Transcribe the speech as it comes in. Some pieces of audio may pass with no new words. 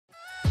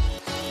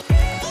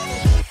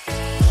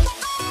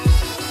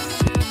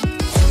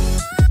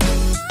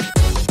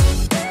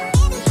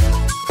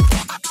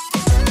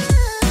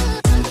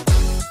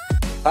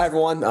Hi,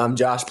 everyone. I'm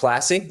Josh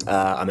Plasse.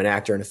 I'm an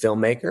actor and a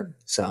filmmaker.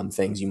 Some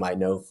things you might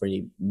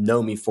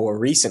know me for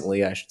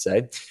recently, I should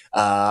say.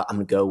 I'm going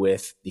to go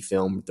with the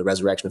film The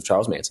Resurrection of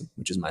Charles Manson,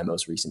 which is my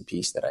most recent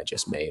piece that I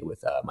just made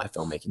with my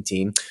filmmaking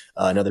team.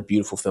 Another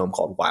beautiful film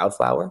called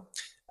Wildflower.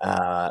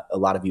 A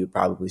lot of you would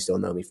probably still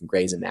know me from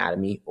Grey's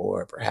Anatomy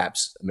or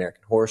perhaps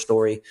American Horror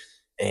Story.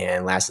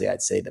 And lastly,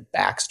 I'd say The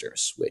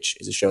Baxters, which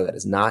is a show that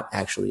has not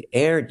actually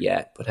aired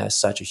yet, but has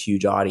such a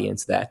huge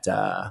audience that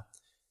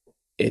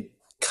it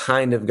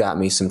kind of got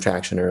me some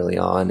traction early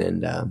on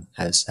and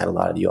has had a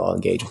lot of you all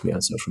engage with me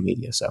on social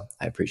media. So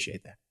I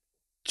appreciate that.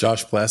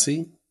 Josh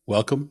Plasse,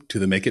 welcome to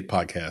the Make It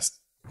podcast.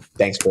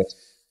 Thanks, Chris.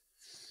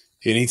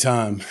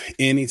 Anytime.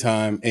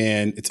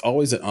 And it's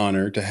always an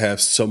honor to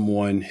have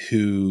someone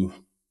who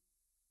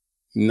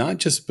not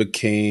just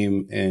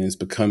became and is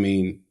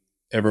becoming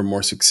ever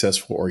more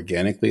successful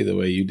organically the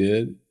way you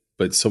did,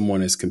 but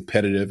someone as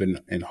competitive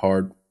and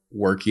hard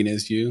working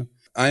as you.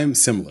 I am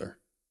similar.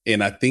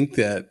 And I think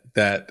that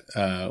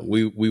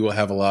we will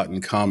have a lot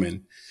in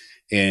common,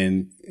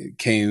 and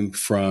came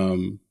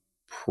from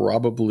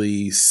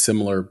probably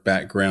similar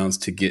backgrounds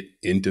to get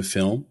into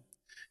film.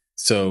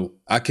 So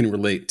I can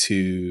relate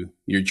to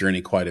your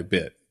journey quite a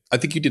bit. I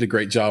think you did a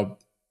great job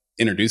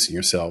introducing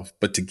yourself,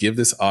 but to give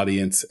this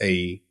audience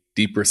a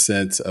deeper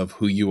sense of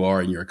who you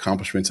are and your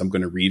accomplishments, I'm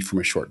going to read from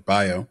a short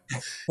bio.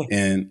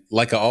 And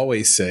like I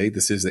always say,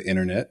 this is the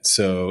internet.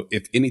 So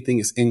if anything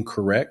is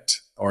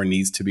incorrect or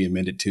needs to be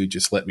amended to,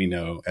 just let me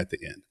know at the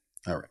end.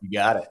 All right. You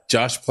got it.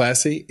 Josh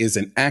Plasse is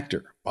an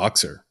actor,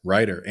 boxer,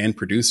 writer, and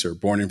producer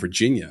born in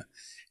Virginia.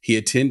 He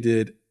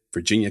attended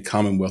Virginia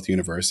Commonwealth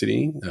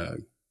University,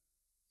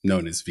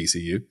 known as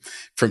VCU,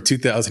 from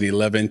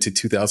 2011 to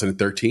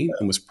 2013,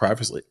 and was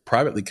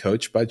privately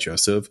coached by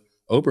Joseph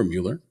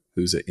Obermuller,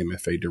 who's an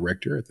MFA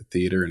director at the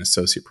theater and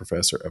associate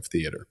professor of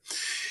theater.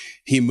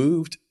 He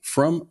moved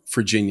from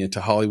Virginia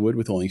to Hollywood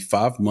with only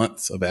 5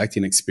 months of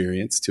acting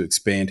experience to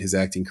expand his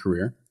acting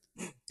career.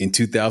 In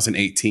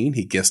 2018,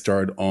 he guest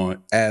starred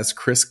as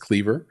Chris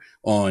Cleaver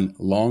on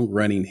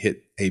long-running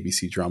hit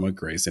ABC drama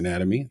Grey's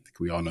Anatomy. I think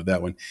we all know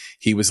that one.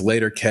 He was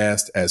later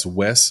cast as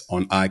Wes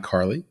on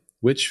iCarly,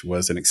 which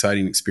was an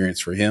exciting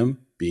experience for him,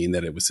 being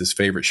that it was his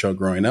favorite show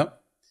growing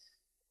up.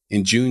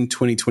 In June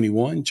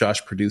 2021,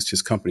 Josh produced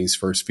his company's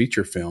first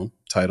feature film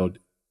titled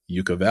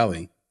Yucca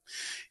Valley.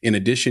 In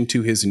addition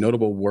to his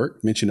notable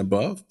work mentioned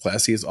above,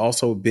 Plasse has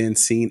also been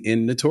seen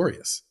in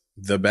Notorious,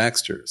 The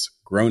Baxters,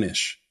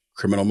 Grownish,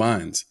 Criminal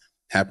Minds,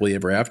 Happily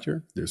Ever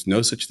After, There's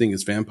No Such Thing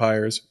as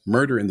Vampires,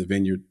 Murder in the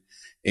Vineyard,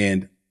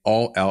 and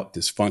All Out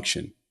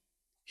Dysfunction.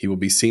 He will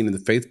be seen in the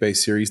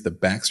faith-based series The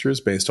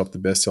Baxters, based off the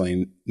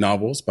best-selling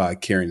novels by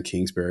Karen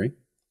Kingsbury.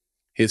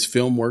 His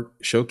film work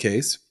will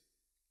showcase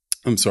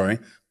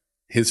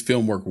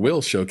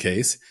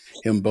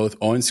him both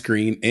on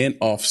screen and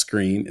off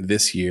screen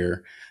this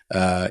year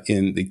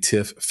in the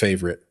TIFF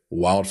favorite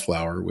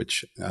Wildflower,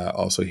 which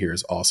also here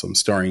is awesome,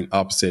 starring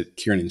opposite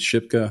Kiernan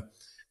Shipka.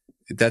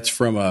 That's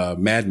from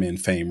Mad Men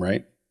fame,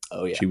 right?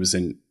 Oh, yeah.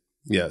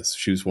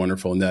 She was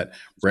wonderful in that.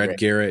 Brad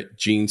Garrett,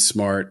 Gene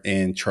Smart,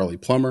 and Charlie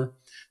Plummer.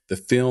 The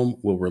film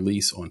will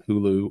release on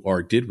Hulu,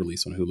 or did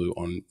release on Hulu,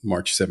 on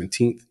March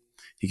 17th.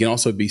 He can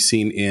also be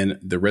seen in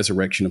The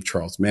Resurrection of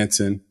Charles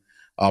Manson,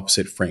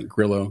 opposite Frank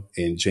Grillo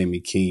and Jamie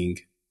King.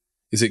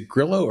 Is it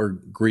Grillo or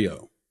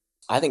Grillo?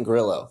 I think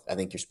Grillo. I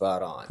think you're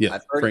spot on. Yeah,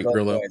 I've heard Frank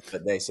Grillo. Ways,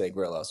 but they say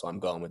Grillo, so I'm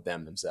going with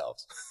them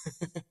themselves.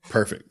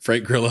 Perfect.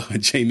 Frank Grillo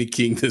and Jamie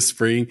King this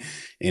spring.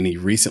 And he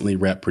recently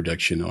wrapped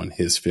production on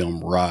his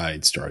film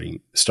Ride,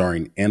 starring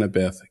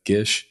Annabeth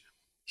Gish.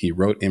 He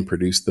wrote and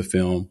produced the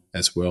film,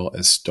 as well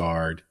as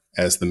starred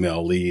as the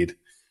male lead.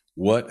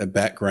 What a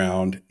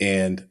background.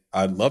 And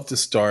I'd love to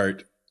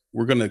start.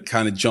 We're going to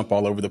kind of jump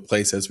all over the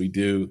place as we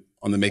do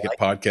on the Make It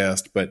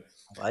podcast, but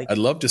I'd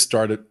love to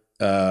start it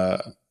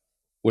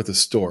with a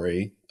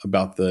story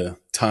about the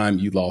time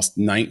you lost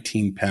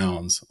 19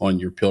 pounds on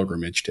your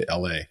pilgrimage to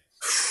LA.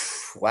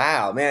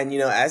 Wow, man.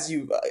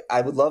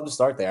 I would love to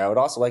start there. I would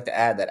also like to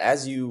add that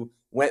as you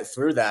went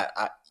through that,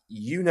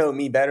 you know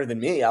me better than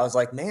me. I was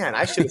like, man,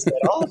 I should have said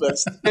all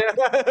this.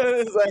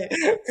 It's like,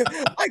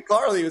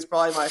 iCarly was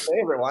probably my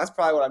favorite one. That's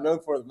probably what I'm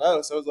known for the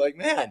most. I was like,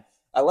 man,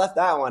 I left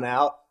that one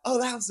out. Oh,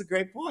 that was a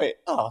great point.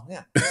 Oh,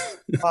 man,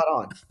 spot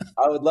on.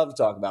 I would love to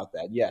talk about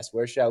that. Yes.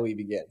 Where shall we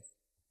begin?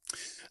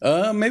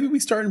 Maybe we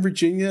start in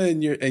Virginia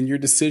and your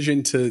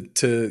decision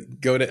to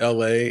go to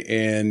LA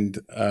and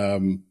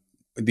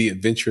the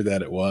adventure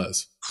that it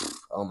was.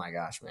 Oh my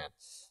gosh, man.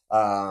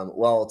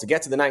 Well, to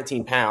get to the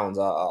 19 pounds,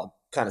 I'll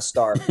kind of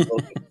start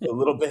a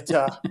little bit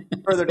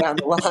further down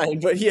the line.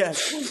 But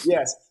yes.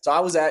 So I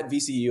was at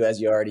VCU,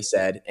 as you already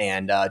said,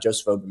 and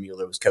Joseph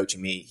Obermuller was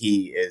coaching me.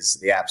 He is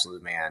the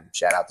absolute man.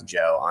 Shout out to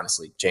Joe.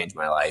 Honestly, changed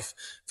my life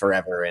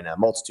forever in a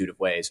multitude of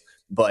ways.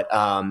 But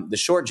the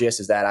short gist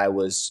is that I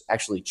was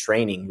actually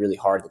training really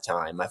hard at the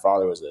time. My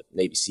father was a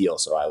Navy SEAL,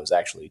 so I was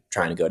actually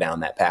trying to go down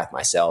that path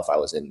myself. I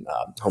was in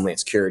Homeland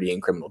Security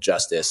and criminal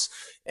justice,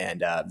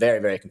 and very,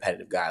 very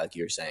competitive guy, like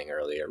you were saying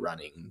earlier,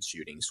 running,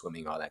 shooting,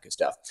 swimming, all that good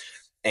stuff.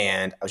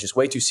 And I was just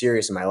way too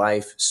serious in my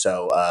life.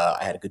 So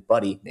I had a good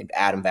buddy named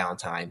Adam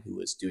Valentine who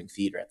was doing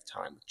theater at the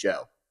time with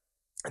Joe.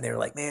 And they were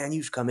like, man,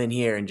 you should come in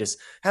here and just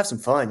have some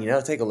fun,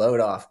 take a load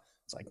off.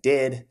 So I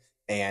did,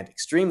 and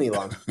extremely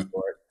long story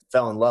short,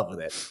 fell in love with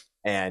it.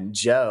 And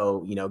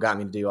Joe, got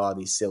me to do all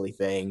these silly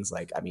things.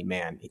 Like, I mean,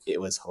 man,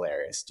 it was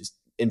hilarious, just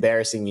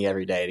embarrassing me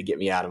every day to get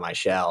me out of my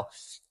shell.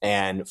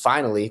 And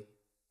finally,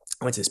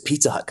 I went to this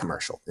Pizza Hut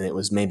commercial, and it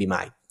was maybe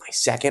my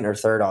second or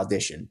third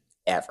audition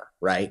ever,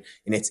 right?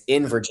 And it's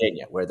in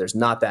Virginia, where there's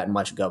not that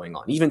much going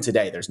on. Even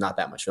today, there's not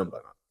that much film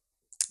going on.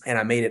 And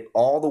I made it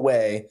all the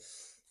way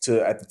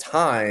to, at the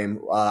time,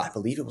 I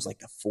believe it was like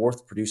the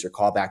fourth producer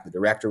callback. The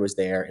director was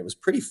there. It was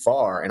pretty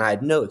far, and I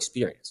had no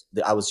experience.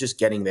 I was just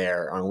getting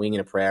there on a wing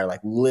and a prayer,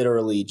 like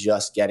literally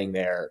just getting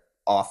there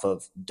off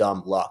of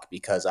dumb luck,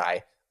 because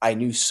I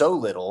knew so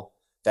little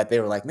that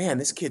they were like, man,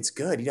 this kid's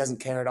good. He doesn't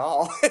care at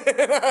all.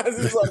 I was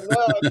just like,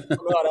 no, I just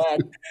don't know how to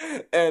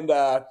act.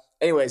 And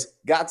anyways,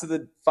 got to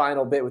the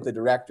final bit with the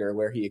director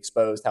where he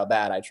exposed how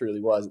bad I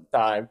truly was at the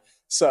time.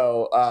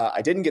 So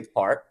I didn't get the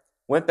part.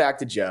 Went back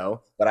to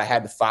Joe, but I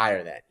had the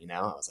fire then,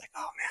 I was like,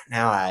 oh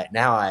man,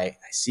 now I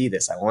see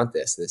this. I want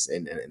this,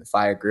 and the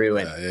fire grew.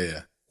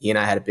 And he and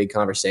I had a big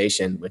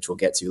conversation, which we'll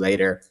get to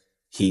later.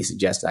 He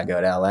suggested I go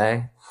to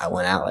LA. I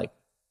went out like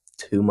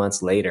 2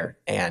 months later,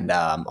 and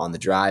on the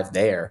drive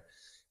there,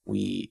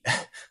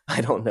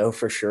 I don't know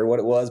for sure what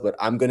it was, but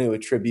I'm going to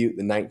attribute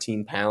the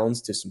 19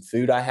 pounds to some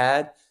food I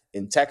had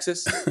in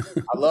Texas.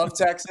 I love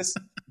Texas,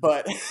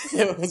 but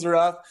it was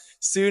rough.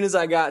 Soon as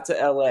I got to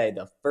LA,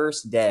 the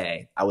first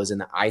day I was in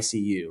the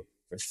ICU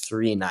for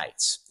 3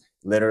 nights,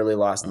 literally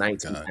lost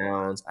 19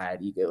 pounds. I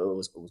had ego. It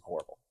was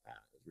horrible. It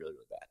was really,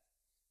 really bad.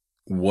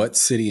 What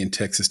city in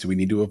Texas do we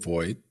need to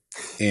avoid?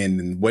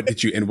 And what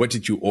did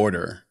you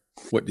order?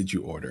 What did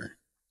you order?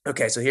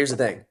 Okay. So here's the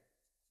thing.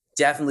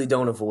 Definitely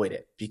don't avoid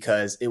it,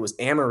 because it was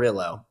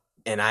Amarillo,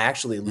 and I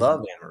actually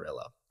love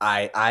Amarillo.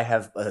 I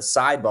have a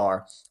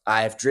sidebar.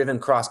 I have driven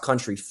cross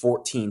country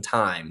 14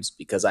 times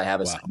because I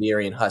have a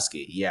Siberian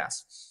Husky.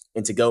 Yes.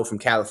 And to go from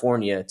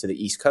California to the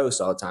East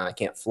Coast all the time, I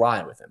can't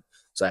fly with him.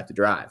 So I have to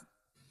drive.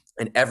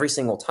 And every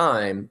single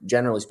time,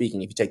 generally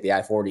speaking, if you take the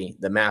I-40,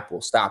 the map will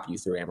stop you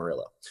through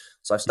Amarillo.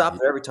 So I've stopped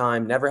there every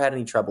time, never had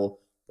any trouble.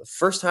 The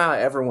first time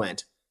I ever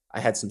went, I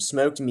had some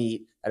smoked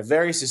meat at a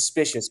very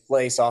suspicious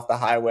place off the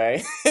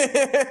highway.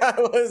 I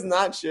was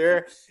not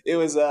sure. It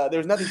was there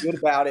was nothing good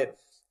about it.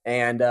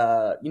 And,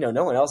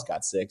 no one else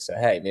got sick. So,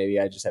 hey, maybe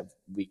I just have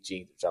weak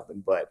genes or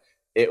something. But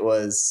it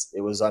was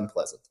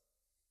unpleasant.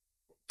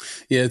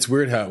 Yeah, it's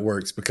weird how it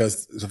works,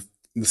 because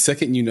the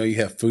second you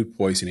have food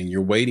poisoning,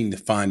 you're waiting to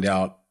find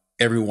out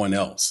everyone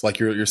else. Like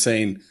you're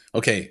saying,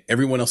 okay,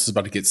 everyone else is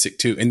about to get sick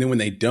too. And then when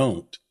they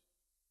don't,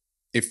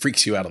 it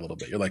freaks you out a little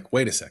bit. You're like,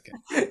 wait a second.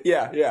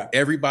 Yeah.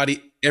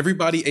 Everybody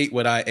ate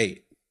what I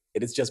ate.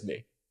 It is just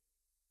me.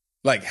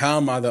 Like, how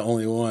am I the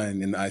only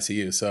one in the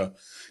ICU? So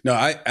no,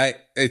 I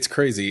it's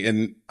crazy.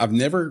 And I've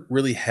never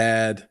really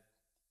I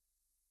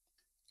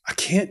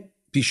can't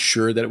be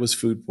sure that it was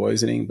food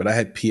poisoning, but I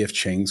had PF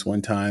Chang's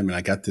one time, and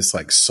I got this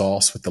like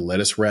sauce with the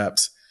lettuce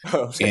wraps.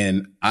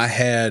 And I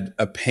had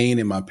a pain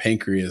in my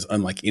pancreas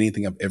unlike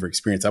anything I've ever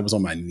experienced. I was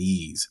on my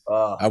knees.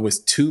 I was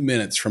 2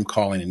 minutes from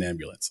calling an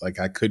ambulance. Like,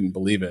 I couldn't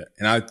believe it.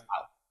 And I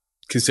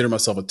consider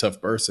myself a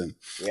tough person.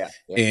 Yeah.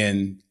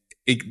 And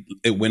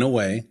it went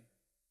away.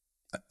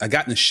 I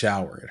got in the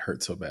shower. It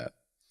hurt so bad.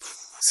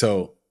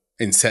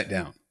 And sat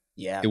down.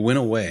 Yeah. It went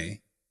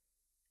away,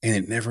 and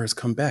it never has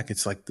come back.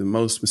 It's like the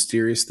most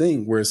mysterious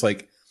thing, whereas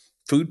like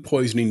food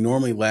poisoning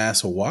normally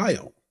lasts a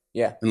while.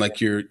 Yeah. And like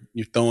you're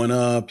throwing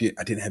up.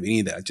 I didn't have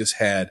any of that. I just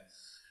had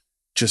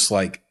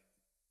like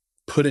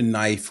put a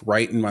knife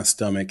right in my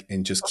stomach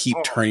and just keep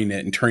turning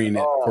it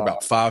for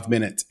about 5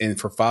 minutes. And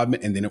for 5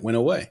 minutes, and then it went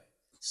away.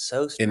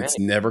 So strange. And it's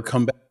never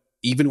come back.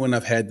 Even when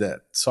I've had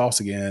that sauce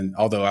again,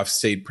 although I've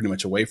stayed pretty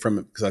much away from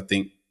it because I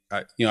think,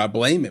 I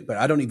blame it, but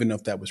I don't even know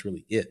if that was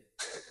really it.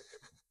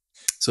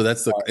 So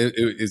that's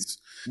it's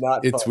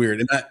weird.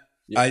 And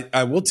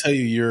I will tell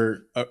you,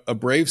 you're a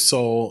brave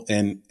soul,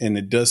 and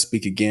it does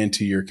speak again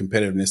to your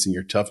competitiveness and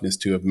your toughness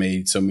to have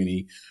made so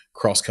many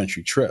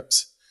cross-country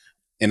trips.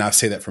 And I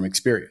say that from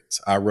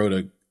experience. I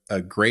rode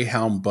a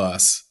Greyhound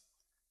bus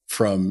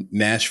from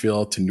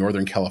Nashville to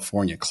Northern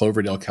California,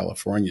 Cloverdale,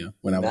 California,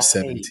 when I was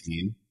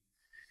 17.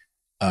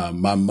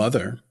 My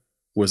mother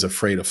was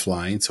afraid of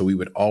flying, so we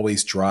would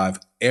always drive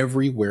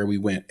everywhere we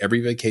went.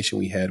 Every vacation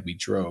we had, we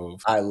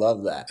drove. I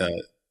love that.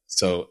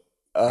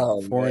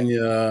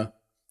 California,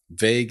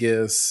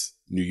 Vegas,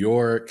 New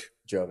York,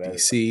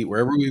 DC,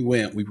 wherever we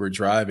went, we were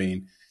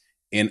driving.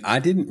 And I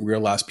didn't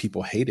realize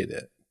people hated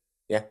it.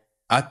 Yeah.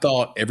 I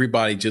thought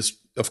everybody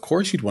of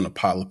course you'd want to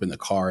pile up in the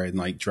car and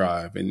like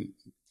drive.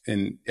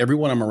 And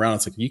everyone I'm around,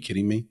 it's like, are you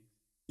kidding me?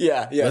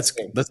 Yeah. Let's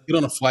get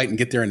on a flight and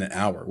get there in an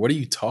hour. What are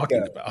you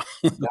talking about?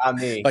 Not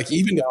me. Like,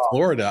 even to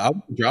Florida, I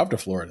would drive to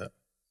Florida.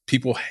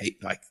 People hate,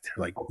 they're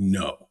like,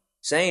 no.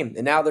 Same.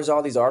 And now there's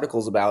all these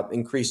articles about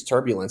increased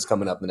turbulence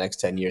coming up in the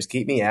next 10 years.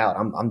 Keep me out.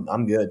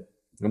 I'm good.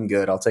 I'm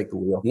good. I'll take the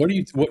wheel. What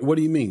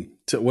do you mean?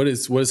 What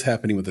is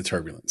happening with the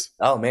turbulence?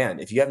 Oh man,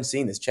 if you haven't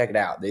seen this, check it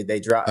out. They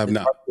dropped I've this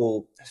not.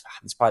 article.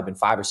 It's probably been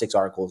 5 or 6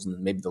 articles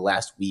in maybe the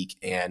last week,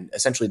 and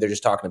essentially they're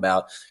just talking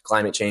about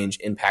climate change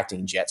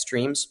impacting jet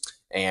streams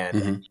and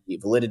Mm-hmm. the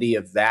validity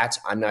of that.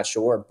 I'm not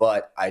sure,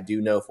 but I do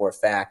know for a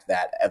fact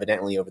that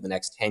evidently over the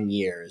next 10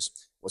 years,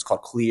 what's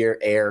called clear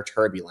air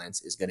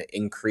turbulence is going to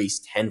increase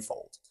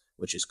tenfold,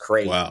 which is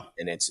crazy. Wow.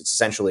 And it's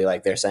essentially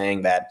like they're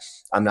saying that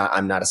I'm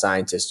not a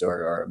scientist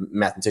or a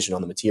mathematician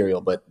on the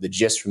material, but the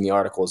gist from the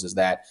articles is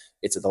that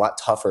it's a lot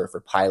tougher for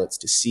pilots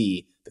to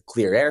see the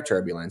clear air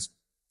turbulence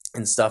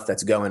and stuff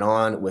that's going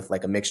on with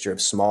like a mixture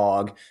of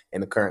smog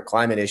and the current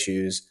climate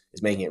issues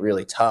is making it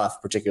really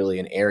tough, particularly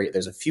in area.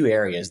 There's a few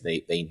areas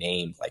they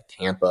named like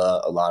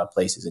Tampa, a lot of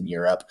places in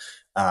Europe.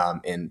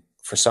 And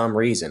for some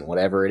reason,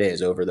 whatever it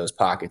is over those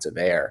pockets of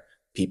air,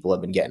 people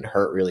have been getting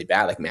hurt really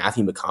bad. Like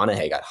Matthew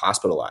McConaughey got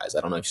hospitalized. I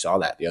don't know if you saw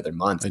that the other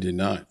month. I did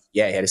not.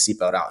 Yeah, he had a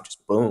seatbelt out,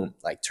 just boom.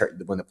 Like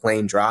when the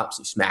plane drops,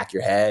 you smack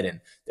your head. And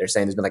they're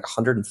saying there's been like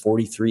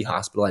 143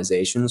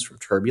 hospitalizations from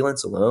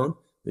turbulence alone,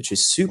 which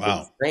is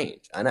super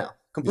strange. I know.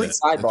 Complete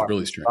sidebar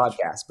really strange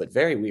podcast, but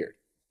very weird.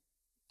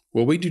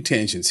 Well, we do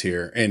tangents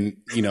here, and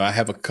I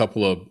have a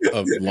couple of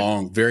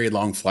very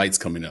long flights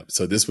coming up.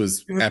 So this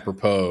was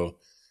apropos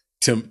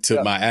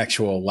to my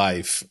actual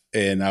life,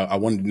 and I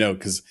wanted to know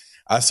because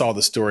I saw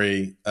the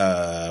story.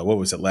 What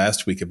was it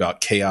last week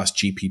about Chaos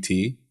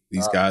GPT?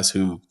 These guys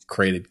who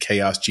created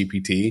Chaos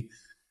GPT,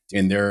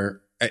 and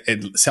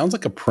it sounds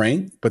like a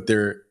prank, but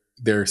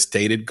their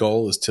stated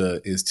goal is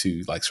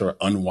to like sort of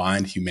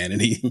unwind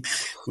humanity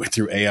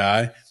through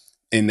AI.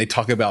 And they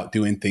talk about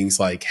doing things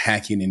like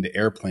hacking into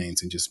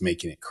airplanes and just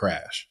making it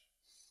crash.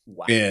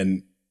 Wow.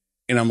 And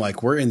I'm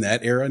like, we're in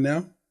that era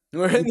now.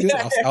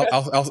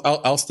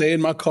 I'll stay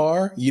in my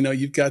car.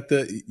 You've got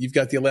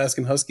the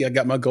Alaskan Husky. I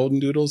got my golden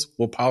doodles.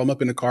 We'll pile them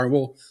up in the car and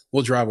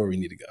we'll drive where we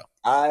need to go.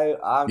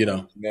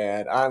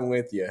 Man, I'm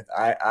with you.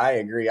 I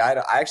agree. I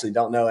actually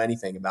don't know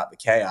anything about the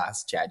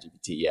Chaos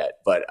ChatGPT yet,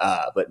 but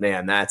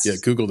man, that's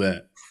Google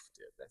that.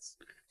 Dude, that's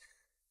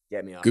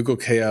get me on. Google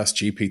Chaos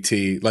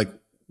GPT. Like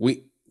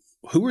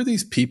who are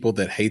these people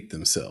that hate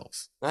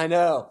themselves? I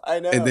know.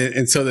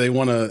 And so they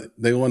want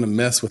to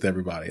mess with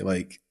everybody.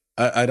 Like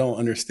I don't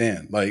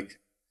understand. Like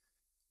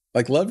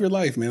love your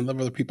life, man.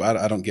 Love other people.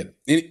 I don't get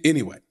it.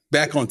 Anyway,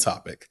 back on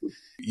topic.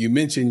 You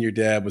mentioned your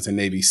dad was a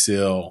Navy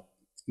SEAL.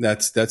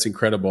 That's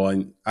incredible.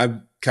 And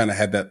I've kind of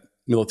had that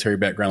military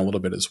background a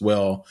little bit as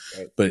well,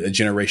 right, but a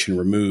generation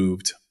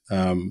removed.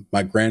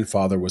 My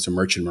grandfather was a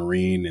merchant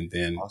marine and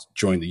then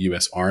joined the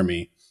U.S.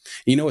 Army.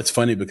 It's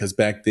funny because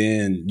back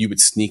then you would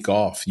sneak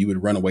off, you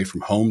would run away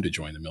from home to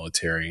join the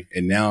military.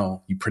 And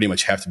now you pretty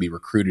much have to be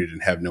recruited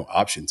and have no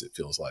options. It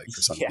feels like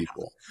for some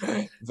people,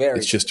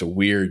 it's just a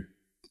weird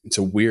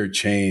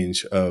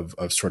change of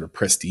sort of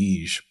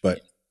prestige.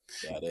 But,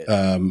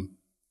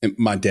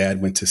 my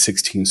dad went to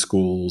 16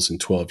 schools in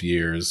 12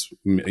 years,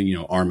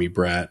 Army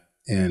brat.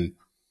 And,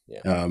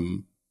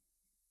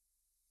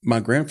 my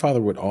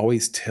grandfather would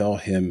always tell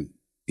him,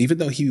 even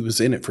though he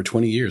was in it for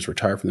 20 years,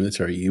 retired from the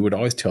military, he would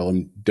always tell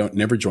him,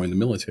 never join the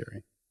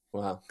military.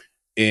 Wow.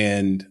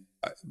 And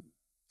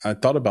I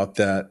thought about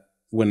that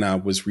when I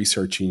was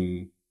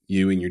researching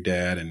you and your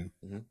dad and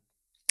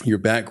your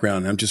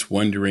background. I'm just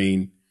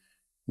wondering,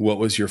 what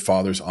was your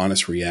father's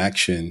honest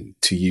reaction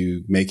to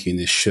you making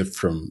this shift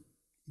from,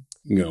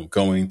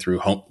 going through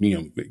home,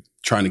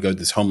 trying to go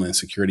this Homeland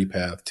Security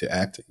path to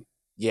acting?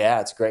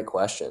 Yeah, it's a great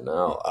question.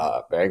 No,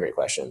 very great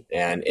question.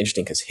 And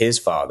interesting because his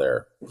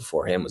father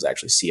before him was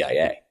actually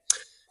CIA.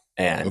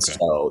 And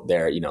so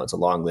there, it's a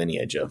long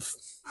lineage of,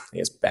 I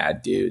guess,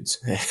 bad dudes.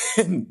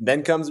 And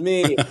then comes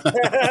me.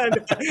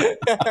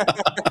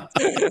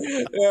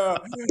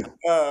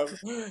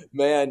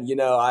 Man,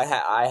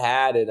 I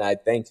had and I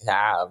think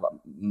have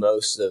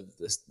most of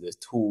the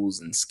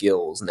tools and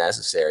skills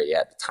necessary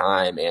at the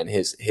time. And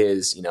his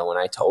when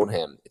I told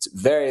him, it's a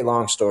very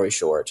long story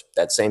short,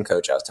 that same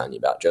coach I was telling you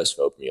about, Joseph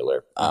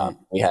Openmueller,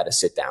 we had to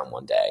sit down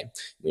one day.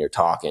 We were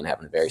talking,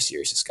 having a very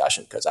serious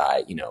discussion because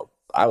I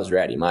was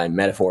ready. My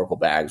metaphorical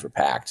bags were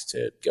packed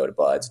to go to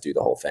Bud's, do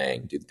the whole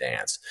thing, do the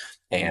dance.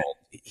 And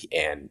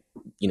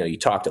you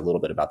talked a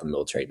little bit about the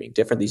military being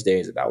different these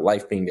days, about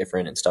life being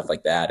different and stuff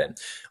like that. And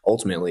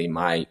ultimately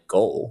my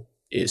goal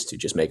is to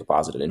just make a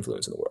positive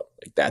influence in the world.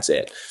 Like that's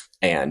it.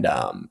 And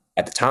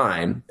at the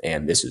time,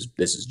 and this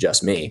is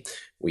just me,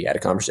 we had a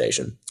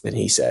conversation and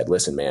he said,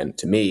 listen, man,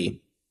 to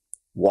me,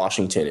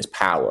 Washington is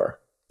power,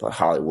 but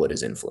Hollywood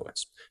is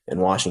influence. And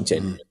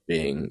Washington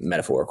being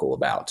metaphorical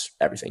about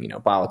everything,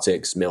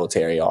 politics,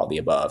 military, all the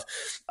above.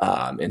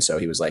 And so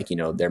he was like,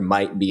 there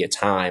might be a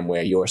time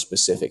where your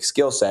specific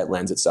skill set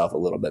lends itself a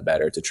little bit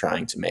better to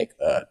trying to make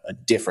a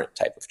different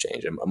type of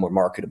change, a more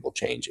marketable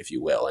change, if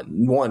you will.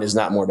 And one is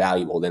not more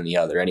valuable than the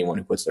other. Anyone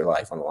who puts their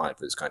life on the line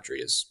for this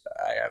country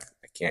I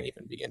can't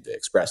even begin to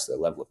express the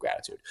level of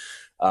gratitude.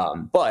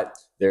 But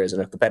there is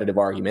a competitive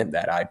argument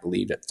that I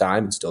believed at the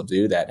time and still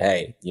do that,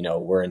 hey,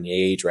 we're in the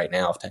age right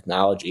now of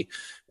technology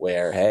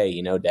where,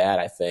 hey, Dad,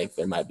 I think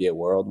there might be a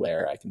world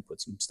where I can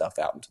put some stuff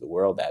out into the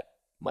world that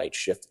might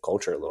shift the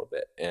culture a little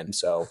bit. And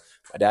so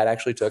my dad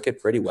actually took it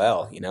pretty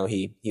well.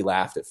 He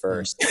laughed at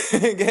first,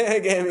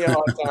 gave me a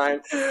hard time,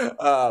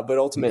 but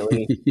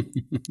ultimately,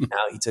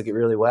 he took it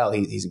really well.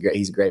 He's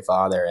a great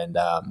father, and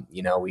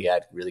we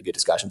had really good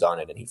discussions on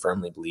it. And he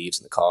firmly believes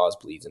in the cause,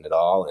 believes in it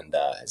all, and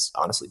has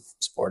honestly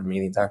supported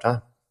me the entire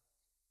time.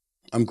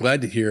 I'm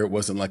glad to hear it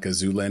wasn't like a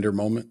Zoolander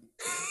moment.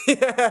 Oh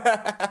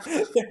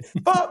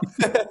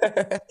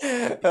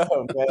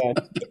man,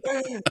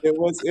 it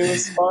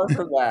was far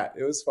from that.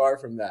 It was far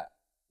from that.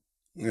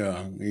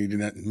 Yeah, you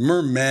did that.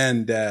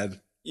 Merman,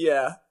 Dad.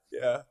 Yeah.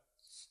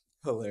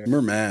 Hilarious.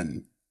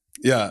 Merman.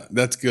 Yeah,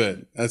 that's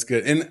good. That's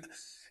good. And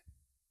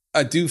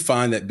I do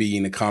find that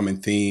being a common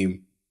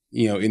theme,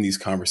 in these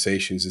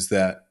conversations is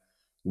that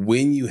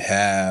when you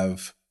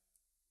have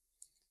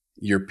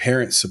your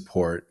parents'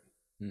 support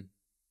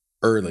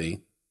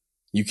early,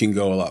 you can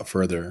go a lot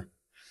further.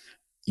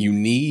 You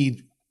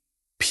need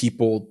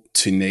people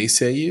to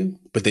naysay you,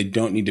 but they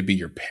don't need to be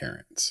your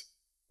parents.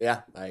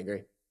 Yeah, I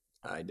agree.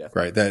 I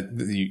definitely. Right. That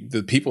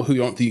the people who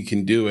don't think you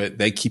can do it,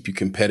 they keep you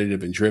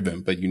competitive and driven,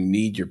 but you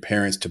need your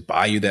parents to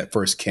buy you that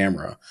first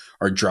camera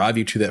or drive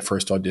you to that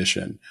first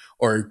audition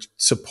or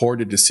support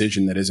a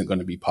decision that isn't going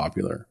to be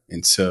popular.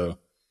 And so,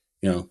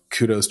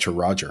 kudos to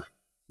Roger.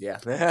 Yeah.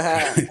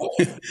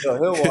 So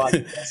he'll watch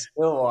this.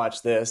 He'll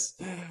watch this.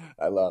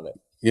 I love it.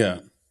 Yeah.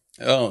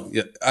 Oh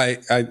yeah. I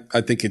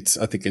think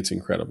it's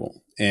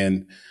incredible.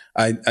 And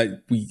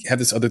we have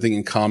this other thing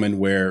in common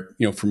where,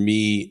 for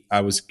me,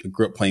 I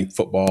grew up playing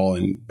football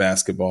and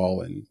basketball.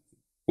 And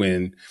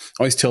when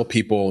I always tell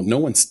people, no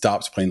one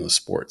stops playing those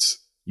sports.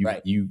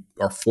 You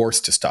are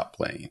forced to stop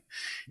playing.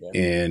 Yeah.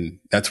 And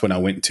that's when I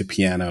went to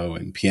piano,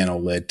 and piano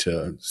led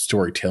to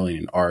storytelling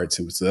and arts.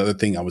 It was the other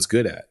thing I was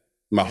good at.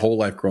 My whole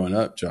life growing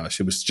up, Josh,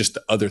 it was just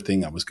the other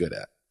thing I was good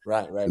at.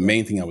 Right. The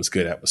main thing I was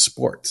good at was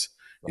sports.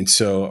 Right. And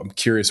so I'm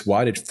curious,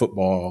 why did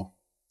football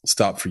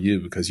stop for you?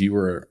 Because you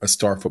were a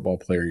star football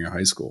player in your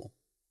high school.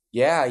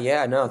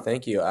 Yeah. No,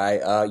 thank you.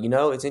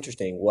 It's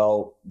interesting.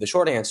 Well, the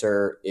short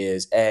answer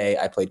is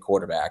I played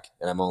quarterback,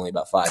 and I'm only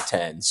about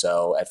 5'10".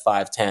 So at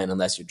 5'10",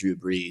 unless you're Drew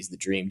Brees, the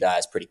dream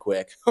dies pretty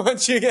quick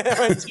once you get to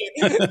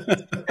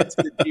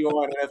the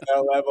D1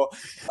 NFL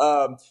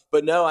level.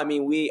 But no,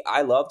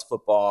 I loved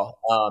football.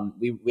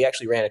 We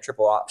actually ran a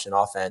triple option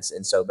offense.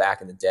 And so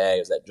back in the day,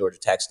 it was that Georgia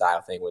Tech style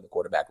thing where the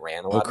quarterback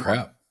ran a lot. Oh,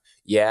 crap.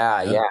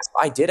 Yeah. So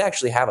I did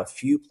actually have a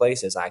few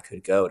places I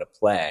could go to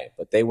play,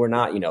 but they were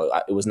not,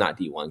 it was not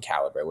D1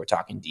 caliber. We're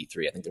talking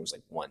D3. I think there was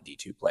like one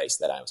D2 place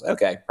that I was like,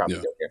 okay, probably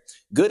go here.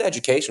 Good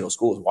educational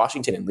schools.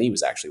 Washington and Lee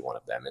was actually one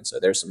of them. And so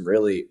there's some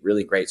really,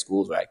 really great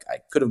schools where I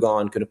could have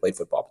gone, could have played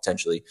football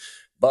potentially,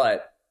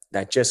 but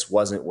that just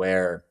wasn't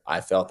where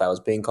I felt I was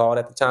being called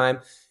at the time.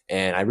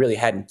 And I really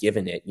hadn't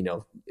given it,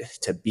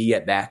 to be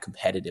at that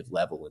competitive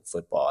level in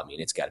football.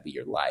 It's got to be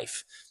your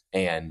life.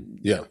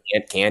 And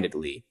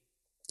candidly,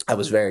 I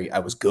was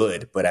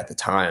good, but at the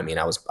time,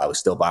 I was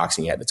still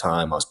boxing at the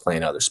time. I was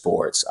playing other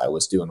sports. I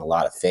was doing a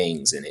lot of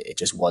things, and it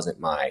just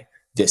wasn't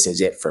this is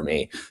it for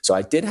me. So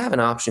I did have an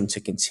option to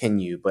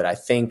continue, but I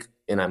think,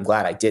 and I'm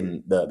glad I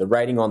didn't, the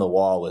writing on the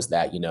wall was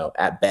that,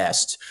 at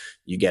best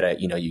you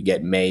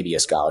get maybe a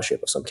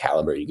scholarship of some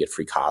caliber, you get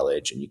free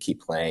college and you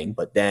keep playing.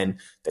 But then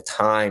the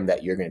time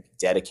that you're going to be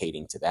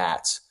dedicating to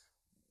that,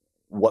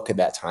 what could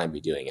that time be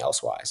doing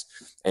elsewise?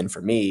 And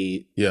for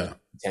me,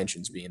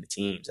 intentions being the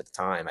teams at the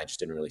time, I just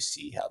didn't really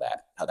see how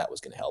that was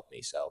going to help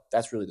me. So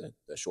that's really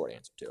the short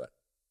answer to it.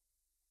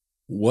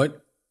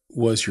 What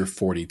was your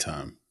 40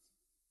 time?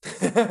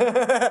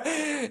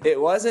 It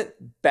wasn't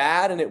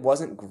bad and it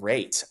wasn't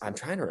great. I'm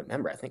trying to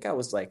remember. I think I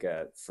was like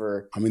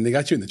they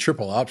got you in the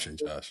triple option,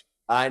 Josh.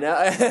 I know.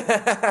 I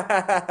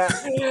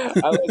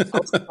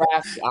was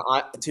crafty.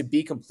 To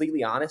be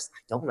completely honest, I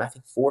don't know. I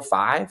think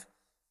 4.5.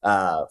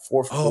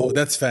 4.4. Oh,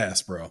 that's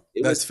fast, bro.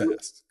 That's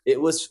fast.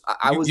 It was.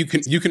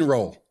 You can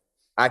roll.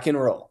 I can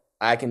roll.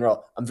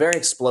 I'm very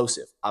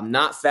explosive. I'm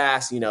not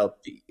fast.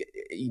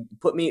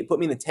 Put me in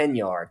the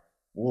 10-yard.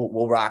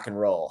 We'll rock and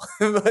roll.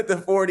 But the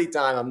 40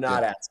 time, I'm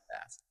not as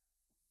fast.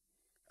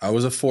 I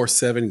was a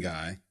 4.7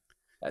 guy.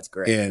 That's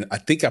great. And I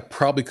think I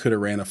probably could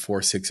have ran a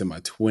 4.6 in my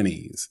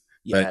 20s.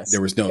 But there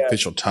was no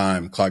official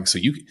time clock. So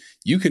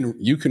you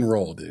can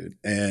roll, dude.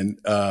 And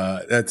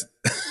that's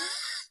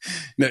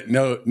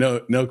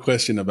no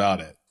question about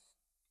it.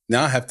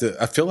 Now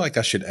I feel like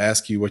I should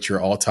ask you what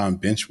your all-time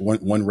bench,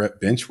 one rep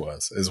bench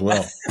was as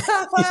well.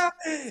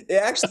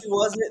 It actually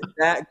wasn't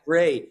that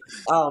great.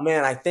 Oh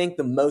man, I think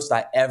the most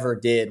I ever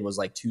did was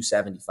like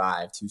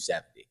 275,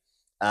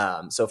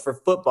 270. So for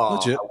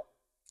football,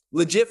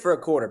 legit for a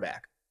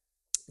quarterback.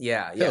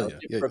 Yeah,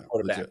 for a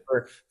quarterback.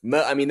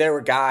 There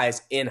were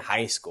guys in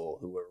high school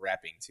who were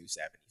repping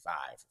 275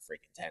 for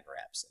freaking 10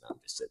 reps, and I'm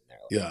just sitting there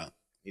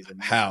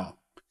like, how?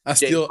 I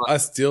still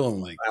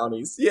am like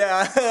brownies.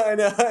 Yeah,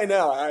 I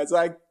know. It's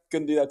like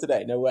couldn't do that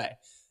today. No way.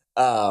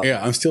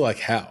 I'm still like,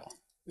 how?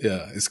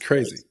 Yeah, it's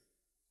crazy.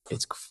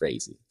 It's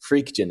crazy.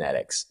 Freak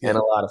genetics and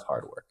a lot of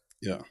hard work.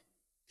 Yeah.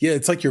 Yeah,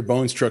 it's like your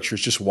bone structure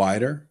is just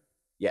wider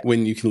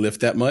when you can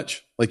lift that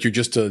much. Like you're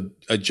just a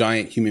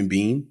giant human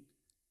being.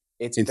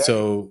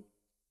 So,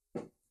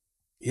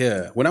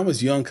 yeah, when I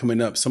was young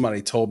coming up,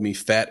 somebody told me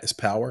fat is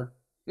power.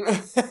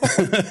 Fat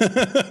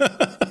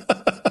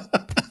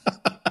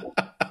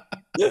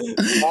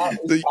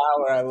is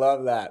power. I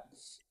love that.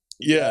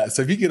 Yeah.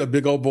 So if you get a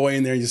big old boy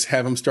in there and just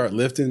have him start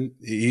lifting,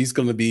 he's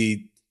going to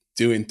be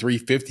doing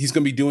 350. He's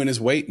going to be doing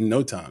his weight in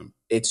no time.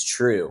 It's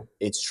true.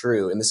 It's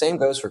true. And the same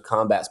goes for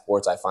combat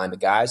sports. I find the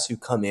guys who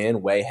come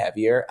in way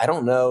heavier, I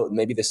don't know,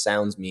 maybe this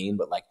sounds mean,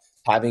 but like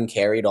having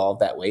carried all of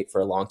that weight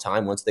for a long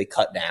time, once they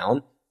cut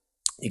down,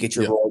 you get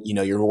your Roy,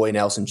 your Roy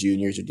Nelson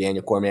Jr.'s, your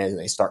Daniel Cormier, and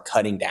they start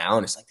cutting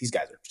down. It's like, these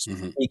guys are just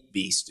freak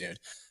beasts, dude.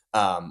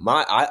 I'm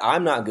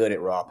not good at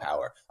raw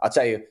power. I'll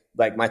tell you,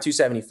 like my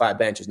 275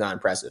 bench is not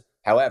impressive.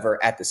 However,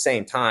 at the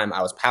same time,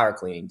 I was power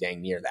cleaning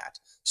dang near that.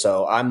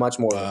 So I'm much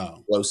more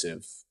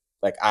explosive.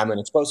 Like I'm an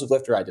explosive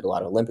lifter. I did a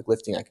lot of Olympic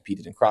lifting. I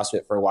competed in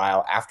CrossFit for a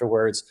while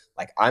afterwards.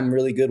 Like I'm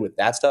really good with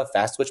that stuff,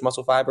 fast twitch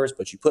muscle fibers,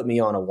 but you put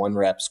me on a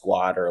 1-rep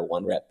squat or a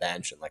 1-rep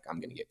bench and like I'm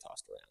going to get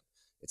tossed around.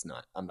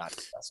 I'm not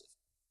impressive.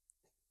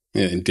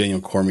 Yeah. And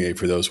Daniel Cormier,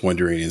 for those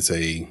wondering, is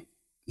a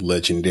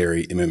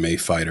legendary MMA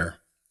fighter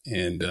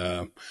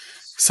and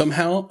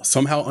somehow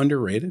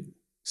underrated.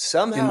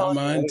 Somehow in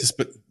my mind,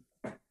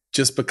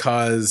 just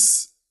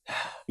because,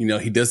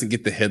 he doesn't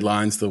get the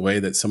headlines the way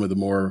that some of the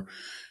more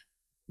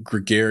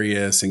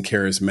gregarious and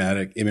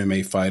charismatic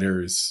MMA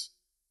fighters,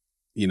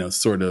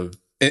 sort of,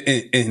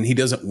 and he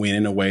doesn't win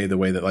in the way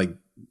that like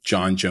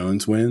John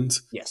Jones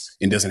wins. Yes.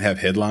 And doesn't have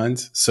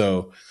headlines.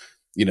 So,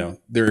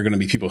 there are going to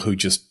be people who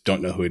just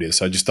don't know who it is.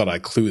 So I just thought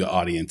I'd clue the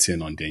audience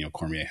in on Daniel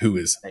Cormier, who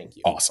is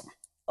awesome.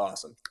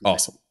 Awesome.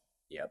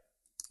 Yep.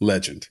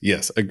 Legend.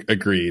 Yes.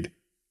 Agreed.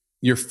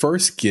 Your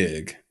first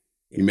gig,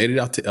 you made it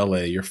out to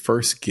LA, your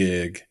first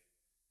gig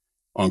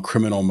on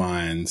Criminal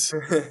Minds,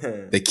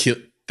 they kill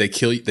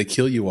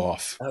you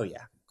off. Oh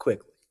yeah.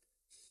 Quickly.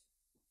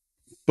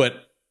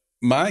 But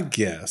my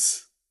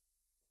guess,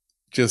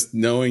 just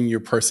knowing your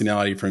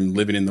personality from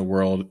living in the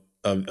world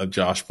of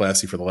Josh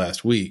Plasse for the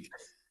last week,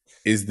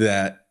 is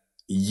that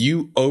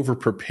you over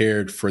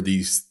prepared for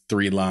these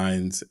 3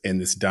 lines and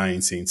this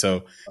dying scene.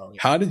 So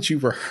how did you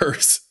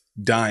rehearse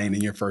dying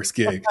in your first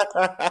gig?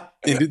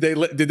 And did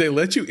they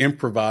let you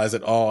improvise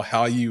at all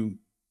how you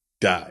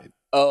died?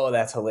 Oh,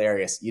 that's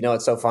hilarious.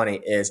 What's so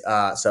funny is,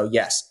 so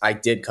yes, I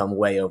did come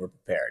way over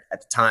prepared.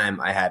 At the time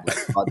I had like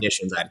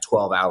auditions, I had a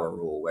 12-hour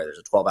rule where there's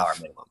a 12-hour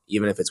minimum,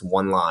 even if it's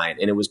one line,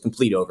 and it was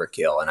complete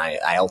overkill. And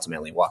I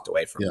ultimately walked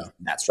away from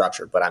that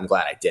structure, but I'm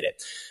glad I did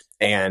it.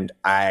 And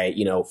I,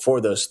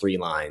 for those 3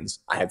 lines,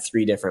 I had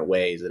 3 different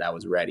ways that I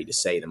was ready to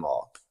say them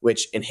all,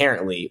 which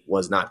inherently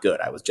was not good.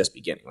 I was just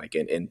beginning. Like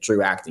in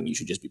true acting, you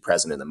should just be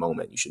present in the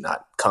moment. You should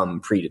not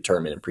come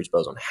predetermined and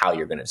predispose on how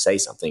you're going to say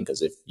something.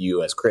 Because if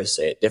you, as Chris,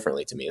 say it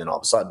differently to me, then all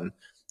of a sudden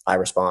I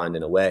respond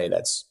in a way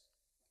that's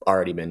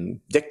already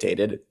been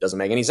dictated. It doesn't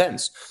make any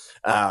sense.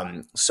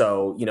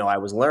 So, I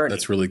was learning.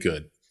 That's really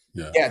good.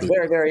 Yeah, it's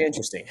very, very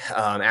interesting.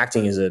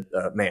 Acting is a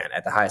man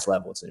at the highest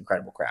level. It's an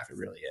incredible craft. It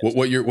really is.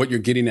 What you're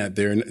getting at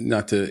there,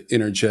 not to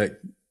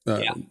interject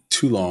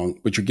too long,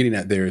 what you're getting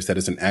at there is that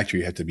as an actor,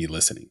 you have to be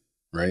listening,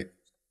 right?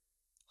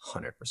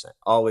 100%.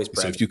 Always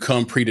present. So if you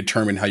come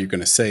predetermined how you're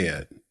going to say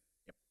it,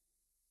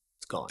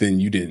 it's gone. Then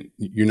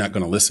you're not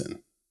going to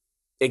listen.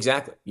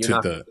 Exactly.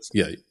 Okay.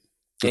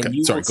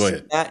 And Sorry, go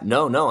ahead. That?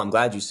 No, I'm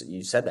glad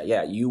you said that.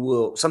 Yeah, you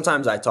will.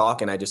 Sometimes I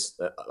talk and I just,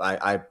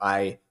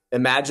 I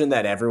imagine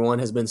that everyone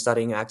has been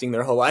studying acting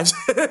their whole lives.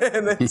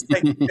 And then it's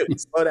like, dude,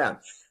 slow down.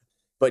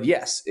 But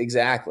yes,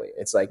 exactly.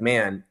 It's like,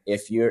 man,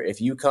 if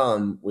you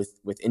come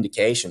with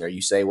indication or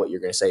you say what you're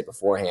going to say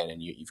beforehand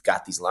and you've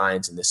got these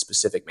lines in this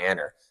specific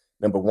manner,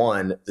 number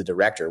one, the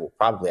director will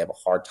probably have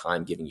a hard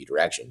time giving you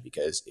direction,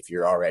 because if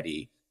you're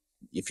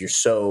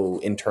so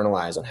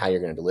internalized on how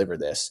you're going to deliver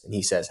this and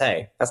he says,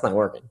 hey, that's not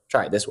working,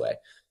 try it this way,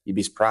 you'd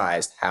be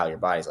surprised how your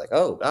body's like,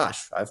 oh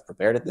gosh, I've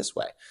prepared it this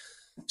way.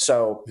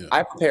 So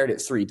I prepared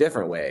it 3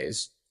 different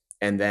ways.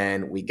 And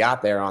then we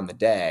got there on the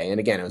day. And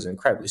again, it was an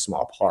incredibly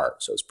small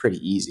part, so it was pretty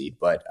easy.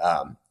 But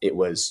it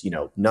was,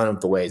 none of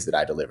the ways that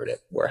I delivered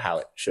it were how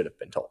it should have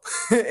been told.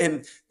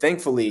 And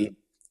thankfully,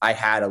 I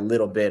had a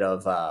little bit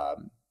of,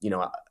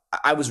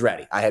 I was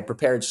ready. I had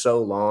prepared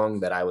so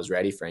long that I was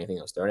ready for anything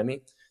that was thrown at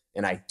me.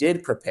 And I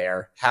did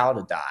prepare how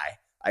to die.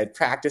 I had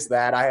practiced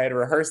that. I had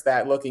rehearsed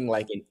that looking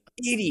like an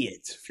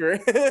idiot for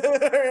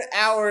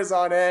hours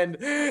on end,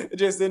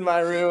 just in my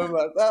room,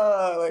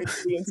 like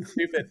being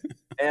stupid.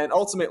 And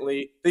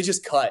ultimately, they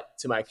just cut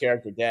to my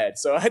character dead.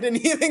 So I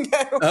didn't even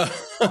get and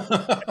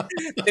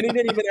he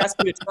didn't even ask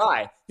me to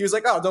try. He was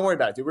like, oh, don't worry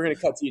about it, dude. We're going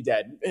to cut to you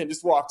dead. And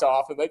just walked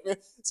off. And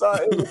so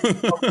it was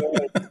so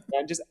good,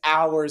 man. Just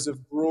hours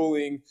of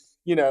grueling,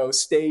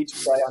 stage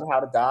play on how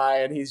to die.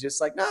 And he's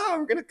just like, no,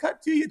 we're going to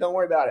cut to you. Don't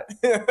worry about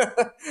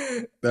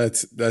it.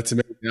 That's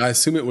amazing. I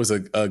assume it was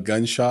a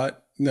gunshot.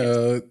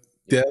 No,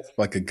 death,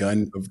 like of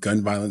gun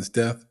violence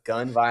death.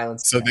 Gun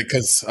violence. So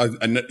because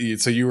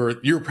so you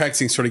were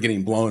practicing sort of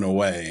getting blown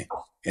away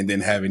and then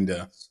having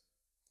to.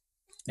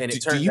 And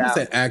it Do turns you as out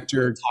an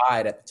actor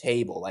tied at the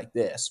table like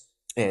this,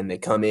 and they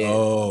come in,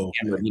 Oh,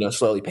 camera,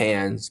 slowly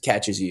pans,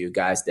 catches you,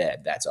 guy's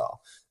dead. That's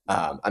all.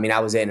 I mean, I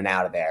was in and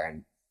out of there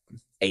in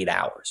 8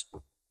 hours.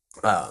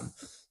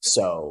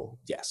 So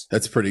yes,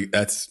 that's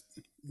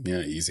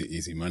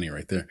easy money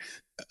right there.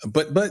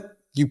 But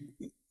you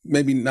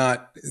maybe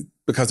not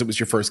because it was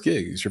your first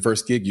gig. It's your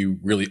first gig. You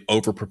really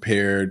over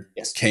prepared,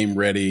 yes, came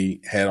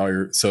ready, had all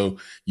your, so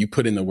you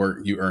put in the work,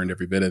 you earned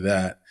every bit of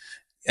that.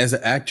 As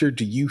an actor,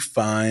 do you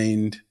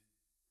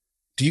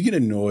get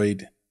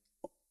annoyed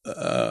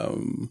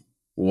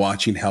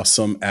watching how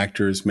some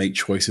actors make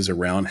choices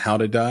around how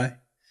to die?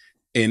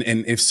 And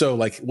if so,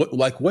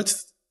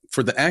 what's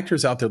for the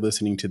actors out there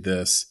listening to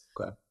this,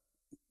 okay.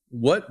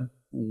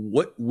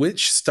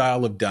 Which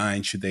style of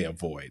dying should they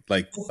avoid?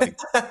 Like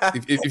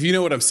if you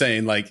know what I'm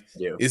saying, like,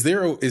 is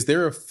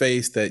there a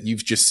face that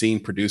you've just seen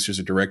producers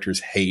or directors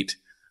hate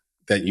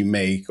that you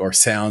make, or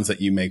sounds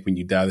that you make when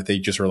you die, that they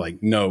just are like,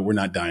 no, we're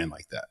not dying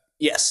like that?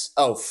 Yes.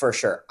 Oh, for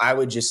sure. I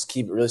would just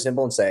keep it really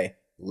simple and say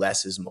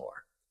less is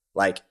more.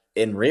 Like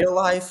in real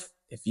life,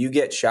 if you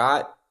get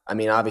shot, I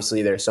mean,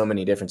 obviously there's so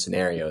many different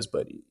scenarios,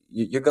 but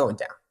you're going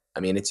down. I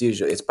mean,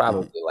 it's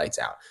probably lights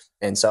out.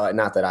 And so,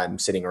 not that I'm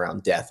sitting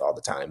around death all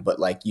the time, but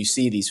like you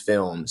see these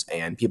films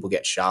and people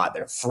get shot,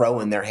 they're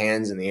throwing their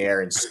hands in the air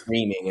and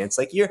screaming. And it's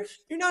like, you're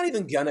not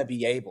even gonna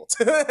be able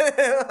to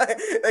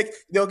like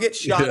they'll get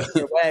shot in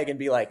their leg and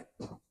be like,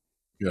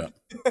 like,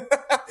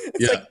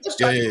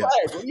 what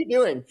are you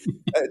doing?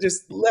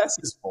 Just less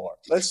is more.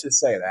 Let's just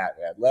say that,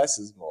 man. Less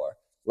is more.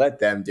 Let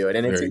them do it.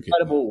 And it's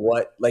incredible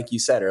what, like you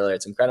said earlier,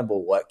 it's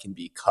incredible what can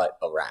be cut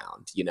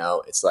around.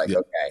 It's like,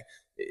 okay,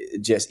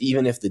 just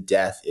even if the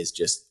death is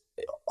just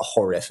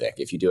horrific,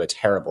 if you do a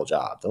terrible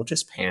job, they'll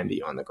just pan to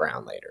you on the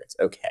ground later. It's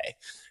okay.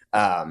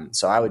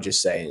 So I would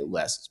just say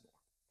less is more.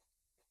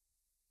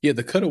 Yeah,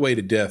 the cutaway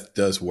to death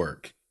does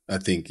work, I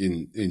think,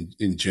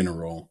 in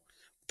general.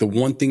 The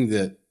one thing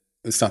that,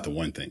 it's not the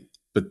one thing,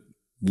 but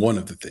one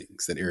of the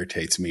things that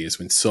irritates me is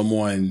when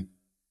someone,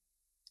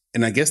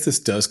 and I guess this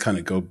does kind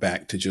of go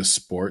back to just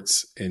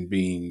sports and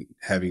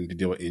having to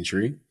deal with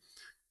injury.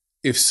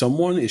 If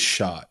someone is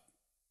shot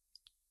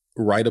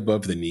right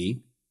above the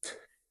knee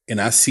and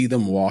I see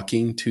them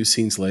walking 2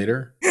 scenes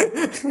later,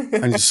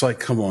 I'm just like,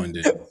 come on,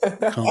 dude,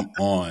 come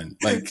on.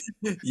 Like,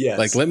 yes.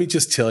 Like, let me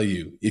just tell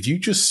you, if you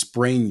just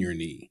sprain your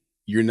knee,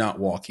 you're not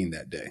walking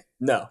that day.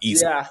 No.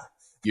 Easy. Yeah.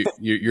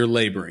 You're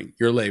laboring.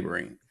 You're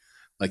laboring.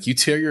 Like you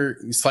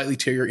slightly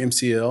tear your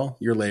MCL,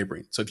 you're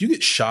laboring. So if you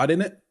get shot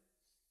in it,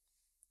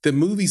 the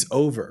movie's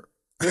over.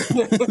 I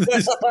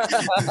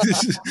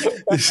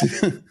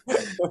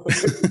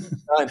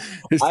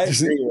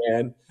agree,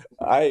 man.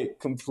 I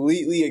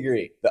completely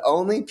agree. The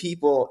only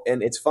people,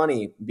 and it's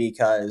funny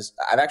because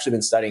I've actually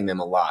been studying them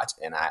a lot,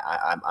 and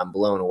I'm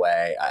blown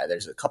away.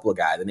 There's a couple of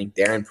guys. I think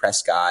Darren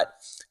Prescott,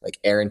 like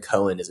Aaron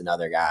Cohen is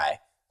another guy,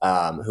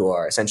 who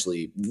are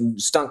essentially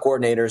stunt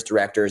coordinators,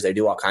 directors. They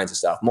do all kinds of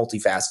stuff,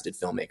 multifaceted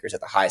filmmakers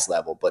at the highest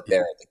level, but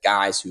they're the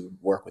guys who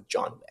work with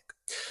John Wick.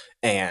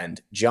 And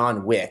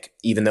John Wick,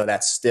 even though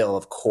that's still,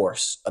 of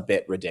course, a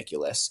bit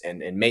ridiculous,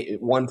 and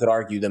one could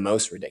argue the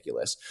most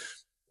ridiculous,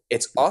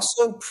 it's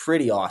also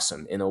pretty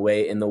awesome in the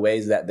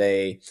ways that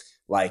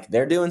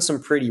they're doing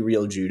some pretty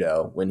real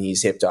judo when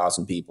he's hip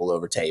tossing people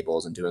over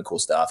tables and doing cool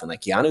stuff. And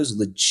like Keanu's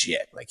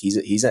legit, like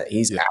he's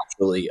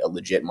actually a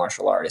legit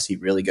martial artist. He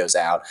really goes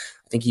out.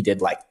 I think he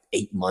did like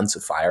 8 months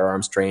of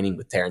firearms training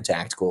with Terran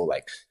Tactical.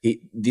 Like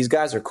these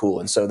guys are cool.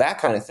 And so that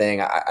kind of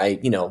thing,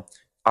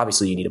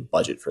 obviously you need a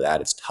budget for that.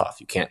 It's tough.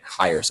 You can't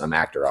hire some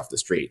actor off the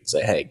street and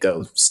say, hey,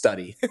 go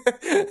study.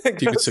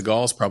 Steven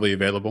Seagal's probably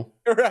available.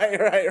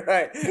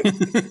 Right.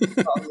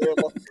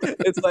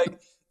 It's like,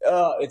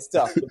 it's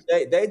tough. But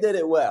they did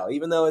it well,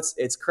 even though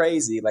it's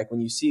crazy. Like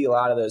when you see a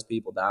lot of those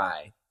people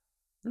die,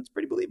 it's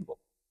pretty believable.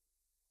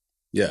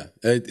 Yeah.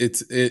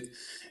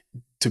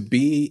 To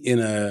be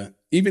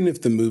even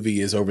if the movie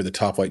is over the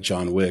top like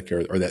John Wick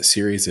or that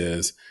series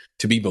is,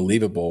 to be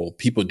believable,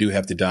 people do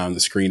have to die on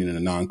the screen in a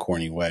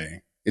non-corny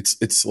way.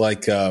 It's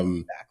like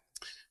Tom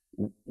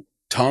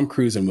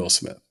Cruise and Will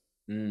Smith.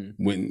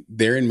 When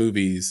they're in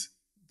movies,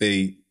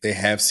 they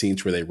have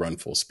scenes where they run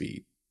full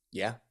speed.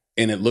 Yeah.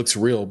 And it looks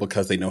real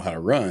because they know how to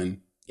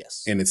run.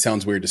 Yes. And it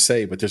sounds weird to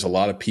say, but there's a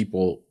lot of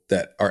people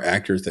that are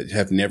actors that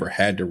have never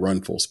had to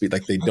run full speed.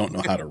 Like they don't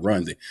know how to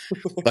run.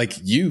 Like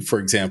you, for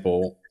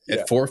example,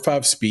 at 4 or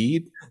 5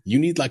 speed, you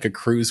need like a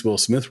Cruise Will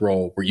Smith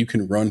role where you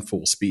can run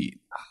full speed.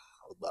 I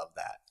would love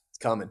that. It's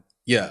coming.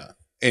 Yeah.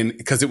 And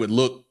because it would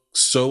look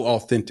so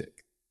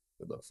authentic.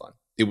 It would look fun.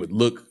 It would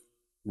look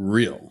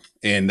real.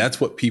 And that's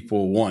what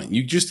people want.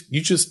 You just,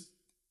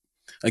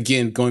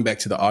 again, going back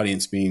to the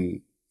audience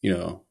being,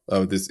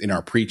 this in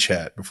our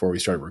pre-chat before we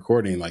started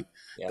recording, like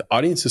the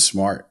audience is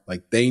smart.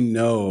 Like they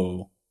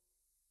know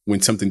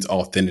when something's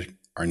authentic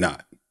or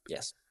not.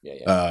 Yes. Yeah.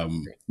 Yeah.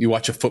 You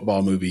watch a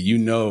football movie, you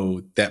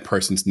know that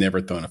person's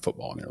never thrown a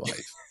football in their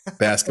life.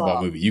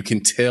 Basketball movie, you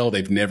can tell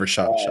they've never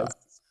shot a shot.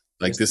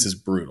 Like, this is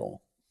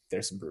brutal.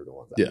 There's some brutal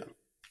ones. Yeah.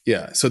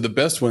 Yeah. So the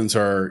best ones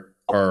are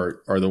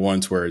the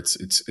ones where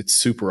it's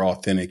super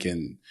authentic,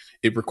 and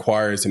it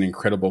requires an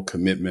incredible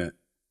commitment,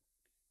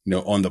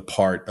 on the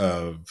part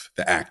of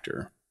the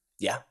actor.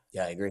 Yeah.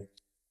 Yeah. I agree.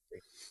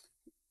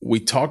 We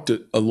talked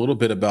a little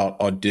bit about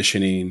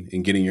auditioning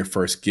and getting your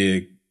first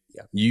gig.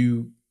 Yeah.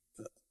 You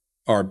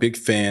are a big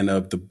fan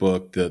of the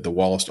book, the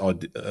Wallace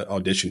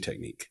audition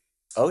technique.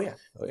 Oh yeah.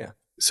 Oh yeah.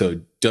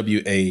 So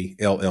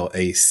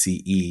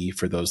WALLACE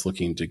for those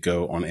looking to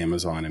go on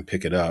Amazon and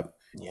pick it up.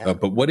 Yeah.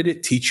 But what did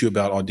it teach you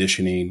about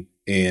auditioning,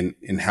 and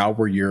how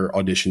were your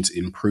auditions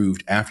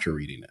improved after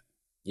reading it?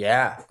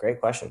 Yeah.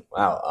 Great question.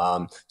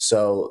 Wow.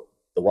 So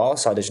the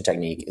Wallace audition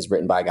technique is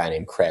written by a guy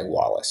named Craig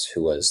Wallace,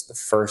 who was the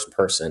first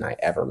person I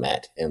ever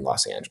met in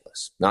Los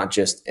Angeles, not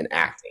just in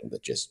acting,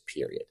 but just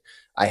period.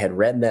 I had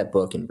read that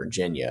book in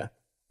Virginia.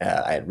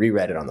 I had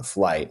reread it on the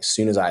flight. As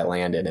soon as I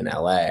landed in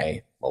LA,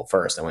 well,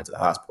 first I went to the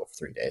hospital for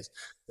 3 days.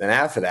 Then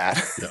after that,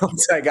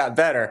 once I got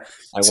better,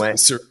 I went.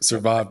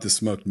 Survived the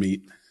smoked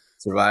meat.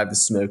 Survived the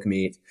smoke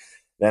meat.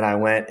 Then I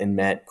went and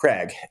met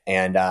Craig,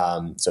 and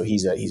so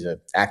he's a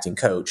acting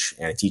coach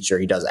and a teacher.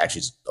 He does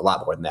actually a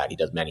lot more than that. He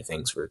does many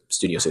things for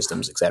studio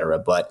systems, et cetera.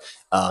 But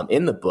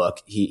in the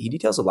book, he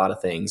details a lot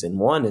of things, and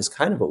one is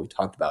kind of what we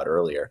talked about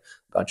earlier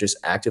about just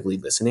actively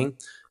listening.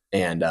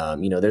 And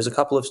there's a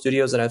couple of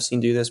studios that I've seen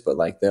do this, but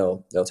like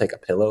they'll take a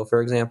pillow,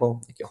 for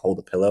example. Like, you hold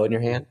a pillow in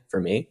your hand for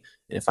me,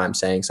 and if I'm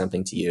saying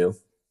something to you,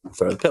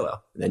 throw the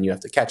pillow, and then you have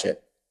to catch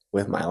it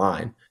with my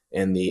line.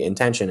 And the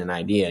intention and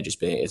idea just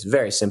being, it's a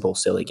very simple,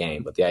 silly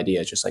game, but the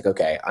idea is just like,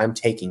 okay, I'm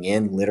taking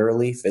in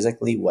literally,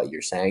 physically what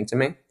you're saying to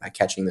me by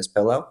catching this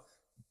pillow,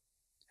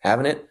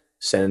 having it,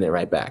 sending it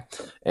right back.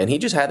 And he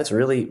just had this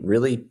really,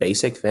 really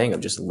basic thing of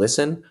just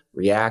listen,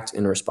 react,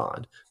 and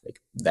respond. Like,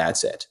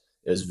 that's it.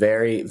 It was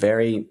very,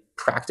 very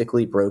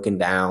practically broken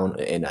down.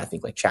 And I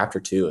think like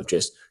chapter 2 of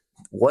just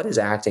what is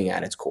acting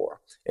at its core.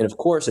 And of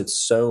course, it's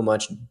so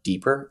much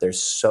deeper.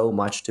 There's so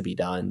much to be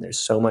done. There's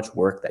so much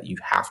work that you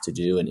have to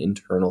do, and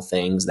internal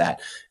things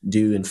that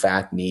do, in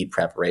fact, need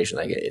preparation.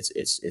 Like,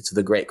 it's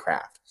the great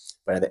craft.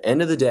 But at the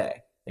end of the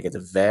day, like at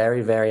the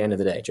very, very end of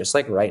the day, just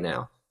like right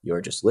now,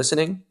 you're just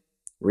listening,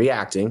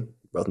 reacting,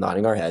 both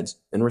nodding our heads,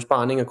 and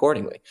responding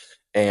accordingly.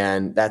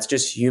 And that's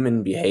just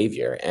human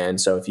behavior. And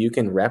so if you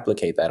can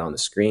replicate that on the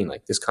screen,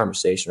 like this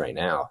conversation right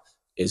now,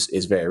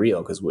 is very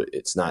real because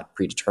it's not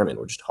predetermined.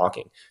 We're just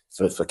talking.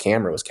 So if a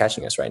camera was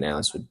catching us right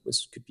now,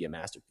 this could be a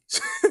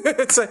masterpiece.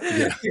 It's like,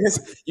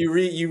 you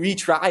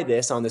retry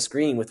this on the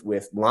screen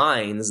with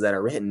lines that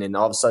are written, and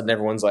all of a sudden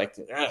everyone's like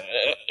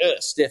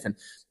stiff.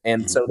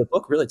 And so the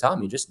book really taught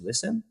me just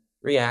listen,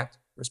 react,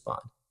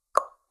 respond.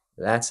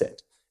 That's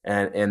it.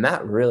 And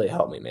that really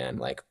helped me, man.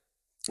 Like,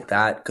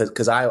 that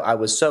because I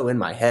was so in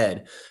my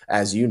head,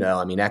 as you know,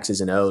 I mean,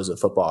 X's and O's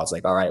of football. It's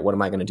like, all right, what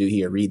am I going to do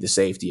here? Read the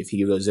safety. If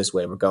he goes this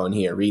way, we're going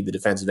here. Read the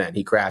defensive end.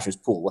 He crashes,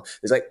 pool.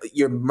 It's like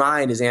your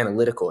mind is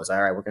analytical. It's like,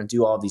 all right, we're going to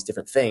do all these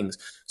different things.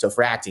 So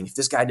for acting, if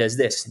this guy does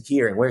this and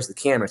here, and where's the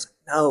camera? It's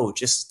like, no,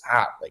 just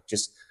stop. Like,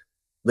 just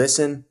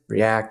listen,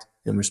 react,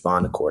 and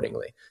respond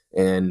accordingly.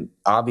 And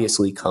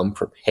obviously come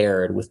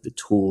prepared with the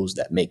tools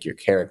that make your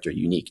character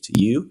unique to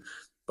you.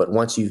 But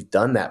once you've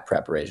done that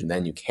preparation,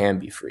 then you can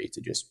be free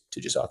to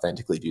just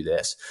authentically do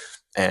this.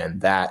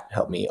 And that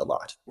helped me a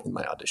lot in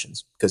my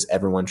auditions because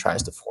everyone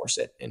tries to force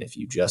it. And if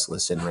you just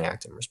listen,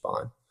 react, and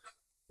respond,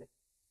 you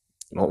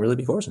won't really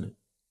be forcing it.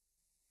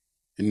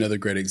 Another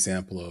great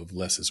example of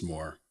less is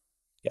more.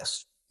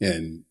 Yes.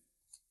 And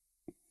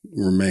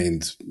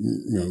remains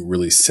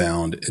really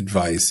sound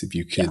advice if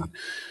you can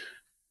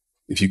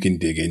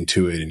dig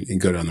into it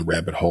and go down the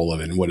rabbit hole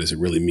of it and what does it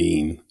really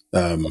mean.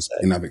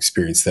 And I've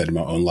experienced that in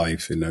my own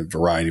life in a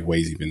variety of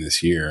ways, even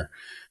this year.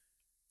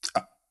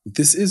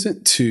 This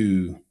isn't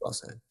to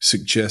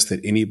suggest that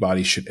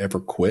anybody should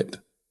ever quit.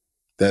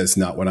 That is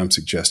not what I'm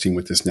suggesting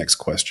with this next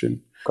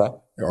question. Okay.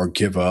 Or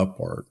give up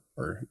or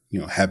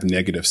have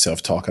negative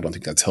self-talk. I don't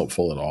think that's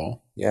helpful at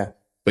all. Yeah.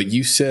 But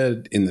you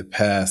said in the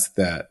past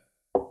that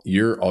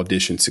your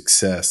audition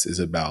success is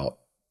about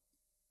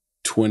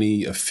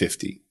 20 of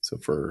 50. So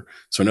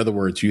in other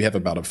words, you have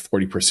about a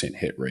 40%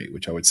 hit rate,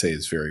 which I would say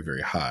is very,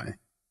 very high.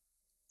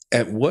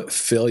 At what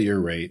failure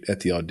rate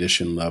at the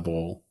audition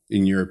level,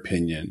 in your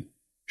opinion,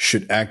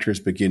 should actors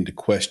begin to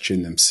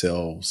question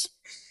themselves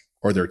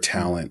or their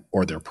talent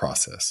or their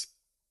process?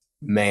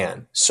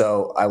 Man,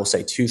 so I will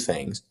say 2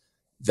 things.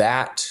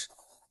 That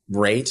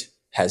rate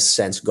has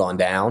since gone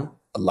down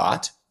a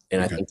lot.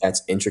 And okay. I think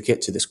that's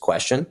intricate to this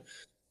question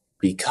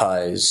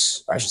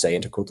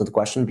integral to the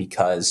question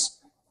because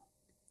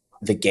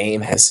the game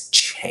has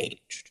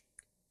changed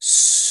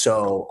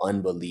so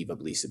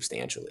unbelievably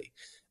substantially.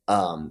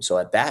 So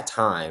at that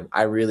time,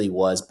 I really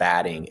was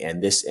batting,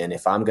 and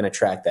if I'm going to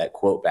track that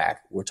quote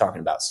back, we're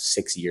talking about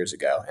 6 years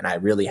ago, and I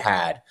really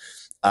had,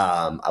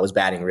 I was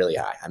batting really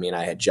high. I mean,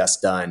 I had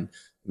just done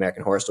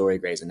American Horror Story,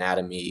 Grey's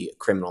Anatomy,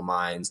 Criminal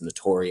Minds,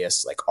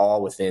 Notorious, like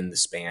all within the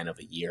span of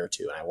a year or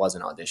two. And I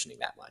wasn't auditioning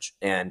that much.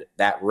 And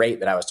that rate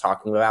that I was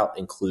talking about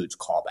includes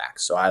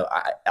callbacks. So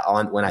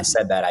when I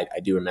said that, I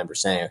do remember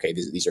saying, okay,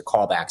 these are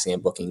callbacks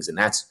and bookings, and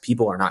that's,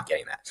 people are not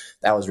getting that.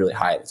 That was really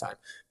high at the time.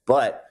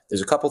 But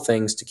there's a couple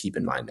things to keep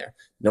in mind there.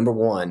 Number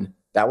one,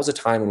 that was a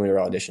time when we were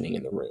auditioning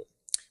in the room,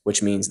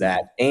 which means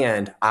that,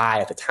 and I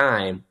at the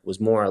time was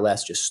more or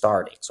less just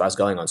starting. So I was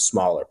going on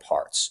smaller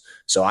parts.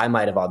 So I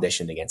might have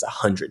auditioned against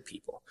 100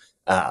 people,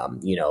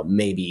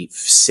 maybe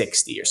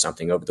 60 or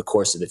something over the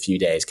course of a few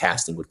days.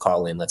 Casting would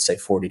call in, let's say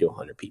 40 to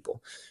 100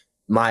 people.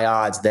 My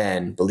odds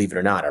then, believe it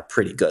or not, are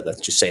pretty good.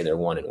 Let's just say they're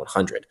 1 in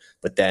 100.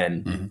 But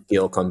then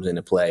skill comes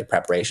into play,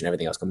 preparation,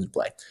 everything else comes into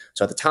play.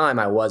 So at the time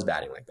I was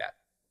batting like that.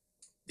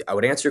 I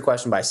would answer your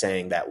question by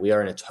saying that we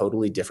are in a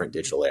totally different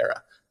digital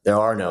era. There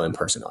are no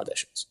in-person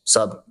auditions,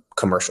 sub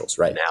commercials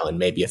right now, and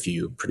maybe a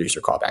few producer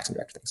callbacks and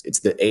director things. It's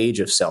the age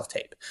of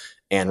self-tape.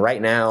 And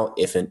right now,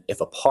 if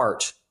a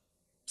part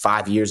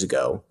 5 years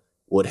ago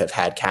would have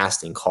had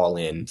casting call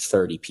in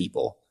 30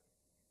 people,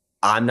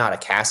 I'm not a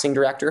casting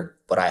director,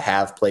 but I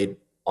have played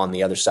on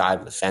the other side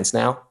of the fence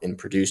now and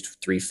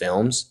produced 3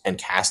 films and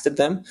casted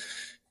them.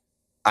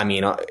 I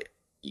mean,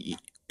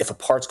 if a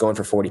part's going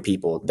for 40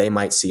 people, they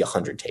might see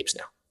 100 tapes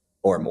now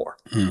or more.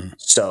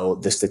 So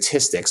the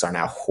statistics are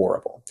now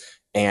horrible.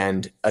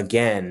 And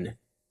again,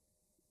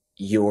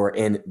 you're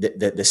in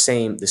the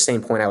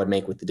same point I would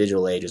make with the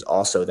digital age is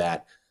also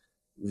that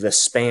the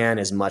span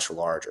is much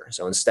larger.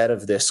 So instead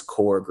of this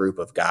core group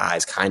of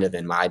guys kind of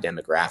in my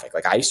demographic,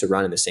 like I used to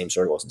run in the same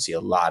circles and see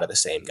a lot of the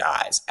same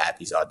guys at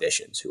these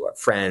auditions who are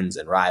friends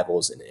and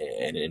rivals and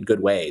in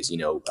good ways.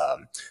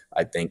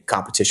 I think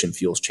competition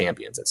fuels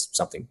champions. That's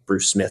something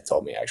Bruce Smith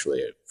told me,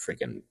 actually.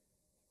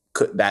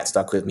 That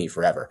stuck with me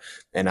forever.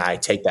 And I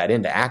take that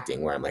into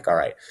acting where I'm like, all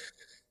right,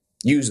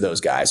 use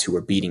those guys who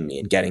were beating me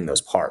and getting those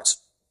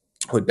parts,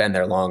 who had been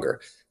there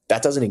longer.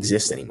 That doesn't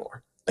exist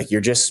anymore. Like you're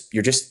just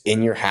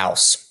in your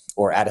house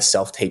or at a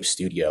self-tape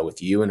studio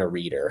with you and a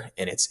reader.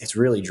 And it's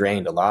really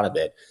drained a lot of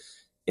it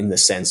in the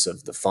sense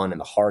of the fun and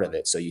the heart of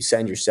it. So you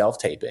send your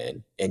self-tape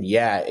in, and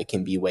yeah, it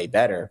can be way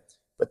better,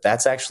 but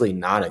that's actually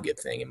not a good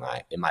thing in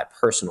my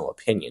personal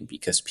opinion,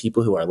 because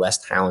people who are less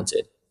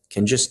talented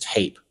can just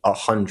tape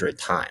 100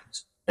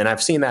 times. And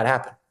I've seen that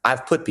happen.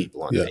 I've put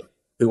people on tape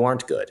who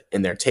aren't good,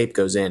 and their tape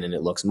goes in and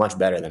it looks much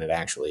better than it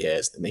actually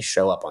is. And they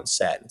show up on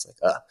set and it's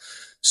like,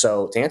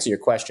 So to answer your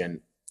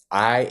question,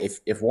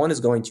 if one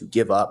is going to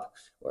give up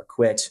or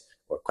quit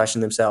or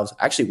question themselves,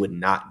 I actually would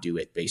not do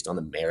it based on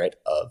the merit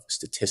of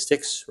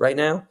statistics right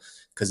now,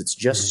 because it's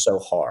just so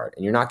hard,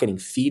 and you're not getting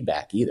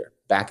feedback either.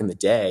 Back in the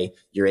day,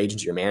 your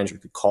agent or your manager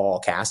could call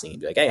casting and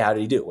be like, hey, how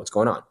did he do? What's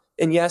going on?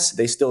 And yes,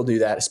 they still do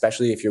that,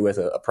 especially if you're with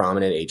a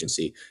prominent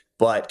agency.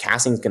 But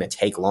casting is going to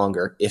take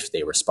longer if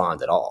they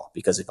respond at all,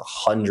 because if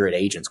 100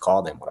 agents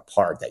call them on a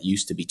part that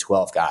used to be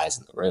 12 guys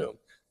in the room,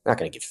 they're not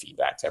going to give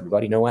feedback to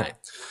everybody. No way.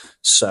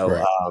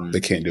 So they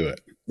can't do it.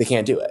 They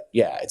can't do it.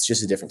 Yeah, it's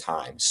just a different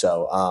time.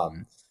 So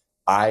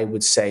I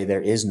would say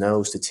there is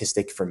no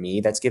statistic for me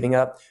that's giving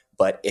up.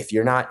 But if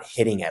you're not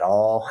hitting at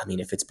all, I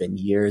mean, if it's been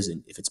years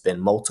and if it's been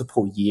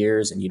multiple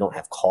years and you don't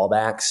have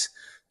callbacks,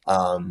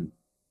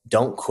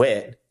 don't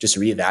quit. Just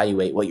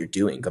reevaluate what you're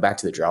doing. Go back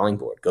to the drawing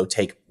board. Go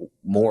take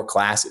more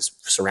classes.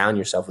 Surround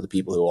yourself with the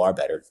people who are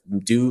better.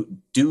 Do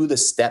the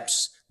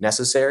steps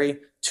necessary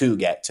to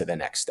get to the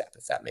next step,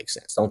 if that makes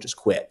sense. Don't just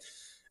quit.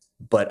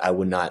 But I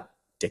would not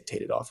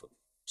dictate it off of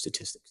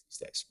statistics these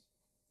days.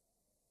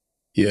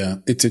 Yeah,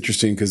 it's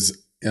interesting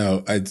because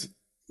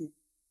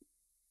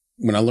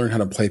when I learned how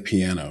to play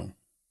piano,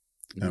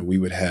 we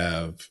would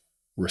have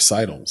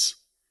recitals,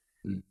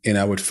 and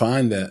I would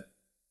find that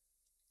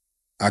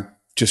I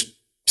just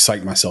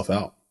psych myself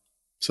out.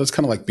 So it's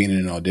kind of like being in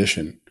an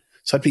audition.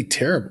 So I'd be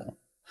terrible.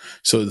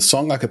 So the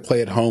song I could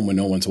play at home when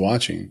no one's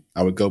watching,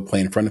 I would go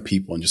play in front of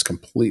people and just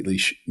completely,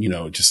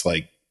 just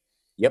like,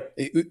 yep.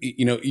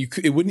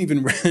 It wouldn't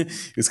even,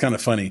 it's kind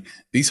of funny.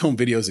 These home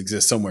videos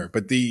exist somewhere,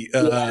 but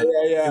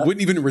it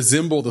wouldn't even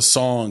resemble the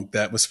song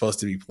that was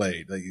supposed to be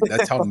played. Like,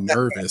 that's how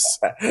nervous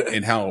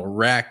and how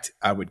racked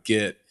I would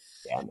get.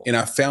 Yeah, and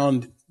I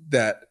found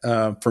that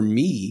for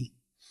me,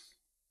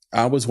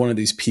 I was one of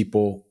these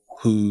people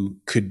who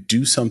could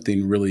do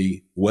something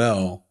really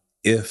well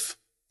if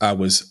I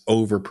was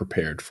over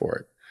prepared for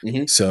it.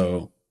 Mm-hmm.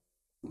 So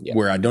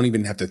where I don't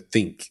even have to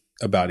think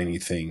about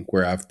anything,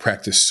 where I've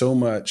practiced so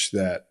much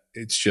that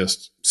it's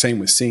just same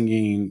with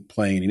singing,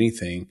 playing,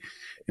 anything.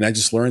 And I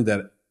just learned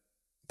that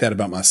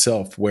about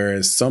myself.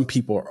 Whereas some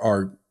people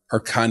are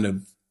kind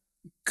of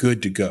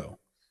good to go,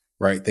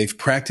 right? They've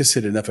practiced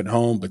it enough at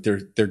home, but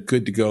they're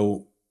good to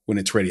go when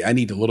it's ready. I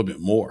need a little bit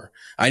more.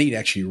 I need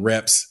actually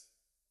reps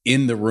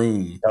in the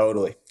room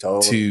totally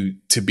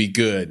to be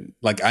good.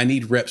 Like I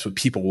need reps with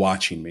people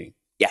watching me.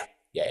 Yeah.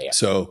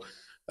 So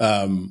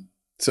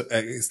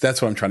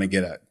that's what I'm trying to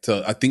get at.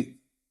 So I think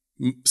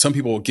some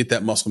people will get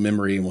that muscle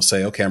memory and will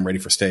say, okay, I'm ready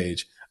for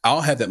stage.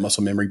 I'll have that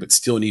muscle memory, but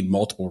still need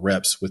multiple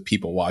reps with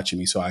people watching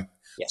me. So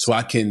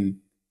I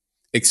can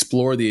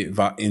explore the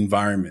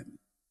environment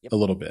Yep. a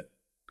little bit.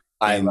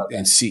 I love that.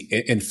 And see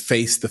and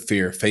face the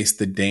fear, face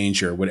the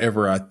danger,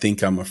 whatever I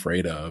think I'm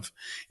afraid of.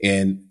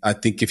 And I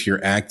think if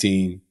you're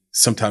acting,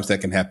 sometimes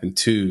that can happen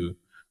too,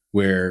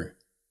 where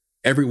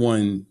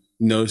everyone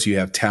knows you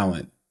have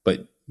talent,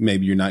 but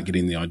maybe you're not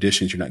getting the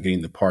auditions, you're not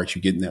getting the parts,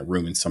 you get in that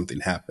room and something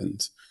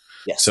happens.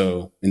 Yes.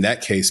 So in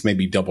that case,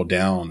 maybe double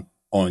down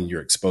on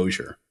your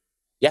exposure.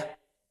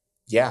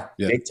 Yeah.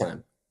 Big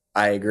time.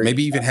 I agree.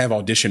 Maybe even have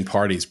audition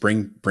parties,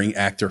 bring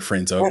actor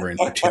friends over and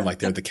pretend like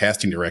they're the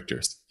casting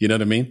directors. You know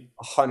what I mean?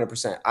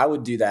 100%. I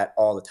would do that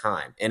all the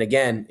time. And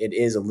again, it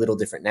is a little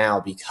different now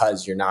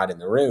because you're not in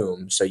the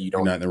room. So you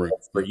don't, You're not in the room.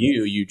 for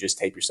you just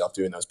tape yourself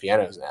doing those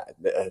pianos now,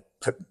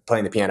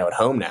 playing the piano at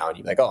home now. And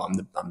you're like, oh,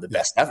 I'm the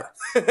best ever.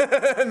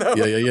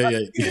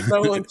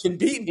 No one can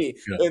beat me.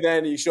 Yeah. And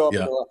then you show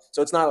up.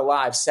 So it's not a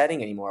live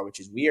setting anymore, which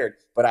is weird.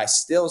 But I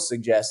still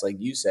suggest, like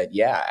you said,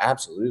 yeah,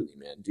 absolutely,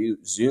 man. Do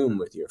Zoom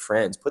with your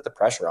friends. Put the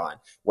pressure on.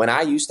 When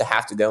I used to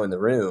have to go in the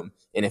room,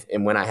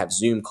 and when I have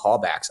Zoom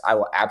callbacks, I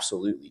will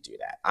absolutely do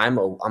that. I'm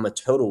a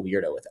total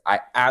weirdo with it. I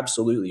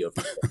absolutely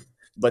over.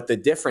 But the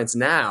difference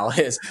now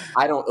is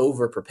I don't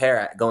over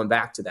prepare. Going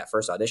back to that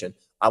first audition,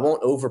 I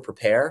won't over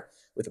prepare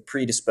with a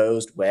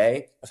predisposed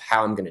way of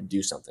how I'm going to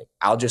do something.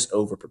 I'll just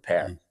over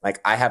prepare.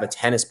 Like I have a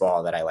tennis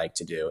ball that I like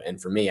to do.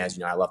 And for me, as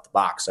you know, I love to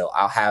box. So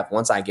I'll have,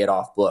 once I get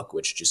off book,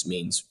 which just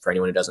means for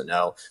anyone who doesn't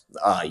know,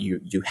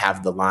 you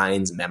have the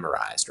lines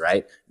memorized,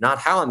 right? Not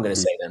how I'm going to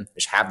say them,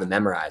 just have them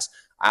memorized.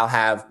 I'll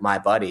have my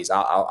buddies,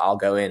 I'll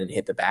go in and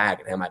hit the bag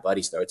and have my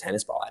buddies throw a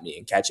tennis ball at me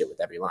and catch it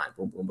with every line.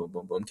 Boom, boom, boom,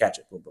 boom, boom, catch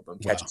it. Boom, boom, boom,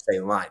 catch it, stay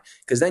in line.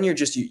 Because then you're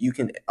just, you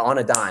can, on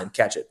a dime,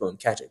 catch it, boom,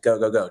 catch it, go,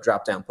 go, go,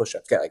 drop down, push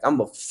up. Like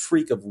I'm a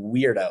freak of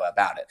weirdo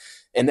about it.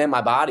 And then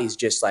my body's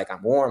just like,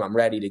 I'm warm, I'm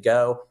ready to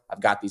go. I've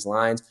got these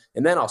lines.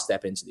 And then I'll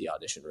step into the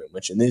audition room,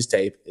 which in this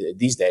tape,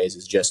 these days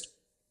is just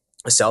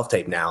a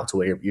self-tape now, to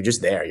where you're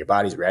just there. Your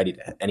body's ready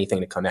to anything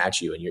to come at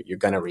you and you're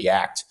going to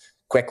react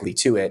quickly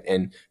to it.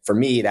 And for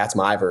me, that's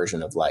my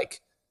version of like,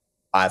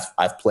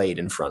 I've played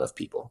in front of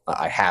people.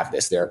 I have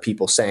this. There are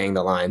people saying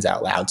the lines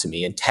out loud to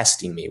me and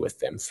testing me with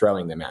them,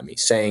 throwing them at me,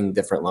 saying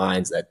different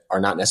lines that are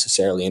not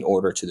necessarily in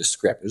order to the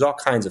script. There's all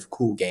kinds of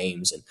cool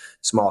games and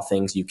small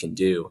things you can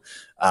do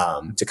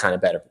to kind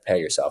of better prepare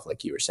yourself,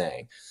 like you were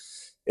saying.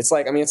 It's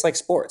like, I mean, it's like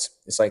sports.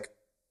 It's like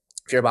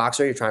if you're a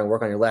boxer, you're trying to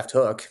work on your left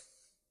hook.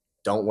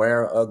 Don't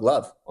wear a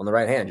glove on the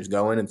right hand. Just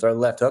go in and throw the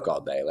left hook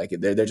all day. Like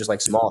they're just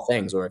like small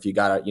things. Or if you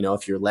got to,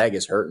 if your leg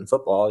is hurt in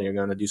football, you're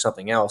going to do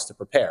something else to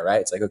prepare, right?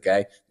 It's like,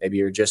 okay, maybe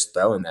you're just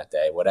throwing that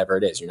day, whatever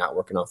it is. You're not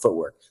working on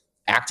footwork.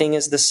 Acting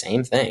is the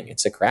same thing.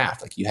 It's a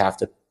craft. Like you have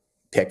to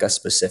pick a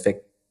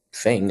specific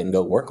thing and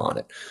go work on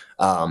it.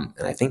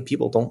 And I think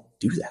people don't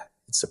do that.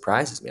 It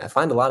surprises me. I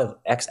find a lot of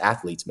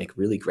ex-athletes make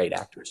really great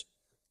actors.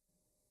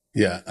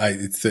 Yeah,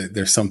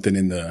 there's something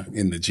in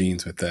the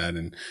genes with that.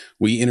 And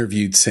we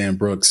interviewed Sam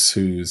Brooks,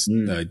 who's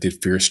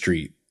did Fear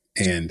Street,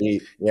 and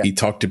he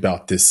talked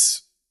about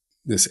this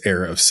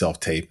era of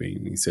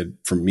self-taping. He said,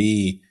 for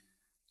me,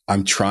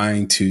 I'm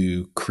trying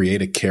to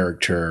create a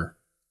character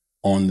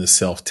on the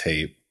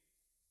self-tape,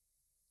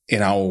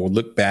 and I will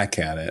look back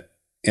at it,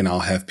 and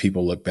I'll have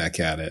people look back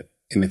at it.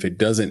 And if it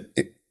doesn't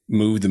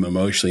move them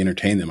emotionally,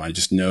 entertain them, I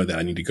just know that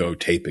I need to go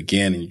tape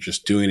again, and you're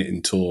just doing it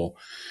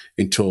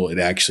until it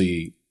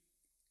actually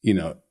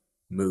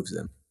moves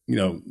them,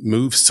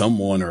 moves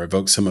someone or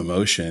evokes some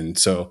emotion.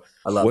 So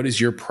what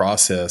is your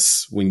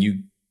process when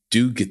you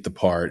do get the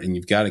part and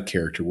you've got a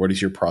character? What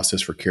is your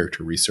process for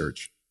character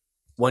research?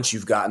 Once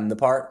you've gotten the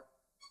part?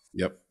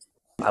 Yep.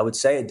 I would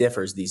say it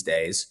differs these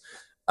days.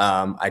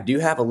 I do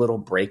have a little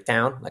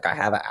breakdown. Like I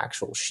have an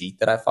actual sheet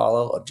that I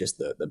follow of just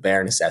the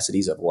bare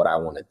necessities of what I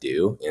want to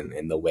do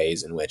and the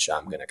ways in which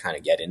I'm going to kind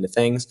of get into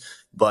things.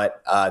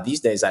 But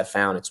these days I've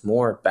found it's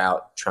more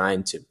about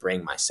trying to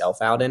bring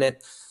myself out in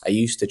it. I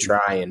used to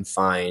try and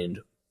find,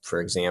 for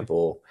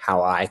example,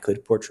 how I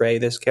could portray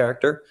this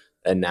character.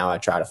 And now I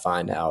try to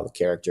find how the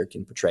character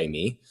can portray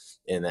me.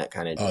 And that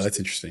kind of that's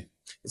interesting.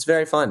 It's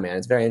very fun, man.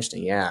 It's very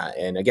interesting. Yeah.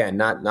 And again,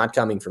 not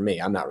coming from me.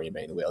 I'm not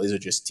reinventing the wheel. These are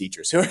just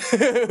teachers who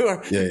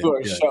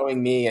are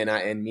showing me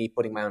and me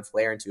putting my own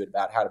flair into it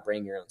about how to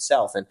bring your own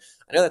self. And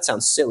I know that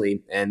sounds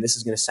silly, and this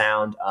is going to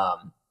sound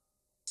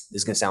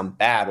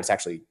bad, but it's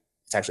actually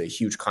a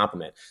huge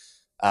compliment.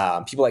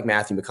 People like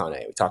Matthew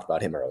McConaughey, we talked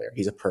about him earlier.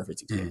 He's a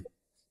perfect example.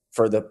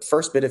 For the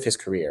first bit of his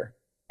career,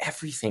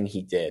 everything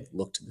he did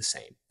looked the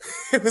same.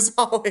 It was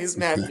always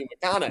Matthew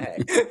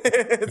McConaughey.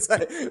 It's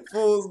like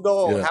Fool's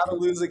Gold, How to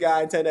Lose a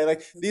Guy in 10 Days.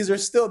 Like these are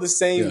still the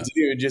same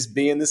dude, just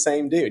being the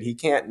same dude. He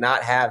can't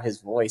not have his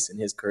voice and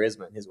his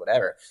charisma and his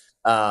whatever.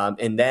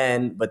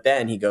 But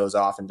then he goes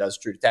off and does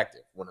True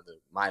Detective, one of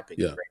my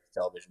opinion, greatest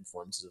television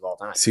performances of all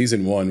time.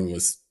 Season 1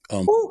 was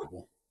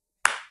unbelievable.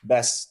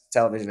 Best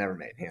television ever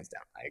made, hands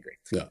down. I agree.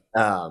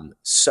 Yeah.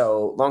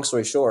 So long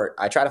story short,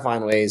 I try to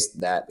find ways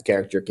that the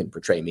character can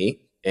portray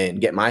me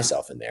and get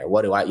myself in there.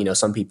 What do I,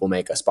 some people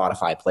make a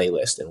Spotify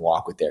playlist and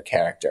walk with their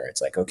character.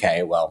 It's like,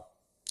 okay, well,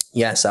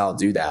 yes, I'll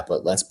do that,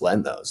 but let's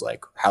blend those.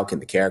 Like, how can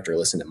the character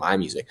listen to my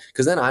music?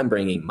 Because then I'm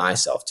bringing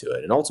myself to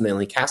it. And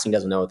ultimately, casting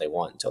doesn't know what they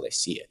want until they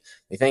see it.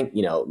 They think,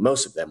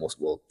 most of them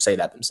will say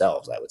that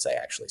themselves, I would say,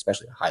 actually,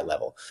 especially at a high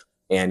level.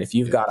 And if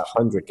you've got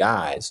 100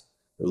 guys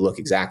who look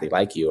exactly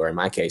like you, or in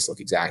my case, look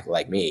exactly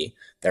like me,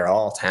 they're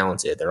all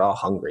talented, they're all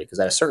hungry. Because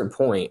at a certain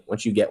point,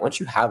 once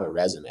you have a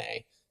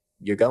resume,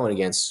 you're going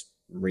against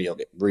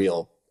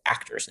real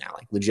actors now,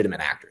 like legitimate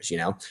actors,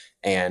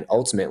 and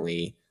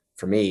ultimately,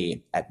 for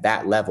me, at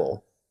that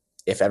level,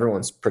 if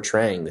everyone's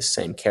portraying the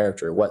same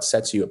character, what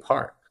sets you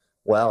apart?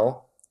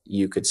 Well,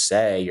 you could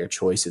say your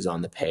choices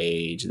on the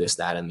page, this,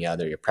 that, and the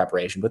other, your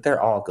preparation, but they're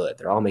all good.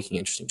 They're all making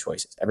interesting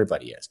choices.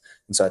 Everybody is.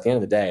 And so at the end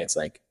of the day, it's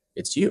like,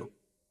 it's you.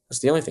 That's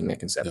the only thing that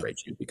can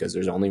separate you, because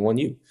there's only one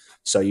you.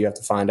 So you have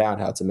to find out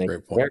how to make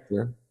a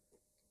character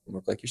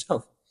work like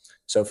yourself.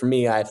 So for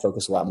me, I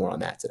focus a lot more on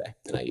that today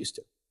than I used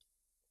to.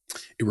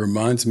 It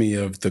reminds me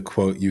of the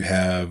quote you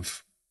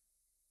have,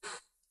 I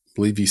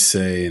believe you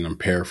say, and I'm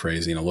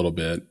paraphrasing a little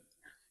bit,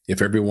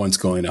 if everyone's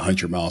going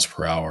 100 miles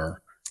per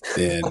hour,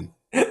 then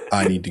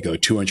I need to go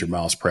 200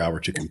 miles per hour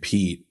to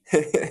compete.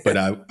 But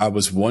I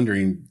was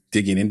wondering,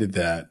 digging into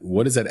that,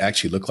 what does that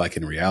actually look like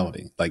in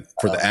reality? Like,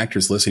 for the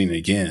actors listening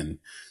again,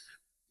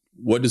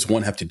 what does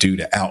one have to do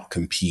to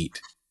outcompete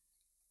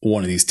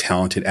one of these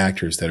talented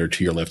actors that are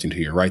to your left and to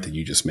your right that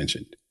you just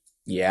mentioned?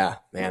 Yeah,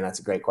 man, that's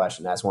a great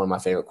question. That's one of my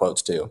favorite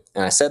quotes too.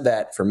 And I said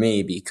that for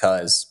me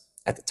because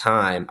at the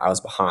time I was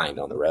behind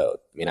on the road.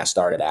 I mean, I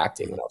started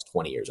acting when I was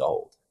 20 years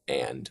old.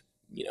 And,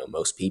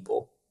 most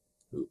people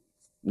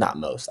not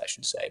most, I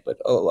should say, but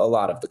a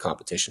lot of the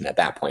competition at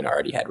that point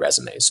already had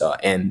resumes. So,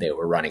 and they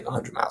were running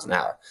 100 miles an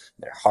hour.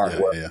 They're hard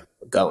work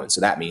going.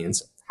 So that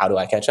means, how do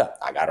I catch up?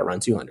 I got to run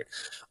 200.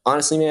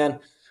 Honestly, man,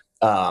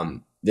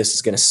 this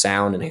is going to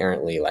sound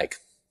inherently, like,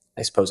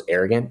 I suppose,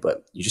 arrogant,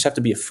 but you just have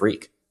to be a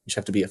freak. You just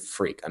have to be a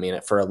freak. I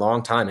mean, for a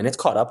long time, and it's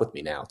caught up with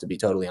me now, to be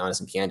totally honest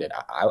and candid.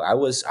 I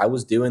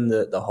was doing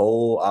the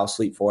whole, I'll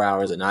sleep 4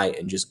 hours a night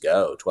and just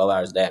go 12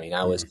 hours a day. I mean,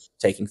 I was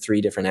taking 3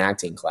 different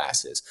acting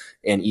classes.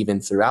 And even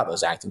throughout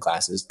those acting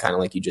classes, kind of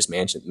like you just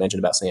mentioned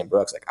about Sam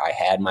Brooks, like, I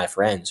had my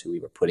friends who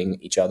we were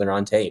putting each other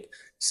on tape,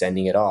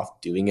 sending it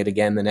off, doing it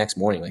again the next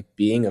morning, like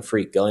being a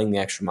freak, going the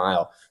extra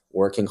mile,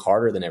 working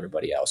harder than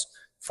everybody else,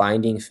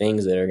 finding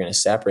things that are going to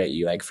separate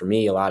you. Like, for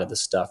me, a lot of the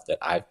stuff that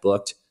I've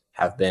booked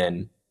have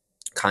been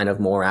kind of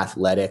more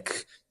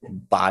athletic,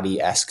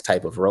 body-esque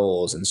type of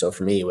roles. And so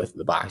for me, with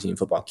the boxing and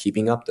football,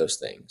 keeping up those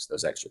things,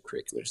 those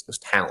extracurriculars, those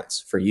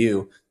talents. For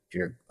you, if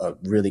you're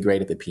really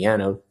great at the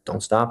piano,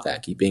 don't stop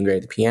that. Keep being great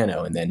at the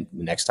piano. And then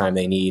the next time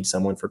they need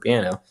someone for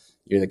piano,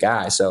 you're the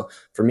guy. So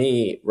for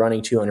me,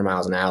 running 200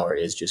 miles an hour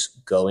is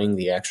just going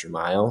the extra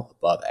mile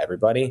above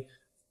everybody,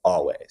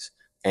 always.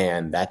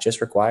 And that just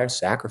requires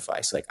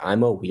sacrifice. Like,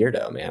 I'm a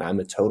weirdo, man. I'm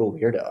a total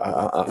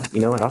weirdo. You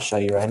know what? I'll show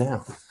you right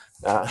now.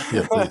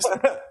 Yeah, please.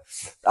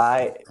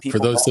 For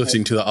those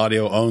listening to the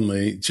audio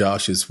only,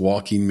 Josh is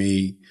walking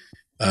me,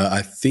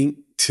 I think,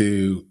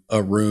 to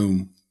a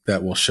room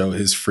that will show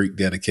his freak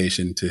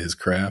dedication to his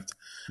craft.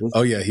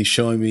 Oh yeah, he's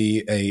showing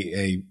me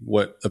a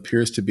what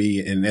appears to be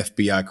an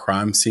FBI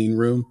crime scene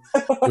room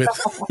with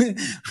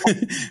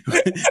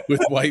with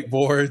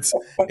whiteboards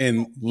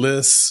and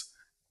lists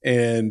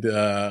and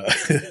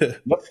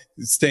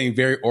staying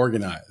very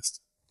organized.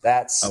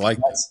 That's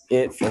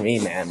it for me,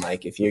 man.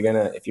 Like, if you're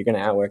gonna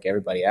outwork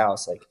everybody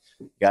else, like,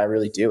 you gotta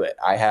really do it.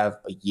 I have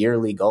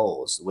yearly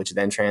goals, which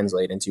then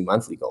translate into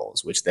monthly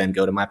goals, which then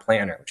go to my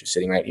planner, which is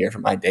sitting right here for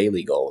my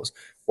daily goals.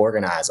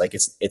 Organized. Like,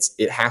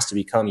 it has to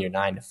become your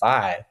 9 to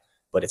 5,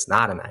 but it's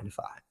not a 9 to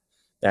 5.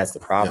 That's the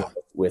problem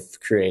with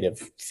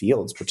creative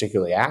fields,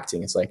 particularly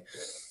acting. It's like,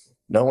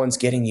 no one's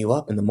getting you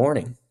up in the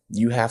morning.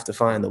 You have to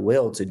find the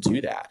will to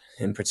do that.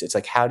 And it's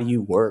like, how do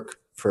you work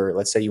for,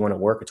 let's say you want to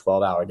work a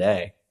 12-hour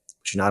day,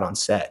 but you're not on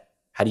set.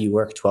 How do you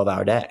work a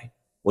 12-hour day?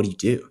 What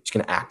do? You're just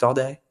going to act all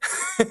day?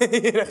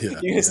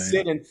 You just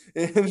sit in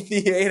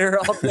theater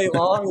all day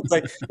long. It's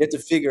like, you have to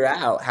figure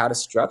out how to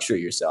structure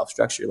yourself,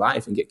 structure your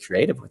life, and get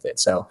creative with it.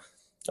 So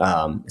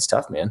it's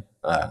tough, man.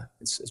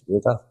 It's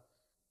really tough.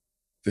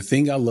 The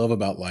thing I love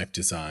about life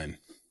design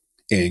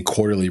and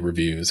quarterly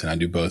reviews, and I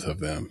do both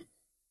of them,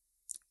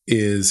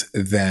 is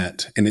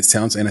that, and it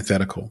sounds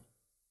antithetical,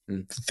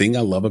 the thing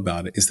I love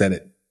about it is that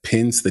it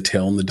pins the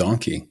tail on the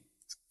donkey.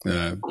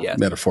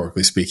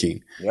 Metaphorically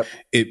speaking,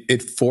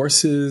 it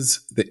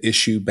forces the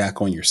issue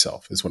back on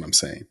yourself, is what I'm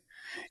saying.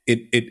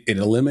 It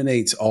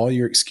eliminates all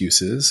your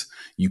excuses.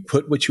 You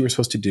put what you were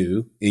supposed to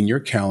do in your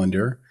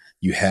calendar.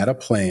 You had a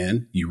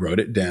plan. You wrote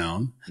it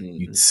down.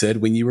 You said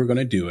when you were going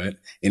to do it.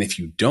 And if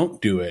you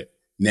don't do it,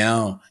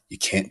 now you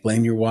can't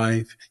blame your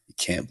wife. You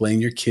can't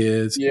blame your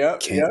kids. You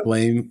can't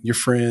blame your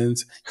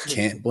friends. You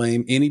can't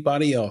blame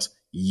anybody else.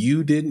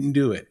 You didn't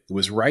do it. It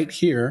was right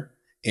here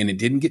and it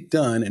didn't get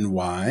done. And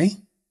why?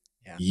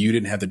 You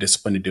didn't have the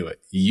discipline to do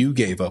it. You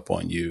gave up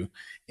on you.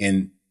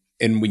 And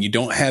when you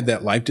don't have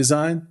that life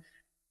design,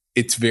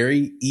 it's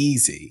very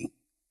easy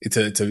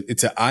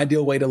It's an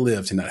ideal way to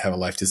live to not have a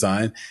life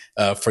design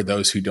for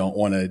those who don't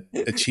want to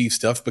achieve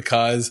stuff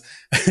because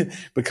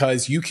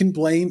you can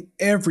blame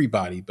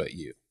everybody but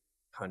you.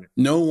 100.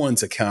 No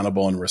one's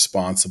accountable and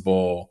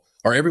responsible,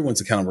 or everyone's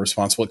accountable and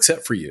responsible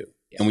except for you.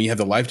 Yeah. And when you have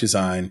the life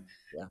design,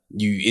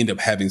 you end up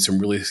having some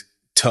really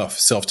tough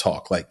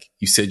self-talk. Like,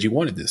 you said you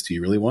wanted this. Do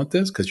you really want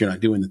this? Because you're not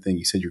doing the thing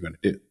you said you're going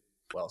to do.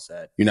 Well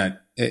said. You're not,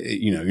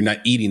 you're not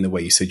eating the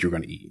way you said you're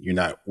going to eat. You're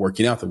not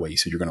working out the way you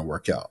said you're going to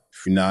work out.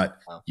 You're not,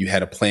 you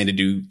had a plan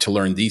to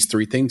learn these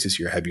 3 things this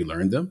year. Have you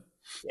learned them?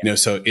 Yeah.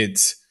 So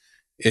it's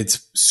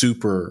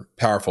super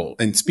powerful.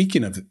 And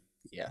speaking of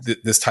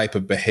this type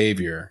of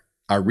behavior,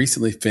 I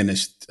recently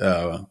finished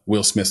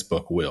Will Smith's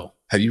book, Will.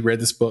 Have you read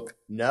this book?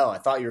 No, I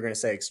thought you were going to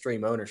say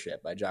Extreme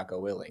Ownership by Jocko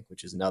Willink,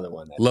 which is another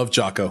one. Love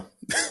Jocko.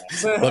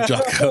 Love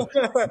Jocko.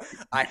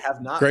 I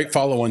have not. Great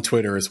follow on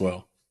Twitter as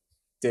well.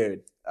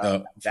 Dude.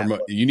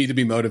 You need to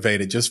be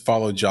motivated. Just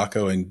follow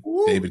Jocko and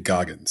David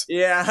Goggins.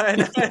 Yeah.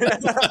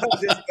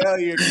 Just go,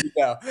 you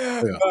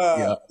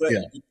go.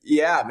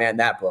 Yeah, man,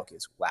 that book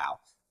is wow.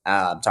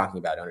 Talking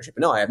about ownership.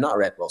 No, I have not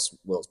read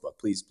Will's book.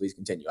 Please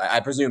continue. I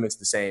presume it's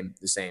the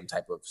same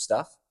type of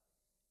stuff.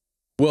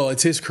 Well,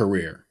 it's his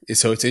career.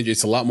 So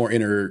it's a lot more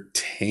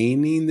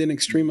entertaining than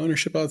Extreme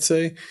Ownership, I'd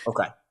say.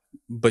 Okay.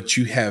 But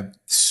you have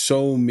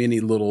so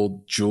many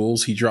little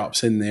jewels he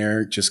drops in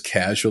there just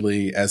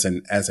casually as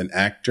an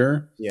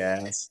actor.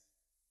 Yes.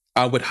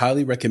 I would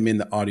highly recommend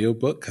the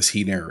audiobook because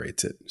he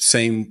narrates it.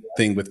 Same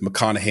thing with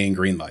McConaughey and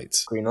Green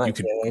Lights. You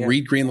can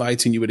read Green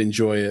Lights and you would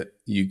enjoy it.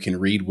 You can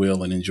read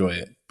Will and enjoy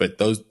it. But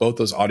both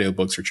those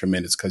audiobooks are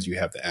tremendous because you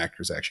have the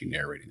actors actually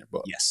narrating their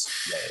book. Yes.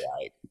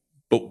 Yeah.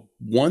 But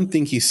one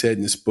thing he said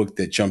in this book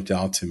that jumped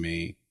out to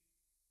me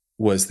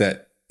was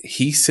that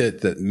he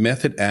said that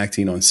method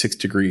acting on 6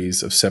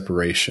 Degrees of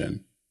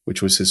Separation,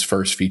 which was his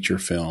first feature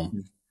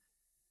film,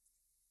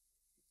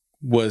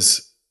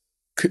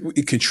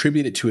 it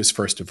contributed to his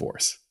first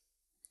divorce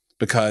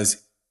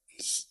because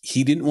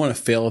he didn't want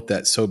to fail at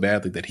that so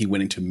badly that he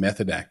went into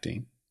method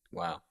acting.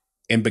 Wow.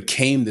 And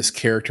became this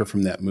character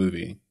from that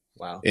movie.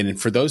 Wow. And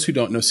for those who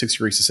don't know 6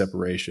 Degrees of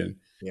Separation,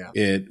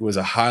 it was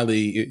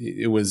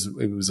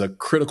a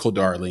critical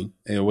darling.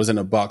 And it wasn't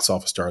a box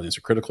office darling. It's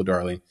a critical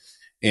darling.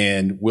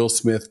 And Will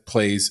Smith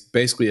plays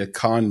basically a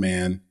con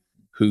man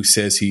who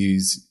says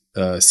he's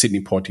Sidney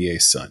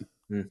Poitier's son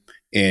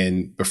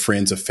and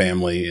befriends a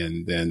family.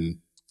 And then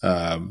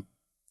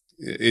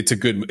it's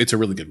a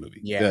really good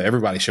movie. Yeah.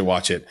 Everybody should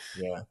watch it.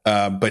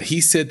 Yeah. But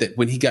he said that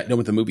when he got done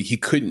with the movie, he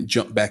couldn't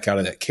jump back out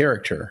of that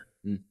character.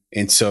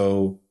 And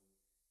so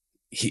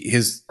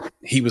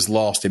he was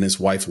lost and his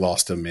wife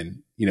lost him.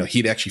 And,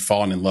 he'd actually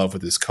fallen in love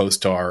with his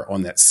co-star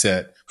on that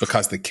set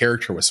because the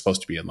character was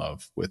supposed to be in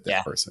love with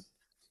that person.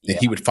 And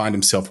he would find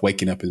himself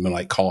waking up in the middle of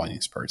the night calling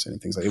this person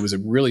and things like that. It was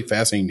really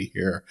fascinating to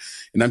hear.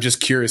 And I'm just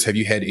curious, have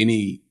you had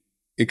any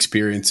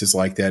experiences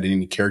like that in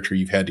any character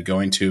you've had to go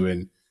into?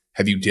 And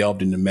have you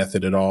delved into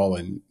method at all?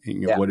 And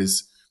what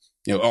is,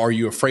 are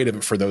you afraid of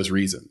it for those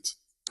reasons?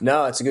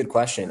 No, it's a good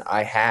question.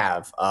 I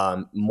have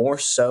more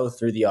so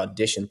through the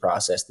audition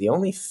process. The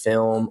only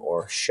film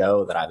or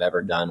show that I've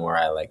ever done where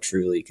I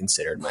truly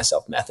considered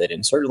myself method,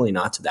 and certainly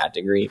not to that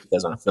degree,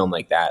 because on a film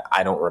like that,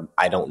 I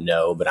don't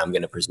know, but I'm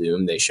going to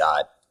presume they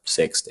shot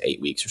 6 to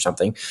 8 weeks or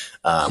something,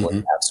 when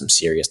you have some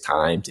serious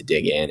time to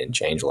dig in and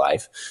change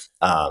life.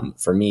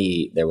 For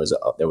me, there was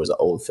an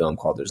old film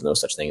called "There's No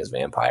Such Thing as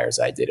Vampires"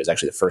 I did. It was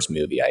actually the first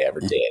movie I ever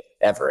did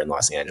in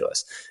Los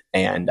Angeles,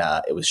 and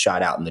it was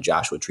shot out in the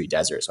Joshua Tree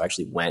Desert. So I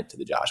actually went to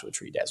the Joshua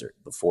Tree Desert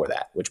before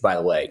that, which, by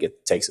the way,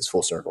 takes us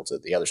full circle to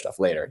the other stuff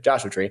later,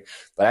 Joshua Tree.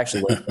 But I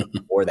actually went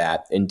before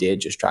that and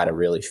did just try to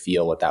really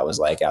feel what that was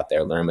like out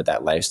there, learn what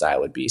that lifestyle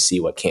would be, see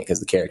what camp,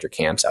 because the character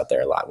camps out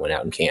there a lot, went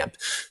out and camped.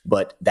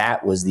 But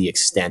that was the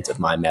extent of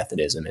my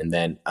Methodism. And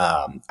then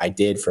I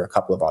did for a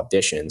couple of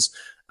auditions.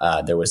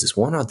 There was this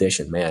one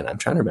audition, man, I'm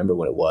trying to remember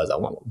what it was. I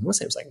want to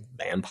say it was like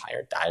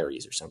Vampire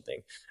Diaries or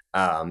something.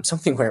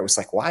 Something where it was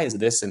like, why is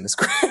this in the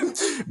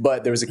script?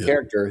 But there was a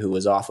character who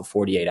was off of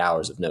 48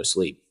 hours of no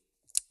sleep.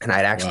 And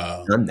I'd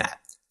actually done that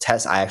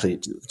test. I actually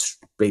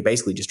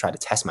basically just tried to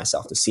test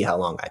myself to see how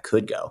long I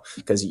could go,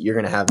 because you're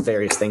going to have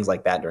various things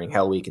like that during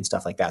Hell Week and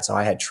stuff like that. So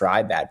I had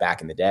tried that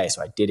back in the day.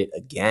 So I did it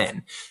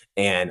again.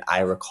 And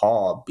I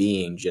recall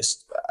being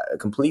just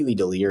completely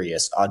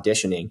delirious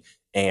auditioning.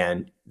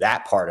 And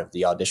that part of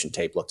the audition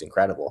tape looked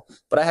incredible,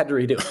 but I had to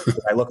redo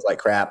it. I looked like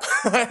crap.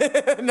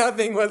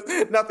 Nothing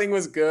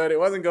was good. It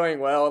wasn't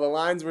going well. The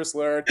lines were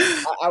slurred.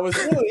 I was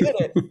really in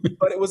it,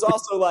 but it was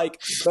also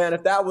like, man,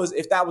 if that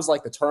was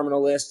like the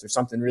Terminal List or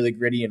something really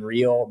gritty and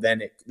real,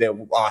 then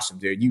awesome,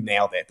 dude, you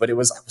nailed it. But it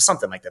was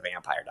something like the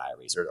Vampire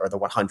Diaries or the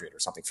 100 or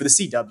something for the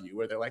CW,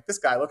 where they're like, this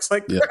guy looks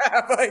like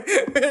crap.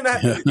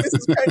 This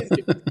is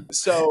crazy.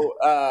 So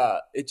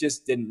it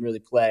just didn't really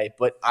play.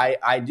 But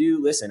I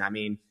do listen. I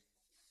mean,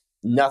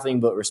 nothing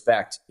but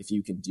respect if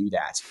you can do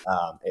that.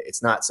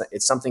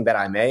 It's something that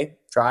I may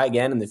try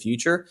again in the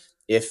future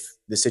if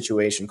the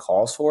situation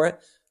calls for it.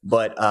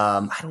 But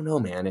I don't know,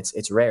 man.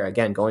 It's rare.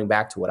 Again, going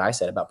back to what I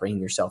said about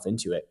bringing yourself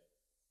into it.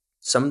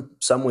 some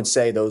would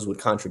say those would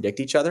contradict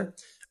each other.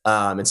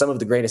 And some of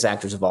the greatest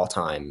actors of all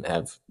time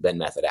have been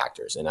method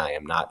actors, and I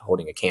am not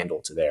holding a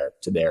candle to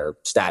their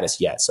status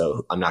yet.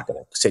 So I'm not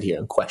going to sit here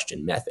and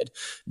question method,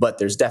 but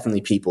there's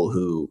definitely people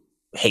who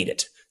hate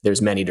it.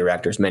 There's many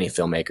directors, many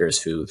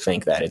filmmakers who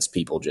think that it's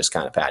people just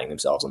kind of patting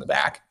themselves on the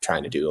back,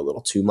 trying to do a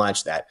little too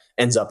much that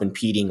ends up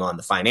impeding on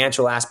the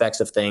financial aspects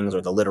of things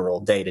or the literal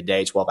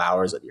day-to-day 12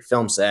 hours of your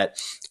film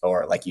set,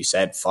 or like you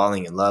said,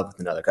 falling in love with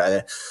another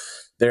guy.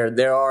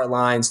 There are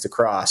lines to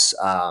cross,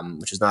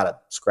 which is not a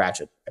scratch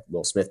at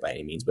Will Smith by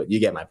any means, but you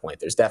get my point.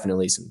 There's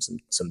definitely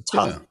some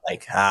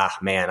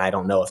tough, man, I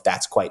don't know if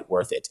that's quite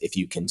worth it if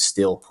you can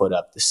still put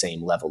up the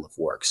same level of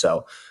work.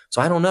 So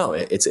I don't know.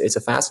 It's a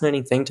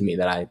fascinating thing to me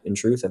that I, in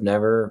truth, have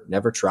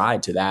never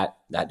tried to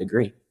that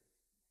degree.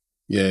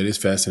 Yeah, it is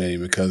fascinating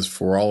because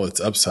for all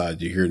its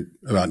upside, you hear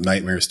about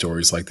nightmare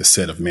stories like the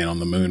set of Man on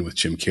the Moon with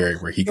Jim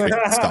Carrey, where he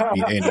couldn't stop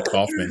being Andy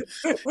Kaufman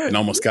and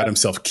almost got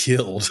himself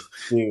killed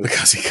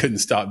because he couldn't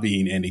stop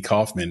being Andy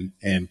Kaufman,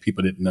 and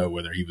people didn't know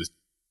whether he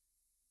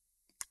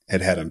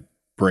had a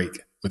break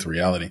with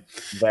reality.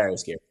 Very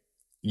scary.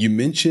 You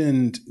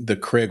mentioned the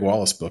Craig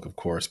Wallace book, of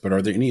course, but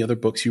are there any other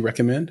books you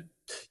recommend?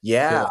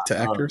 Yeah, to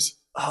actors.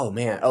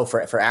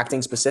 For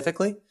acting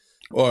specifically.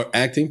 Or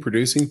acting,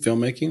 producing,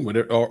 filmmaking,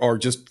 whatever, or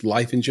just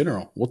life in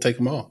general. We'll take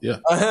them all. Yeah.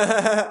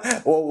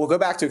 Well, we'll go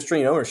back to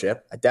Extreme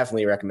Ownership. I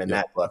definitely recommend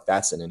that book.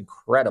 That's an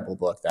incredible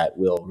book that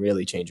will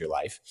really change your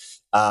life.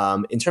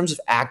 In terms of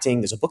acting,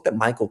 there's a book that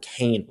Michael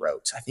Caine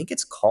wrote. I think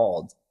it's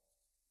called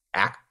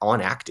On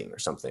Acting or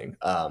something.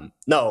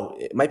 No,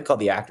 it might be called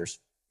The Actor's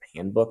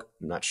Handbook.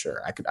 I'm not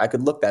sure. I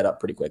could look that up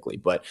pretty quickly,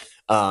 but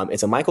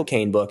it's a Michael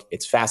Caine book.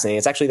 It's fascinating.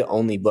 It's actually the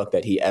only book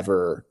that he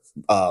ever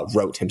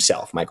wrote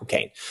himself, Michael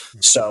Caine.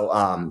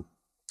 So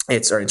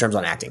in terms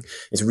on acting,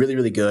 it's really,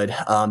 really good.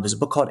 There's a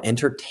book called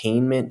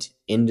Entertainment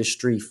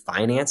Industry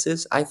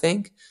Finances, I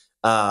think.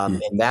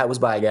 And that was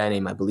by a guy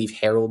named, I believe,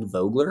 Harold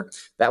Vogler.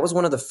 That was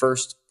one of the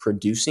first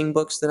producing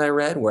books that I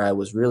read where I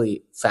was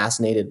really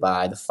fascinated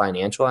by the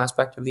financial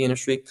aspect of the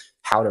industry,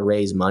 how to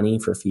raise money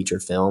for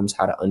feature films,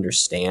 how to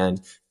understand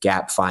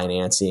gap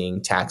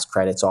financing, tax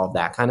credits, all of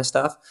that kind of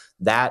stuff.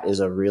 That is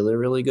a really,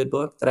 really good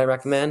book that I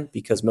recommend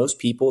because most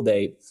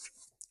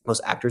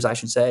actors, I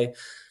should say,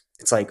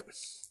 it's like,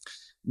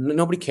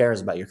 nobody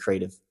cares about your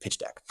creative pitch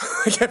deck.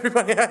 Like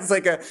everybody has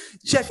like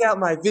check out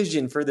my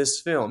vision for this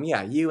film.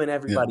 Yeah, you and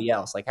everybody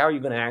else. Like, how are you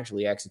going to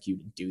actually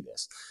execute and do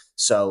this?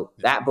 So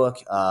that book,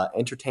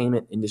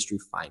 Entertainment Industry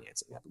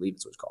Financing, I believe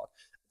it's what it's called.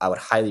 I would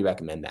highly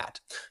recommend that.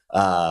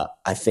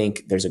 I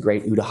think there's a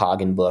great Uta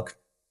Hagen book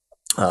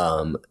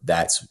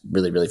that's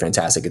really, really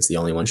fantastic. It's the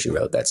only one she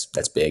wrote that's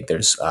big.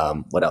 There's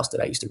what else did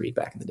I used to read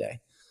back in the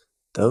day?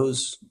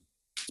 It's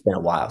been a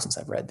while since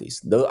I've read these.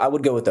 Though I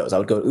would go with those. I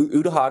would go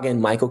Uta Hagen,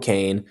 Michael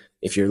Caine.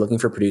 If you're looking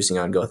for producing,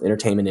 I would go with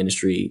Entertainment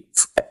Industry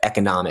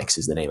Economics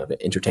is the name of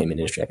it. Entertainment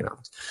Industry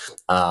Economics.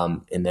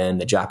 And then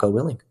the Jocko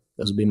Willink.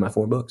 Those would be my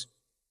 4 books.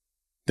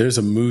 There's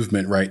a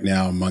movement right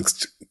now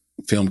amongst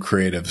film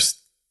creatives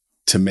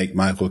to make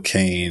Michael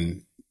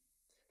Caine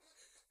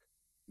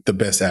the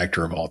best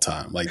actor of all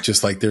time. Like,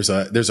 just like there's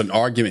an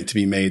argument to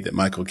be made that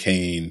Michael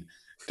Caine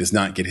does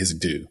not get his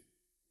due.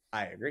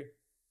 I agree.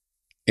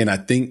 And I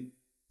think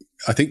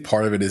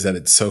part of it is that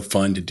it's so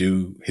fun to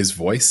do his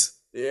voice.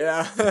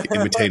 Yeah.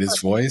 Imitate his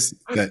voice.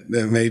 That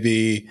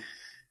maybe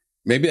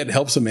that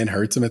helps him and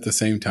hurts him at the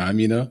same time,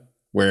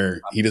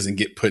 where he doesn't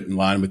get put in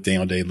line with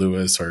Daniel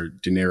Day-Lewis or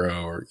De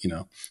Niro or,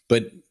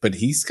 but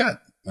he's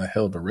got a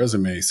hell of a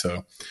resume.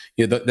 So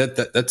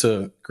that's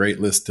a great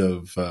list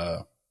of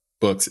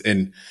books.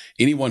 And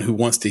anyone who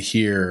wants to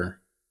hear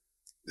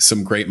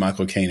some great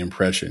Michael Caine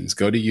impressions,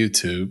 go to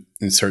YouTube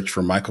and search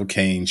for Michael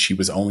Caine. She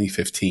was only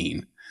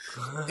 15.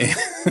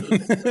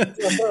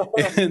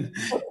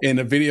 and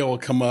a video will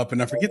come up,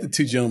 and I forget the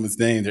 2 gentlemen's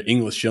names. They're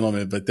English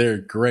gentlemen, but they're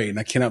great. And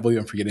I cannot believe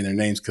I'm forgetting their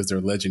names because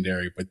they're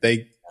legendary. But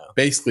they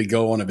basically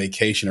go on a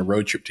vacation, a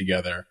road trip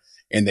together,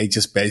 and they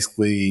just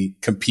basically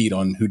compete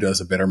on who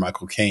does a better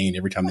Michael Caine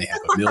every time they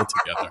have a meal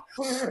together.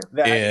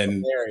 That's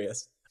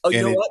hilarious. Oh,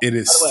 you know what? It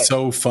is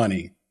so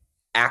funny.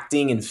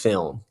 Acting in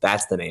Film.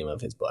 That's the name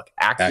of his book.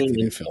 Acting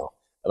in Film.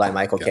 By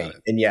Michael Caine.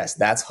 And yes,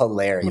 that's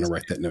hilarious. I'm going to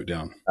write that note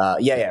down.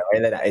 Yeah.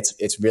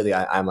 It's really,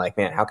 I'm like,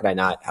 man, how could I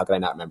not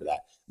remember that?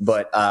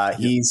 But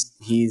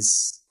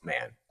he's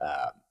man,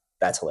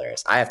 that's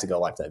hilarious. I have to go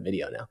watch that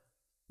video now.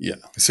 Yeah.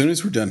 As soon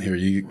as we're done here,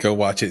 you go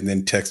watch it and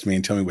then text me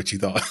and tell me what you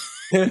thought.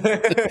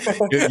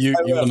 you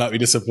will not be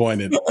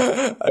disappointed.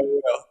 I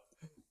will.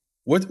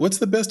 What's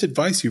the best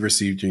advice you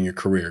received during your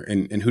career,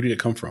 and who did it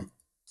come from?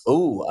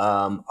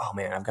 Oh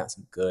man, I've got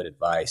some good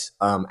advice.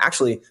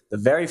 Actually, the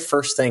very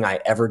first thing I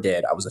ever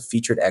did, I was a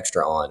featured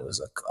extra on. It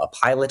was a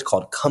pilot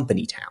called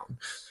Company Town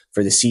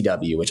for the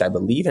CW, which I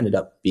believe ended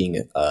up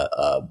being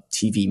a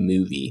TV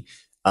movie.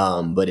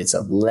 But it's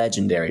a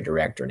legendary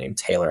director named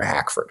Taylor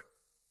Hackford.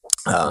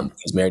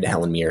 He's married to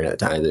Helen Mirren at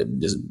the time,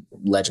 this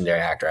legendary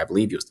actor. I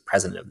believe he was the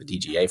president of the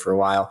DGA for a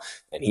while,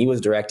 and he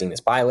was directing this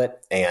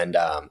pilot. And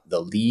the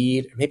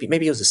lead,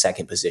 maybe it was the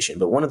second position,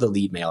 but one of the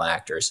lead male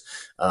actors,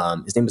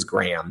 his name was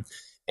Graham,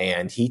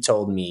 and he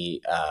told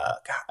me,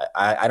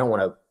 I don't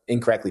want to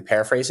incorrectly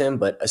paraphrase him,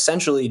 but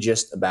essentially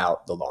just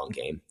about the long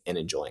game and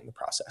enjoying the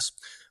process.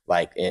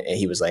 Like, and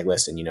he was like,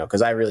 listen,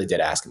 because I really did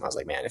ask him. I was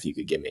like, man, if you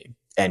could give me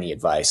any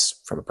advice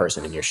from a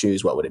person in your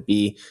shoes, what would it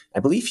be? I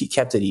believe he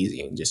kept it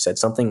easy and just said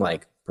something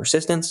like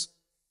persistence,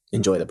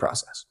 enjoy the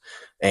process.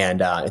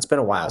 And it's been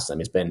a while since,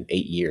 it's been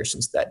 8 years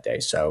since that day.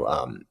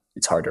 So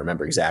it's hard to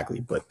remember exactly,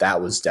 but that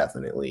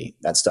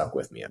stuck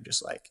with me. I'm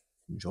just like,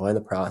 enjoy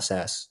the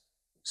process,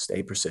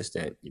 stay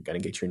persistent. You're going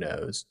to get your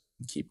nose,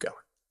 and keep going.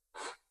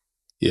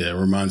 Yeah, it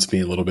reminds me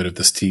a little bit of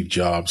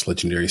the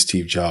legendary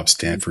Steve Jobs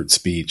Stanford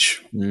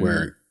speech,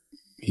 where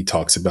he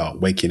talks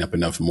about waking up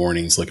enough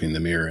mornings, looking in the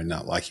mirror and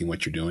not liking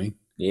what you're doing.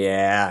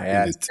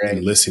 Yeah.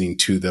 And listening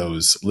to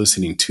those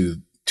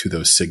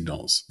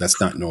signals.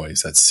 That's not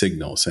noise. That's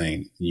signal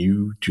saying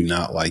you do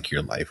not like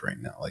your life right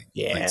now.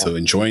 So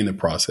enjoying the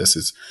process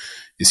is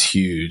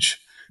huge.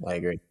 I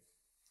agree.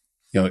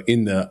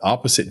 In the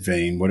opposite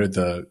vein, what are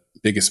the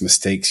biggest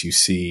mistakes you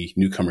see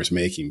newcomers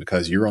making?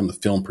 Because you're on the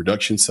film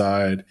production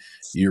side,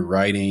 you're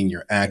writing,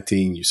 you're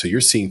acting. So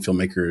you're seeing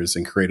filmmakers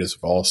and creatives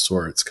of all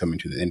sorts coming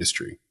to the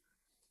industry.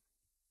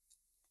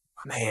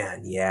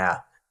 Man,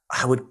 yeah.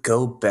 I would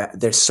go back.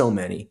 There's so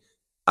many.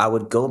 I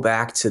would go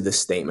back to the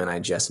statement I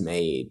just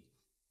made,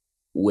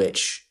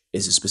 which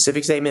is a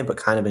specific statement, but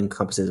kind of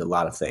encompasses a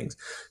lot of things.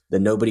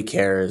 That nobody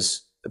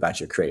cares about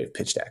your creative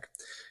pitch deck.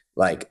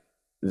 Like,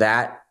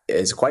 that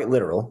is quite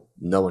literal.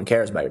 No one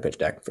cares about your pitch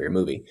deck for your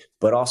movie,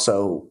 but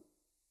also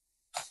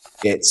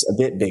it's a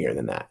bit bigger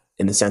than that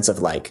in the sense of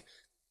like,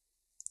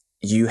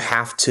 you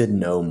have to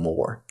know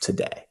more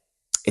today.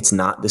 It's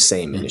not the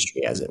same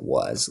industry as it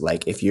was.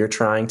 Like, if you're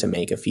trying to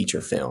make a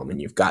feature film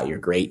and you've got your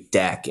great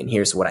deck and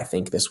here's what I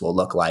think this will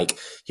look like,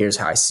 here's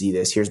how I see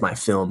this, here's my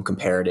film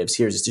comparatives,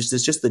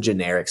 it's just the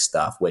generic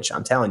stuff, which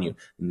I'm telling you,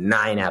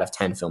 9 out of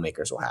 10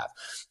 filmmakers will have,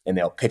 and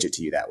they'll pitch it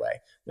to you that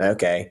way.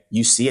 Okay,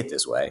 you see it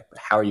this way, but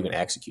how are you going to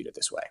execute it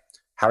this way?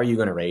 How are you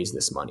going to raise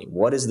this money?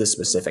 What is the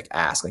specific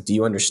ask? Like, do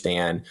you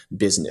understand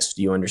business?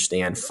 Do you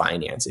understand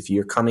finance? If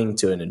you're coming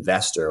to an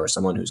investor or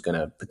someone who's going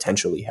to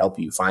potentially help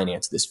you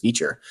finance this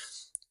feature,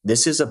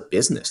 this is a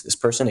business. This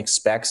person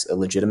expects a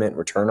legitimate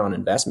return on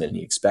investment, and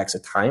he expects a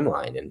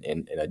timeline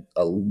and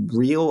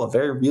a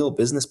very real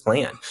business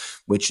plan,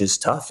 which is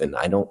tough. And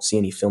I don't see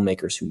any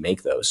filmmakers who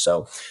make those.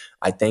 So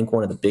I think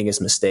one of the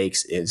biggest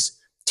mistakes is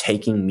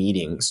taking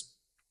meetings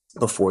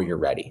before you're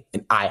ready.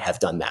 And I have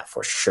done that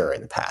for sure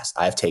in the past.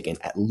 I've taken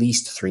at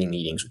least 3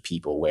 meetings with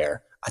people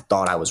where I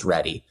thought I was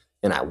ready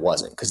and I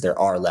wasn't, because there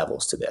are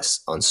levels to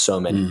this on so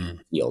many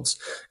fields.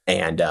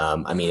 And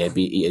it'd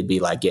be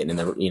like getting in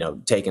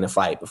the, taking a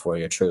fight before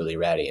you're truly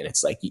ready. And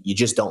it's like, you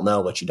just don't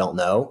know what you don't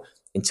know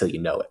until you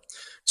know it.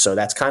 So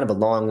that's kind of a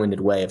long-winded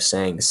way of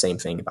saying the same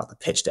thing about the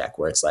pitch deck,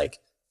 where it's like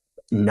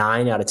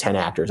 9 out of 10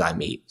 actors I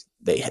meet,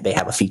 they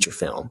have a feature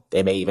film.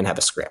 They may even have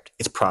a script.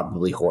 It's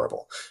probably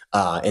horrible.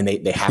 And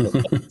they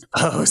haven't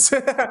exposed.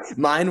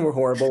 Mine were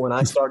horrible when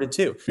I started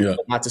too. Yeah.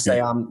 Not to say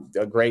I'm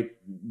a great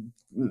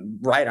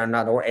writer. I'm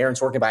not Aaron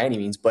Sorkin by any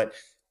means, but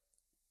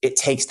it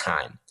takes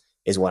time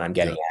is what I'm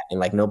getting at. And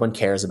like, no one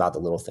cares about the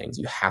little things.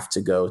 You have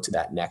to go to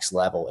that next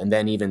level. And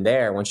then even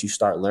there, once you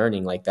start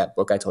learning, like that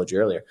book I told you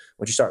earlier,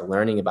 once you start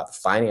learning about the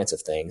finance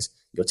of things,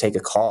 you'll take a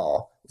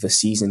call with a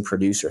seasoned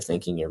producer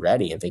thinking you're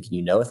ready and thinking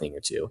you know a thing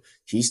or two.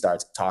 He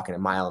starts talking a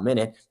mile a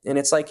minute, and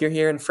it's like you're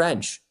hearing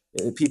French.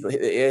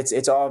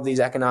 It's all of these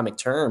economic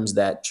terms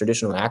that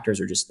traditional actors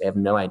they have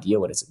no idea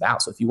what it's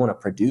about. So if you want to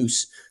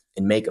produce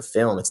and make a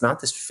film, it's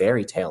not this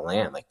fairy tale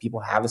land. Like, people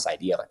have this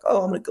idea like,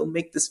 oh, I'm going to go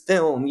make this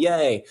film.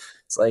 Yay.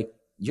 It's like,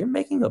 you're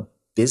making a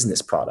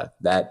business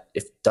product that,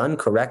 if done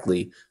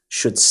correctly,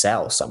 should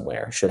sell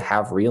somewhere, should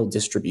have real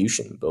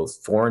distribution,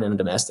 both foreign and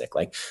domestic.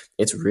 Like,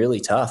 it's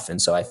really tough.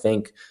 And so I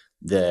think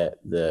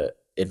the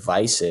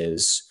advice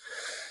is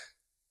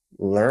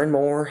learn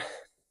more.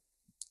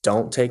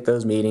 Don't take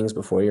those meetings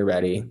before you're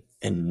ready,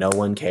 and no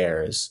one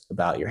cares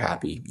about your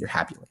happy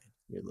land,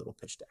 your little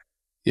pitch deck.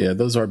 Yeah,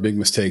 those are big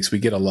mistakes. We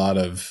get a lot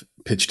of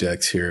pitch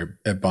decks here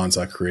at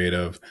Bonsai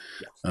Creative,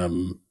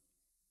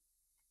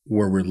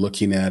 where we're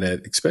looking at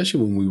it,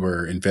 especially when we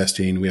were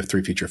investing. We have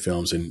 3 feature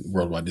films in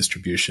worldwide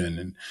distribution,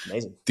 and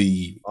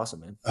amazing, awesome,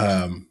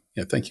 man.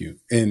 Yeah, thank you.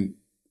 And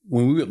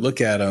when we would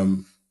look at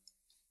them,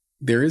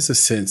 there is a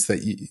sense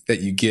that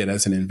you get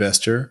as an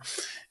investor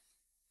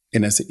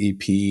and as an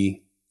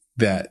EP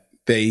that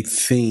they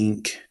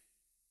think,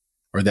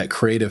 or that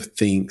creative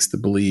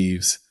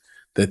believes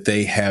that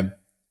they have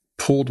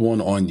pulled one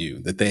on you,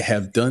 that they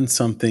have done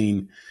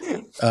something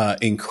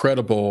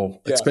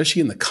incredible, especially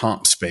in the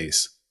comp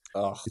space.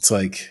 Oh. It's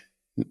like,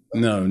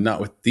 no, not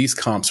with these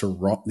comps are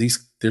wrong.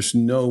 These there's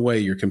no way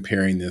you're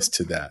comparing this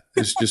to that.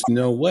 There's just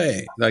no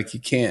way. Like you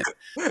can't.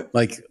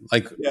 Yes.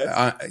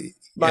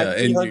 My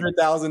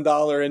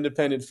 $300,000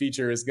 independent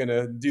feature is going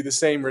to do the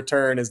same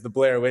return as the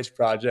Blair Witch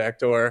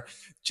Project, or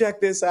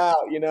check this out,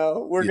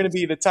 we're going to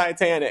be the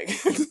Titanic.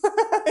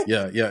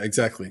 Yeah,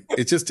 exactly.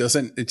 It just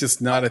doesn't,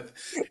 it's not a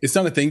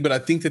thing. But I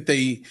think that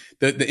the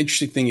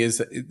interesting thing is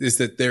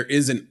that there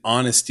is an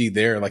honesty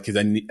there, like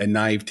a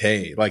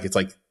naivete. Like, it's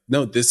like,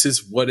 no, this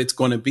is what it's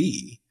going to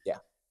be. Yeah.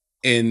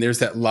 And there's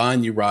that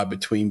line you ride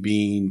between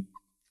being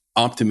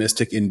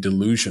optimistic and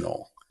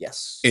delusional.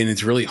 Yes. And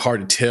it's really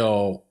hard to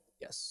tell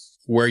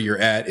where you're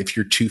at if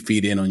you're 2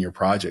 feet in on your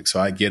project. So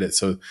I get it.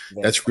 So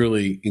that's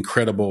really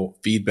incredible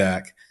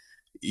feedback.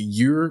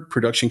 Your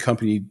production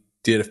company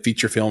did a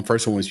feature film.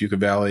 First one was Yucca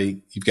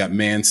Valley. You've got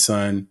Man's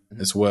Son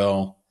as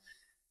well.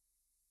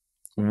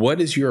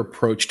 What is your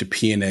approach to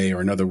P&A,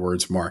 or in other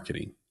words,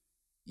 marketing?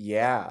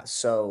 Yeah.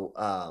 So,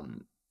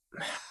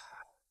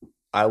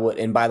 I would,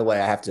 and by the way,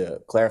 I have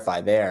to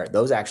clarify there,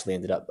 those actually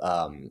ended up,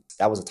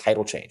 that was a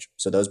title change.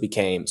 So those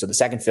became, so the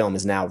second film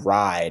is now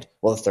Ride.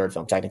 Well, the third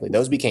film, technically,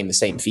 those became the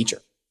same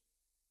feature.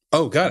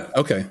 Oh, got it.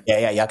 Okay.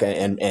 Yeah. Yucca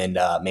and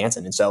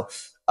Manson. And so,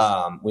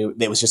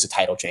 it was just a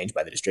title change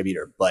by the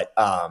distributor, but,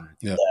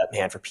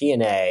 man, for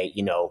P&A,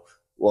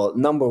 well,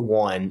 number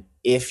one,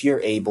 if you're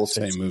able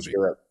to, same movie.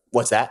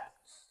 What's that?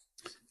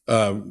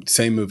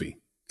 Same movie.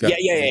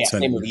 Yeah.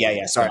 Same movie.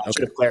 Yeah. Sorry, I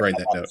should have clarified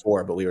that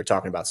before, but we were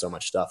talking about so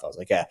much stuff. I was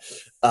like,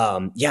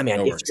 man,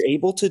 if you're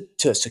able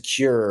to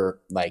secure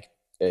like,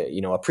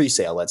 a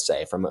pre-sale, let's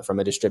say from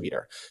a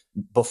distributor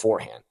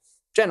beforehand,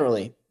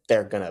 generally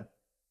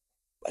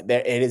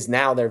it is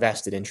now their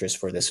vested interest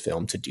for this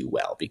film to do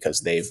well,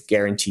 because they've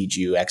guaranteed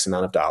you X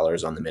amount of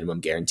dollars on the minimum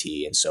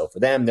guarantee. And so for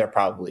them, they're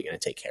probably going to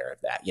take care of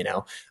that,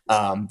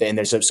 and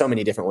there's so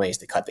many different ways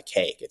to cut the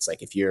cake. It's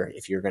like, if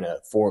you're going to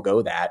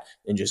forego that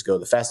and just go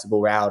the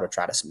festival route or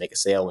try to make a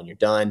sale when you're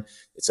done,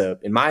 it's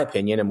in my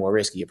opinion, a more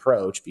risky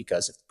approach,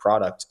 because if the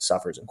product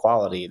suffers in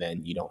quality,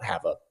 then you don't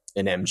have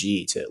an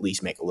MG to at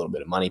least make a little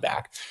bit of money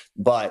back.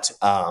 But,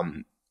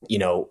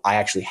 I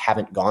actually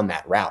haven't gone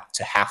that route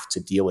to have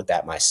to deal with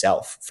that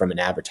myself from an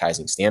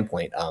advertising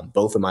standpoint.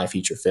 Both of my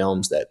feature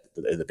films, that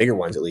the bigger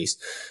ones, at least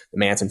the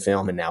Manson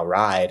film and now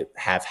Ride,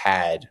 have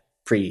had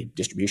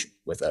pre-distribution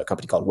with a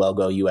company called Well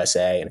Go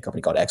USA and a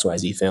company called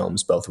XYZ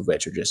Films, both of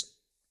which are just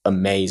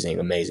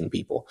amazing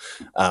people,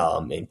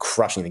 and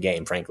crushing the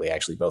game, frankly,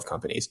 actually, both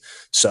companies.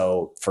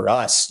 So for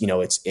us,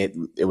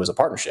 it was a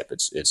partnership.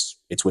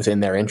 It's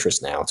within their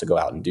interest now to go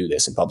out and do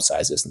this and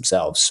publicize this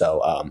themselves. So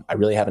I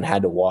really haven't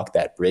had to walk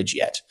that bridge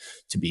yet,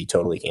 to be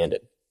totally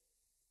candid.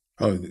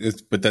 Oh,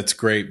 but that's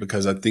great,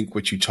 because I think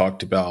what you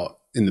talked about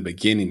in the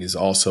beginning is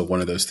also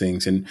one of those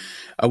things. And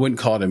I wouldn't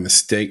call it a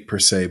mistake per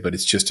se, but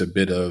it's just a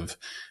bit of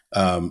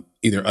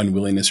either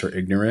unwillingness or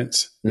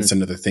ignorance. It's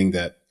another thing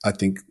that I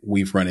think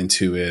we've run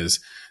into, is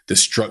the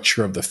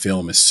structure of the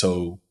film is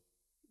so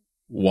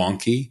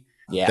wonky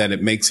that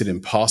it makes it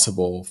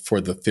impossible for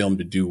the film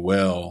to do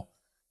well,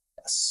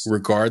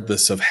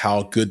 regardless of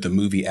how good the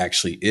movie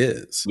actually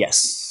is.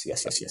 Yes.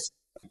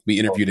 We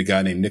interviewed a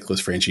guy named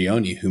Nicholas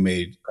Frangioni who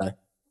made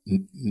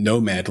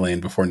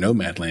Nomadland before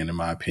Nomadland, in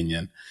my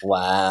opinion.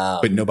 Wow.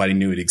 But nobody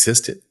knew it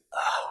existed.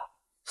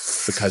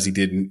 Because he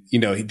didn't,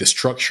 the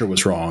structure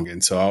was wrong.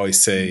 And so I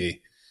always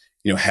say,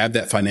 have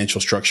that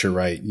financial structure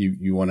right.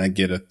 You want to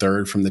get a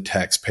third from the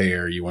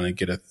taxpayer. You want to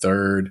get a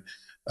third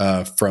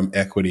from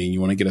equity. And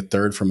you want to get a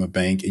third from a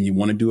bank. And you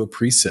want to do a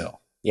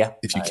pre-sale. Yeah.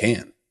 If you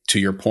can, to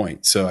your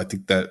point. So I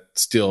think that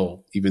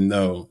still, even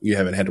though you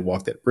haven't had to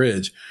walk that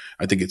bridge,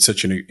 I think it's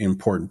such an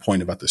important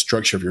point about the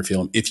structure of your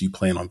film if you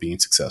plan on being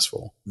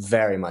successful.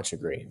 Very much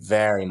agree.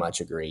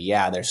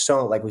 Yeah,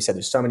 like we said,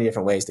 there's so many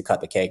different ways to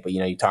cut the cake. But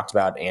you talked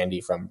about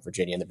Andy from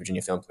Virginia and the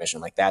Virginia Film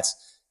Commission. Like that's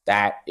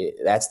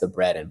the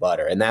bread and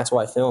butter, and that's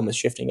why film is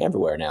shifting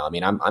everywhere now. I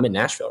mean, I'm in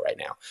Nashville right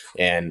now,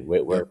 and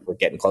we're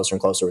getting closer and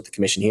closer with the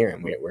commission here,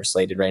 and we're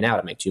slated right now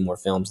to make 2 more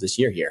films this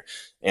year here.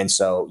 And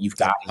so you've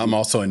got. I'm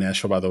also in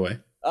Nashville, by the way.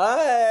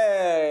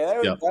 Hey, there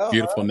we go.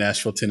 Beautiful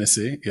Nashville,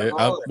 Tennessee. Yeah,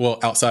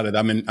 outside of that,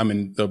 I'm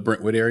in the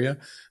Brentwood area,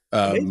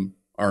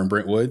 or in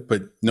Brentwood,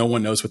 but no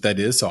one knows what that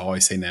is, so I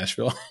always say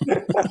Nashville.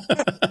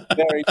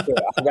 Very true.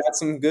 I've got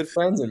some good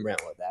friends in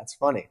Brentwood. That's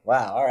funny.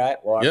 Wow. All right.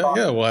 Well,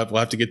 we'll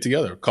have to get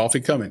together. Coffee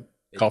coming.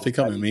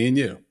 Me and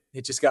you.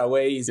 It just got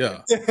way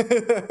easier.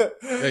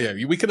 Yeah.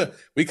 We could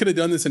have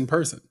done this in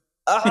person.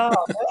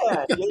 Oh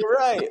man, you're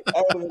right.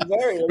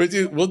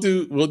 We'll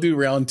do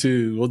round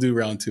two. We'll do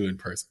round 2 in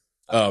person.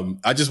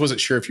 I just wasn't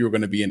sure if you were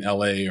going to be in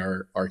LA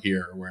or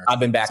here or where. I've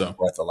been back and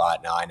forth a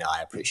lot. No, I know.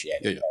 I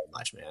appreciate it very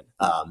much, man.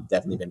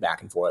 Definitely been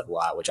back and forth a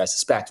lot, which I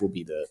suspect will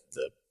be the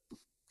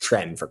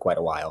trend for quite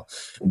a while.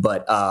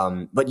 But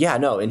yeah,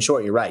 no, in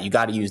short, you're right. You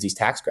got to use these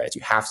tax credits.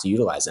 You have to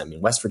utilize them. I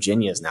mean, West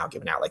Virginia is now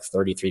giving out like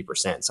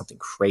 33%, something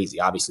crazy.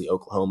 Obviously,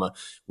 Oklahoma.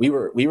 We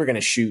were going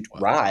to shoot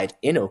Ride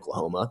in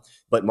Oklahoma,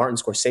 but Martin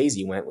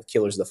Scorsese went with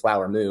Killers of the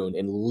Flower Moon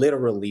and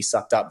literally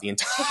sucked up the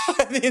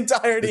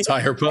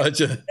entire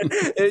budget.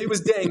 It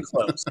was dang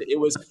close.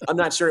 I'm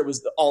not sure it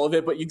was all of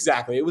it, but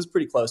exactly. It was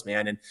pretty close,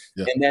 man. And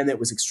then it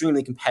was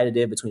extremely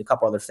competitive between a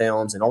couple other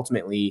films. And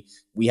ultimately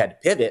we had to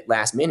pivot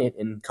last minute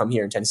and come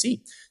here in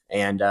Tennessee.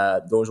 And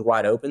doors were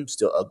wide open.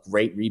 Still a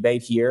great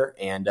rebate here.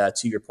 And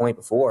to your point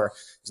before,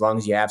 as long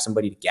as you have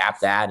somebody to gap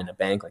that in a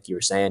bank, like you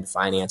were saying, to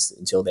finance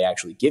until they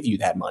actually give you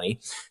that money,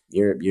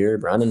 you're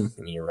running.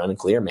 I mean, you're running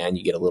clear, man.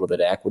 You get a little bit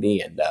of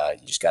equity, and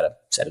you just got to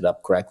set it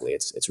up correctly.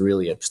 It's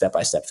really a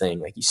step-by-step thing,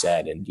 like you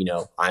said. And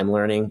I'm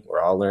learning.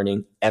 We're all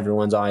learning.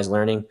 Everyone's always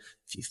learning.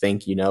 If you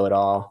think you know it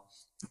all,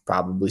 you're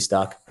probably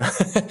stuck.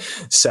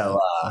 So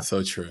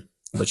true.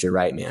 But you're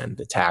right, man.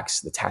 The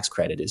tax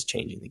credit is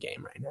changing the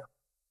game right now.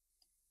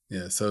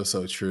 Yeah,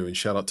 so true. And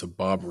shout out to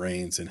Bob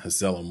Raines and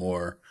Hazella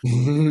Moore,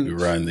 who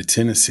run the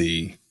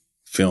Tennessee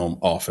film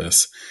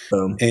office.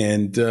 Boom.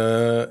 And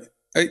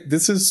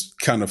this is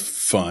kind of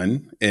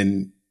fun.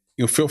 And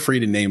feel free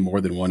to name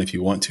more than one if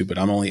you want to, but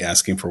I'm only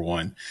asking for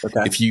one.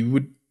 Okay. If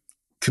you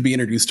could be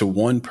introduced to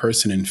one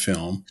person in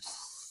film,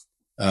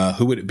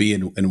 who would it be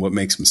and what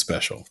makes them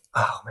special?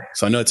 Oh, man.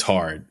 So I know it's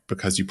hard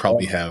because you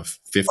probably have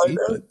 50.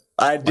 But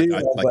I do.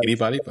 Like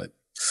anybody, but.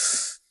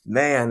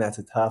 Man, that's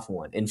a tough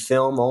one. In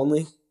film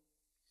only?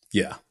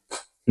 Yeah.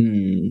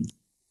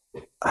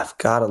 I've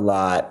got a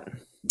lot.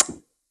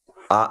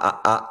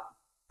 I'll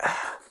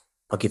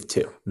give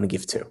two. I'm going to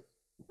give two.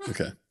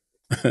 Okay.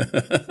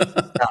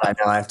 God, I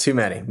know I have too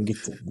many. I'm going to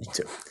give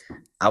two.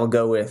 I will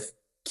go with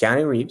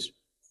Keanu Reeves.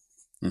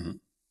 Mm-hmm.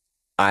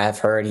 I have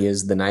heard he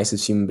is the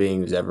nicest human being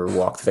who's ever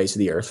walked the face of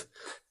the earth.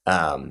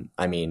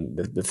 I mean,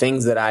 the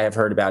things that I have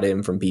heard about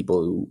him from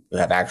people who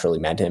have actually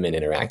met him and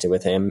interacted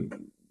with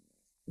him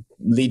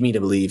lead me to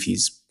believe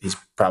he's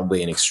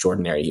probably an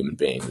extraordinary human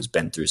being who's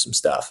been through some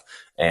stuff,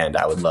 and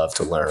I would love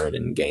to learn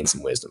and gain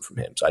some wisdom from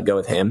him. So I'd go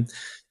with him.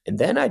 And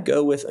then I'd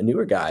go with a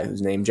newer guy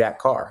who's named Jack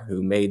Carr,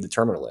 who made The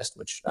Terminal List,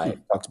 which I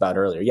talked about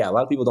earlier. Yeah, a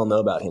lot of people don't know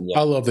about him yet.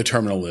 I love The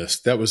Terminal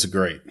List. That was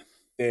great.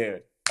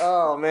 Dude.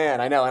 Oh,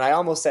 man, I know. And I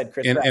almost said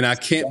Chris Pratt. And I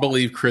can't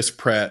believe Chris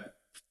Pratt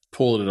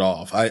pulled it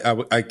off.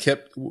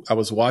 I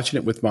was watching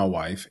it with my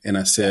wife, and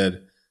I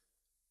said,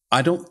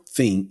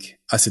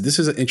 this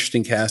is an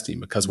interesting casting,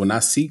 because when I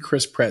see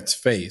Chris Pratt's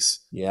face,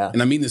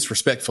 and I mean this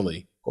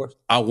respectfully, of course,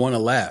 I want to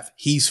laugh.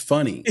 He's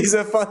funny.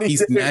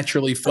 He's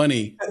naturally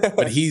funny,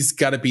 but he's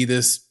got to be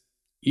this,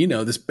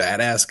 this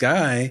badass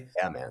guy.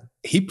 Yeah, man.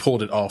 He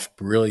pulled it off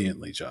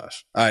brilliantly,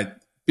 Josh.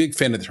 Big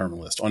fan of The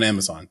Terminal List on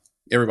Amazon.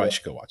 Everybody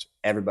should go watch it.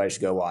 Everybody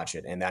should go watch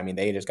it. And I mean,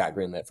 they just got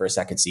greenlit for a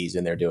second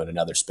season. They're doing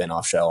another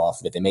spinoff show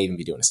off of it. They may even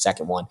be doing a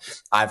second one.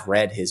 I've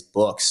read his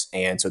books.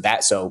 And so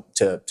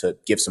to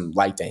give some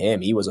light to him,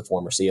 he was a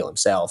former SEAL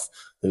himself,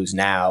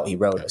 he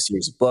wrote a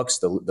series of books.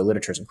 The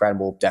literature is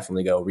incredible.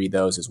 Definitely go read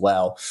those as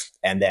well.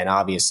 And then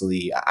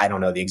obviously, I don't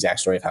know the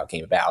exact story of how it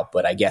came about,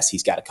 but I guess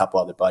he's got a couple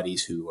other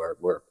buddies who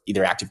were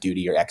either active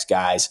duty or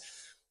ex-guys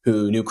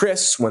who knew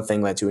Chris. One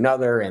thing led to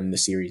another, and the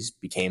series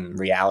became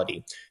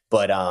reality.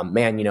 But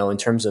man, in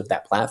terms of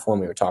that platform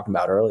we were talking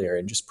about earlier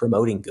and just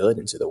promoting good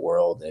into the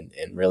world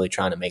and really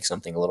trying to make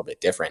something a little bit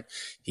different,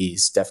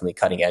 he's definitely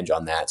cutting edge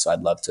on that. So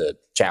I'd love to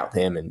chat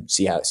with him and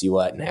see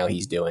what and how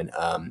he's doing.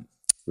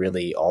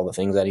 Really all the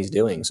things that he's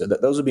doing. So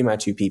those would be my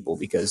two people,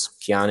 because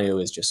Keanu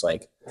is just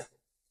like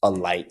a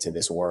light to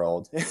this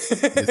world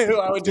who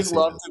I would just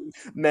love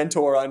to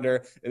mentor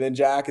under. And then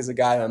Jack is a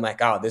guy I'm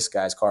like, oh, this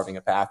guy's carving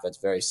a path that's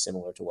very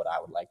similar to what I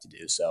would like to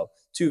do. So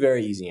two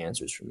very easy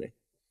answers for me.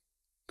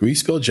 Can you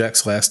spell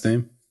Jack's last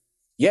name?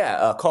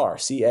 Yeah, Carr,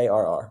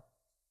 Carr.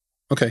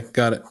 Okay,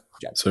 got it.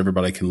 Jack. So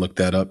everybody can look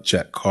that up.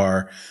 Jack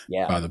Carr.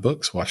 Yeah. Buy the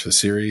books, watch the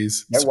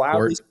series, They're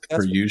support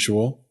per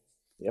usual.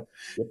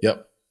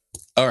 Yep.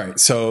 All right.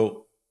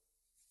 So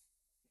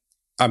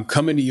I'm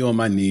coming to you on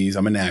my knees.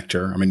 I'm an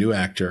actor. I'm a new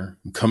actor.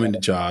 I'm coming to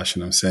Josh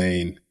and I'm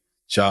saying,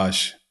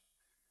 Josh,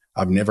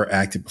 I've never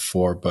acted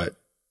before, but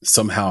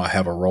somehow I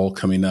have a role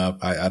coming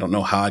up. I don't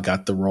know how I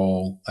got the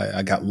role.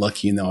 I got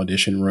lucky in the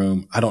audition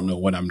room. I don't know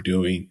what I'm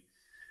doing.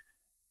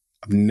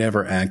 I've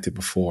never acted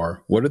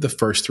before. What are the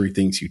first three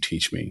things you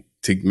teach me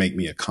to make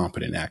me a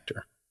competent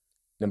actor?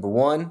 Number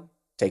one,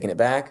 taking it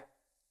back,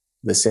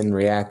 listen,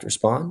 react,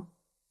 respond.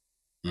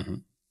 Mm-hmm.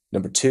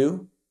 Number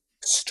two,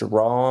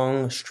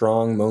 strong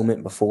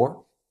moment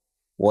before.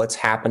 What's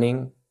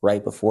happening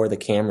right before the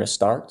camera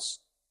starts?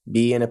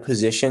 Be in a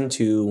position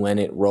to, when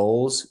it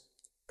rolls,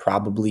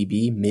 probably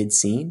be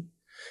mid-scene.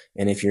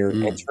 And if you're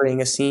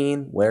entering a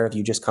scene, where have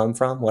you just come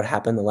from? What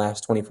happened the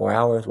last 24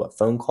 hours? What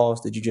phone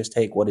calls did you just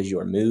take? What is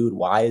your mood?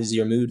 Why is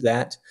your mood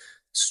that?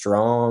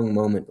 Strong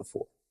moment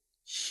before.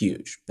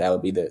 Huge. That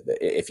would be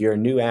if you're a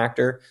new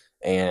actor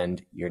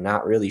and you're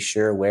not really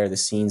sure where the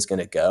scene's going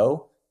to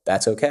go,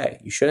 that's okay.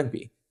 You shouldn't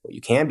be. What you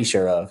can be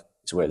sure of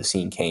is where the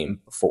scene came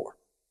before.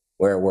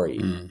 Where were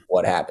you?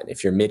 What happened?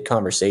 If you're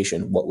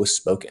mid-conversation, what was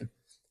spoken?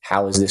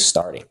 How is this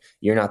starting?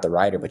 You're not the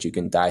writer, but you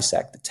can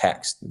dissect the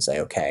text and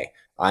say, okay,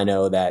 I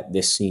know that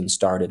this scene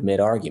started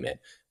mid-argument.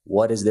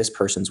 What is this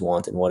person's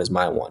want and what is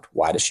my want?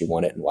 Why does she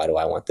want it and why do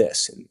I want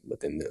this? And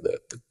within the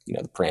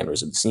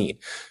parameters of the scene.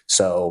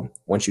 So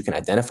once you can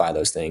identify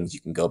those things,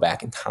 you can go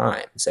back in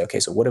time and say, okay,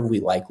 so what have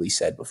we likely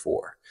said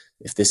before?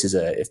 If this is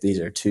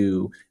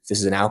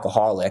an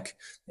alcoholic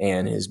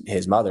and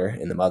his mother,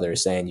 and the mother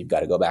is saying, you've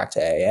got to go back to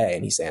AA,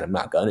 and he's saying, I'm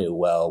not going to.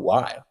 Well,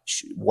 why?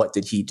 What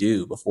did he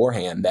do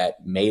beforehand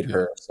that made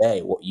her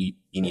say, well, you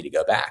need to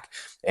go back?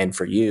 And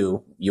for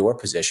you, your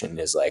position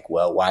is like,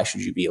 well, why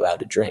should you be allowed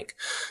to drink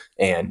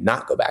and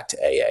not go back to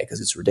AA?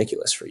 Because it's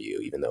ridiculous for you,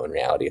 even though in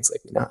reality it's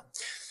like not.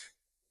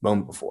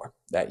 Moment before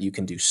that, you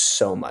can do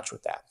so much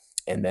with that.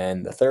 And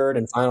then the third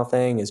and final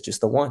thing is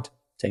just the want.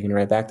 Taking it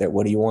right back there.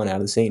 What do you want out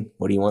of the scene?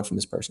 What do you want from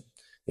this person?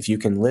 If you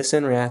can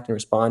listen, react, and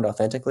respond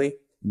authentically,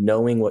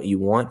 knowing what you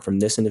want from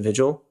this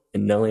individual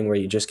and knowing where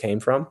you just came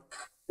from,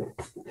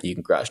 you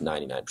can crush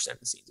 99% of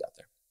the scenes out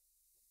there.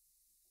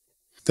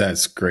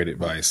 That's great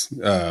advice.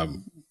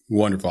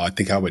 Wonderful. I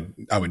think I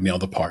would nail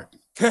the part.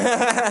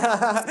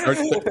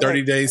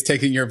 30 days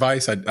taking your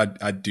advice,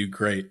 I'd do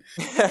great.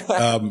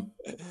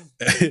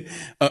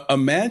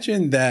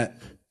 Imagine that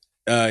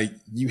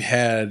you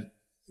had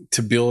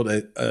to build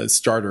a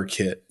starter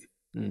kit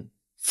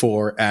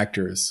for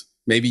actors.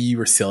 Maybe you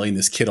were selling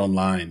this kit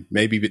online.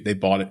 Maybe they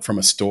bought it from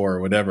a store or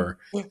whatever.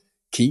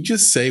 Can you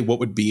just say what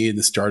would be in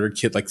the starter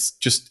kit? Like,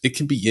 just, it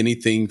can be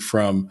anything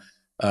from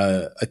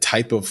a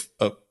type of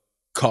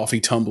coffee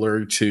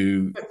tumbler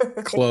to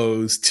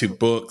clothes to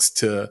books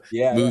to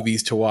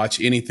movies to watch,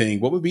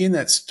 anything. What would be in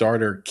that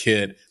starter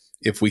kit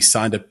if we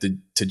signed up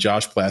to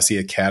Josh Plasse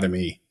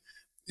Academy?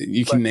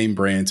 You can name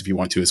brands if you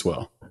want to as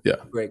well. Yeah.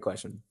 Great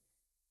question.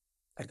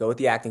 I'd go with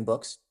the acting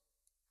books.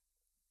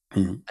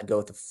 I'd go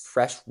with a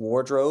fresh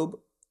wardrobe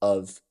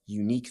of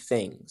unique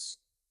things.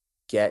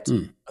 Get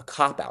a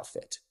cop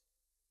outfit.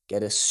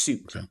 Get a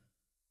suit. Okay.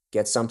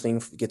 Get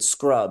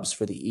scrubs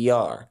for the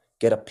ER.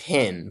 Get a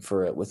pin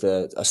for it with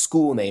a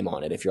school name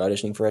on it if you're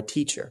auditioning for a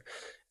teacher.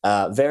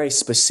 Very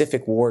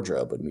specific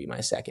wardrobe would be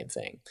my second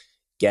thing.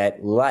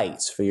 Get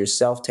lights for your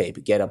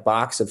self-tape. Get a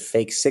box of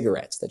fake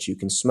cigarettes that you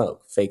can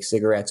smoke. Fake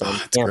cigarettes on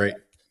camera. Great.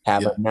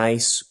 Have a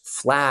nice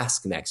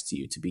flask next to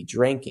you to be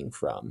drinking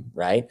from,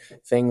 right?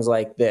 Things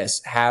like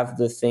this. Have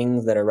the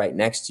things that are right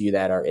next to you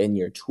that are in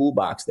your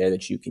toolbox there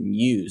that you can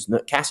use.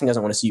 Casting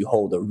doesn't want to see you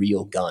hold a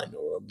real gun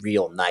or a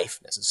real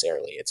knife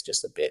necessarily. It's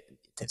just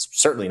it's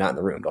certainly not in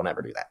the room. Don't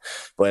ever do that.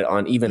 But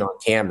even on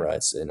camera,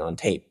 and on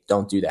tape,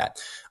 don't do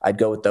that. I'd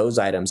go with those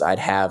items. I'd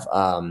have,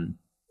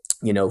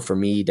 for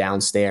me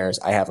downstairs,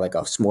 I have like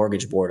a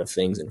smorgasbord of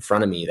things in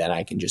front of me that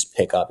I can just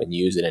pick up and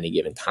use at any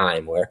given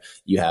time, where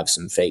you have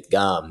some fake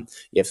gum,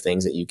 you have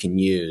things that you can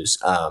use,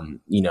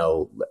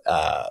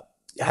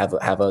 have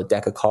a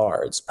deck of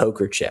cards,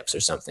 poker chips or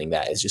something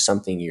that is just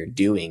something you're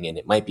doing. And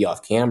it might be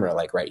off camera,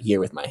 like right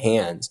here with my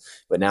hands,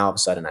 but now all of a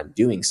sudden I'm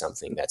doing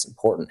something that's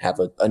important. Have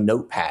a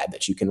notepad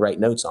that you can write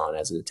notes on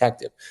as a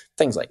detective,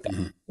 things like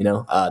that.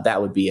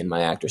 That would be in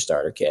my actor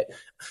starter kit.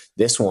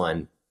 This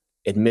one,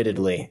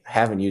 admittedly, I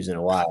haven't used in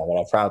a while,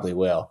 but I probably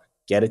will.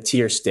 Get a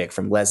tear stick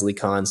from Leslie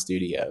Kahn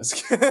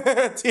Studios.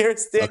 Tear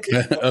stick.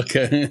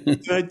 Okay.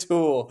 Good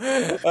tool.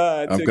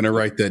 I'm going to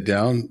write that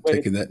down.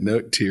 Taking that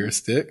note, tear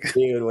stick.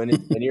 Dude,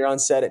 when you're on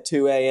set at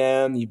 2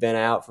 a.m., you've been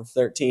out for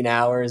 13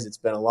 hours, it's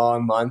been a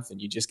long month,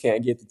 and you just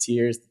can't get the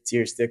tears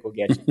stick will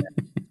get you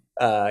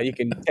there. You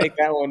can take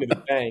that one to the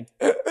bank.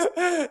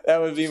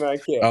 That would be my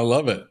kit. I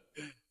love it.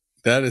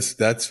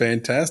 That's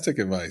fantastic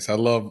advice. I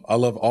love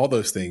all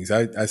those things.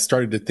 I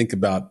started to think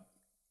about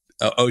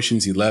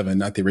Ocean's 11,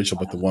 not the original,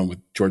 but the one with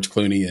George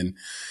Clooney and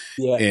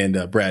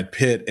Brad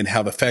Pitt, and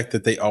how the fact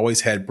that they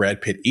always had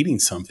Brad Pitt eating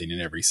something in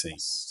every scene.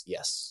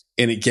 Yes.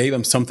 And it gave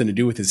him something to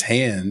do with his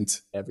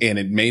hands, and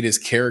it made his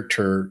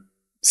character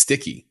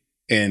sticky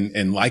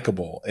and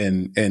likable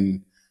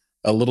and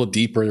a little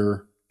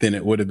deeper than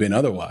it would have been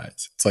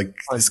otherwise. It's like,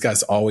 this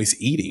guy's always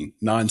eating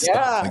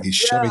nonstop. Like he's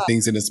shoving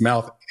things in his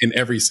mouth in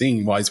every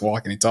scene while he's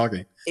walking and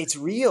talking. It's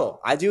real.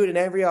 I do it in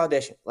every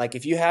audition. Like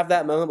if you have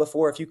that moment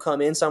before, if you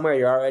come in somewhere,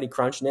 you're already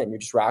crunching it and you're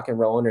just rock and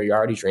rolling, or you're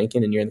already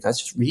drinking and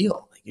that's just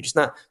real. Like you're just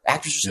not,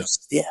 actors are so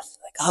stiff.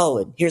 Like, oh,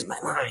 and here's my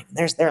line. And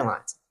there's their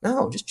lines.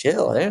 No, just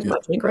chill. There's my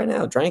drink right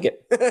now. Drink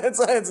it.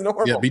 it's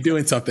normal. Yeah, be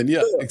doing something.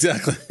 Yeah,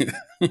 exactly.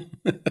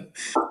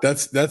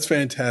 That's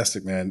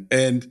fantastic, man.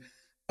 And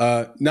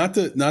not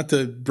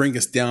to bring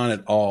us down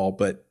at all,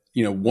 but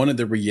one of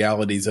the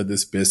realities of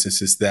this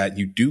business is that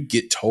you do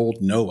get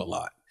told no a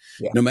lot.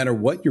 Yeah. No matter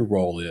what your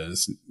role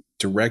is,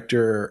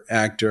 director,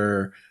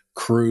 actor,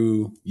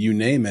 crew, you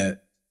name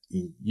it,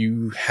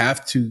 you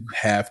have to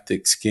have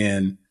thick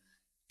skin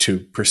to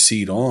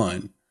proceed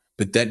on.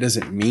 But that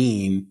doesn't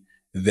mean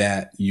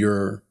that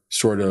you're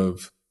sort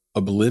of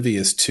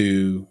oblivious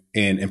to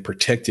and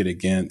protected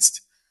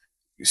against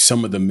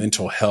some of the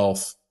mental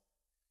health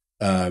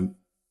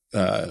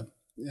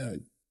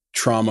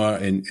trauma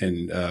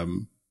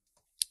and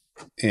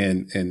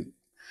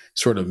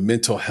sort of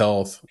mental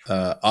health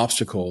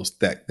obstacles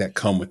that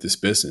come with this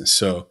business.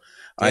 So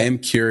Yeah. I am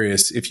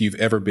curious if you've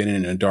ever been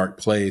in a dark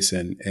place,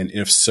 and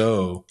if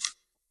so,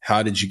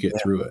 how did you get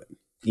through it?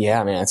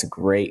 Yeah, man, that's a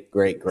great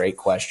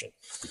question.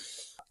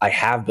 I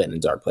have been in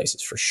dark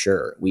places for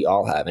sure. We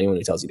all have. Anyone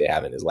who tells you they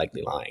haven't is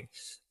likely lying.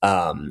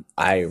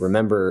 I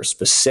remember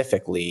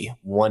specifically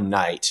one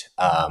night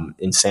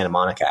in Santa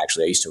Monica,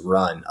 actually, I used to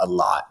run a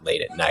lot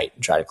late at night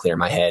and try to clear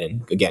my head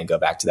and, again, go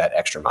back to that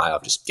extra mile,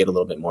 just get a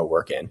little bit more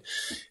work in,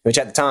 which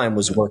at the time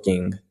was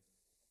working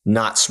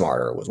not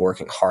smarter, was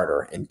working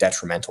harder and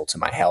detrimental to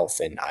my health.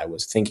 And I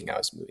was thinking I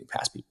was moving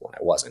past people, and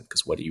I wasn't,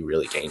 because what are you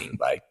really gaining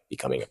by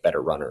becoming a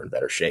better runner and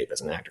better shape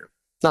as an actor?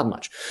 Not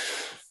much.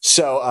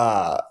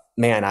 So,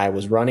 man, I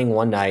was running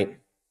one night.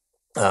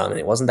 And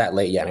it wasn't that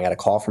late yet. And I got a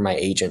call from my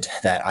agent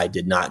that I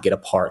did not get a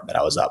part that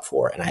I was up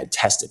for and I had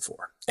tested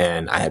for.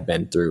 And I had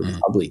been through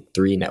probably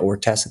 3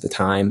 network tests at the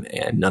time,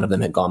 and none of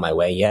them had gone my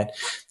way yet.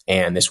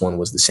 And this one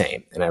was the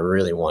same. And I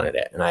really wanted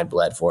it. And I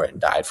bled for it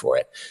and died for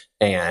it.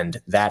 And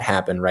that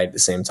happened right at the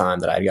same time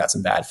that I got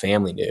some bad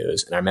family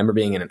news. And I remember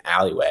being in an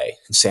alleyway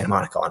in Santa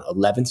Monica on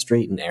 11th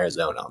Street in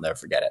Arizona. I'll never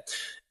forget it.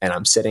 And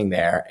I'm sitting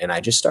there and I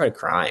just started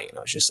crying. And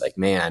I was just like,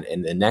 man.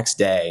 And the next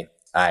day,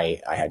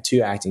 I had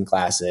 2 acting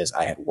classes.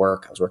 I had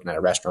work. I was working at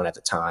a restaurant at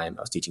the time.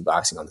 I was teaching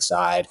boxing on the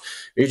side.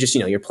 You're just,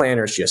 your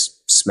planner's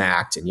just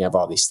smacked and you have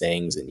all these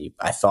things. And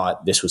I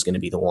thought this was going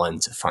to be the one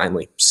to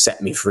finally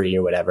set me free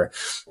or whatever.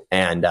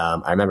 And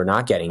I remember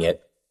not getting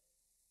it,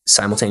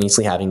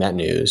 simultaneously having that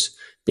news,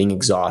 being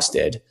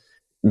exhausted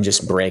and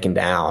just breaking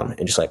down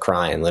and just like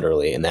crying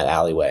literally in that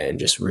alleyway and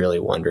just really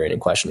wondering and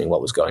questioning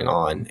what was going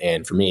on.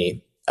 And for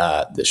me,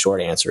 the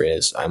short answer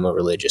is I'm a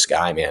religious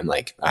guy, man.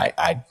 Like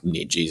I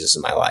need Jesus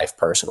in my life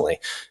personally.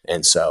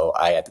 And so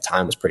I, at the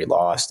time, was pretty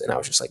lost, and I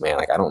was just like, man,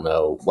 like, I don't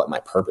know what my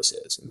purpose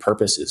is. And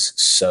purpose is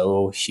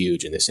so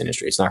huge in this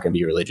industry. It's not going to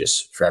be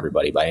religious for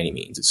everybody by any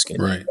means. It's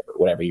going to be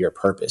whatever your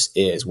purpose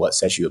is, what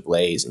sets you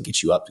ablaze and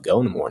gets you up to go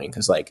in the morning.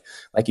 Cause like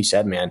you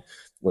said, man,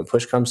 when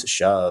push comes to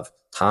shove,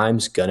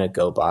 time's going to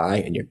go by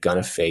and you're going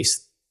to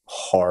face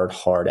hard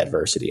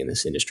adversity in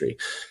this industry.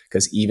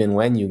 Cause even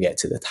when you get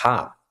to the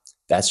top,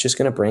 that's just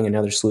going to bring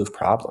another slew of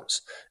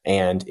problems.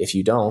 And if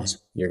you don't,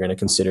 you're going to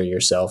consider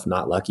yourself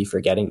not lucky for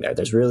getting there.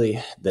 There's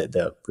really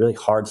the really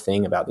hard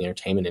thing about the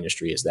entertainment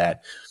industry is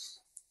that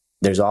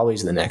there's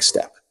always the next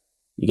step.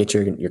 You get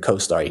your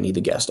co-star, you need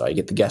the guest star. You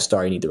get the guest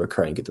star, you need the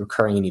recurring. You get the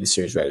recurring, you need the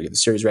series regular. You get the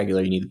series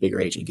regular, you need the bigger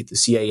agent. You get the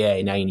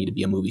CAA, now you need to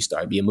be a movie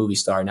star. Be a movie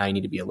star, now you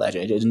need to be a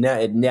legend.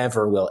 It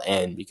never will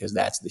end, because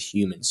that's the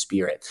human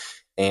spirit.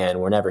 And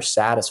we're never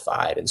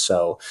satisfied. And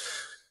so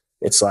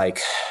it's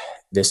like,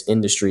 this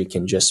industry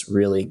can just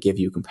really give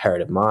you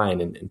comparative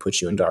mind and put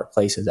you in dark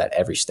places at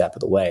every step of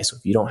the way. So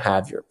if you don't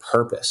have your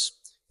purpose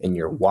and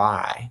your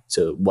why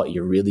to what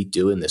you're really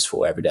doing this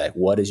for every day,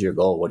 what is your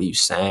goal? What are you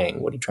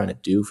saying? What are you trying to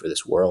do for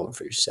this world and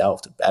for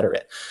yourself to better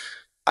it?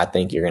 I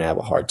think you're going to have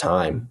a hard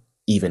time,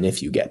 even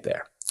if you get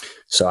there.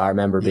 So I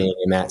remember being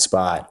in that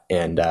spot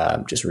and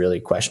just really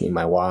questioning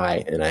my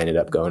why. And I ended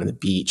up going to the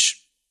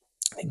beach,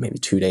 I think maybe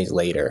 2 days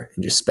later,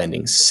 and just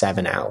spending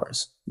 7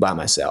 hours by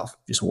myself,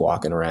 just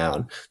walking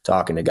around,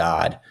 talking to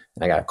God.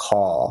 And I got a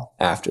call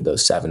after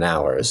those 7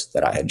 hours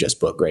that I had just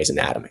booked Grey's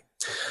Anatomy.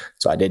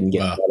 So I didn't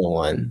get the other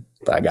one,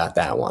 but I got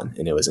that one,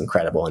 and it was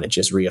incredible. And it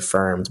just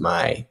reaffirmed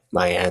my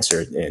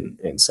answer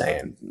in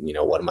saying,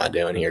 what am I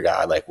doing here,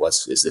 God? Like,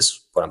 is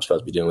this what I'm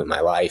supposed to be doing with my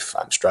life?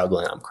 I'm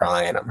struggling, I'm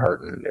crying, I'm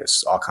hurting.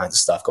 There's all kinds of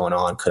stuff going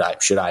on.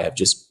 Should I have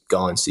just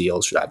gone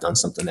SEAL? Should I have done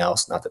something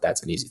else? Not that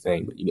that's an easy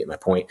thing, but you get my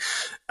point.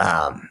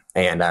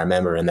 And I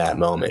remember in that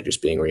moment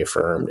just being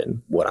reaffirmed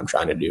in what I'm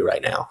trying to do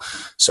right now.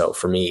 So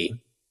for me,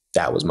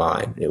 that was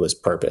mine. It was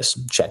purpose,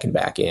 checking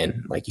back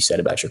in. Like you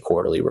said about your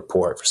quarterly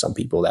report, for some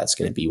people, that's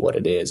going to be what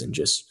it is, and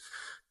just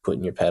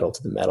putting your pedal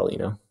to the metal,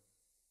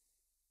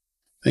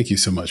 Thank you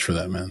so much for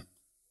that, man.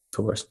 Of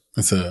course.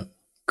 That's a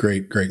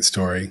great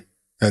story.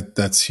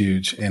 That's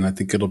huge. And I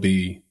think it'll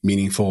be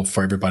meaningful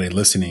for everybody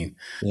listening.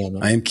 Yeah,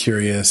 man. I am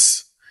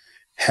curious,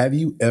 have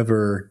you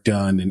ever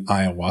done an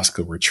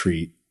ayahuasca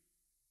retreat,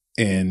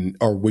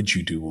 or would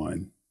you do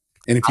one?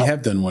 And if you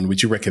have done one,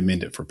 would you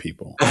recommend it for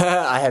people?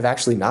 I have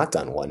actually not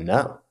done one.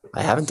 No,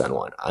 I haven't done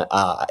one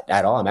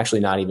at all. I'm actually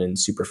not even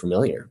super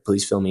familiar.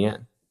 Please fill me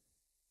in.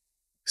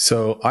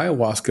 So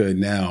ayahuasca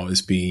now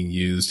is being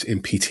used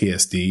in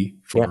PTSD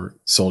for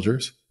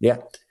soldiers. Yeah.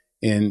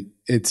 And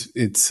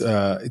it's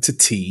a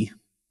tea,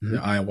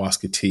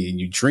 ayahuasca tea,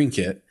 and you drink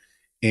it,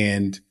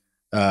 and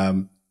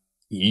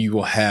you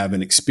will have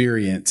an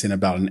experience in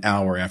about an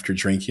hour after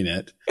drinking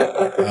it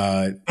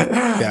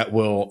that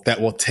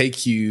will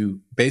take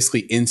you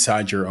basically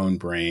inside your own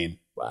brain.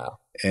 Wow.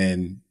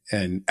 And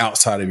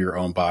outside of your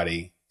own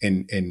body,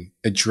 and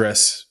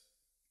address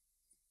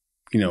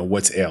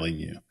what's ailing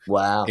you.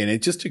 Wow. And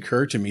it just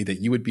occurred to me that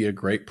you would be a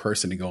great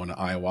person to go on an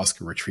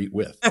ayahuasca retreat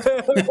with.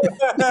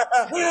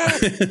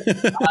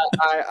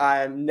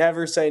 I'm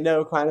never say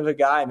no kind of a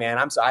guy, man.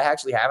 I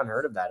actually haven't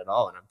heard of that at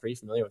all. And I'm pretty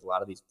familiar with a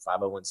lot of these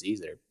 501c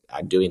that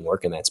are doing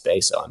work in that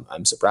space. So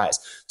I'm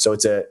surprised. So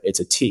it's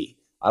a tea.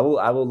 I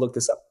will look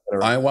this up.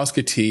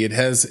 ayahuasca tea. It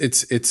has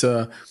it's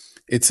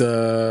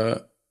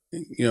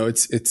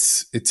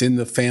in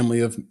the family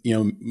of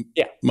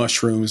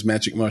mushrooms,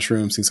 magic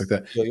mushrooms, things like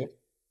that. Yeah.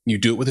 You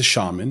do it with a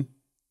shaman.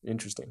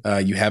 Interesting.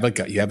 You have a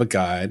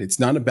guide. It's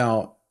not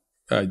about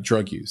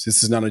drug use.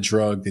 This is not a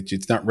drug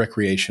it's not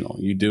recreational.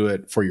 You do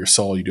it for your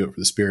soul. You do it for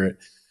the spirit.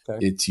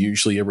 Okay. It's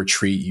usually a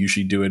retreat. You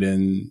usually do it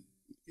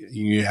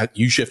you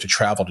usually have to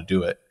travel to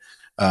do it.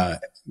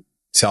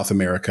 South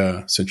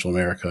America, Central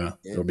America,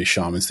 there'll be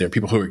shamans there,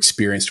 people who are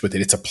experienced with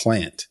it. It's a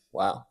plant.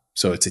 Wow.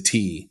 So it's a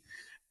tea,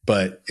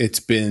 but it's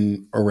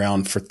been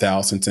around for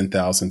thousands and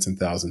thousands and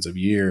thousands of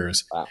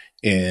years. Wow.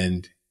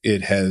 And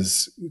it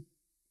has,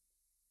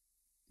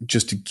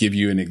 just to give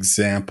you an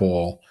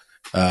example,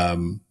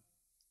 it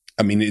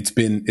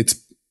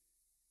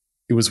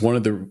was one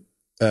of the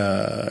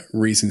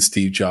reasons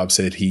Steve Jobs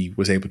said he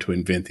was able to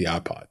invent the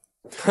iPod.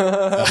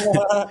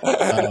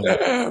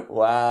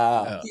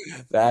 Wow,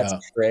 that's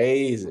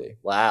crazy.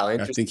 Wow,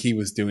 I think he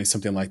was doing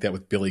something like that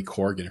with Billy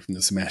Corgan from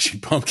the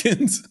Smashing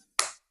Pumpkins.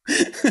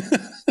 Like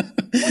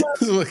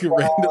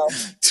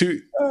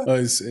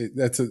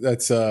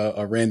that's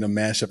a random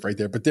mashup right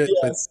there. But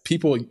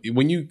people,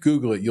 when you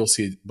Google it, you'll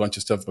see a bunch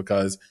of stuff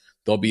because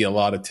there'll be a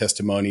lot of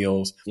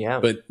testimonials.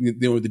 Yeah. But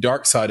the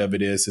dark side of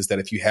it is that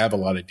if you have a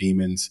lot of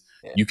demons,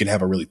 you can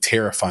have a really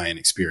terrifying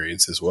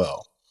experience as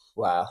well.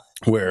 Wow.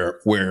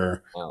 Where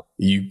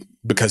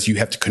because you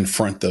have to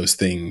confront those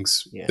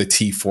things. Yeah. The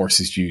tea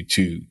forces you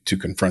to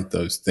confront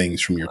those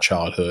things from your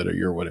childhood or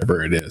your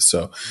whatever it is.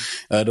 So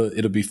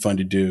it'll be fun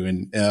to do.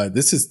 And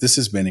this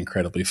has been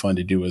incredibly fun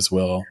to do as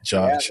well,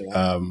 Josh.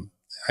 Yeah.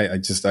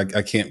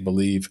 I can't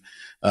believe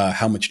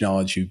how much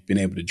knowledge you've been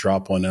able to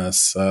drop on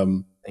us.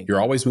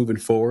 You're always moving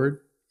forward.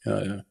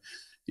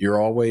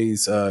 You're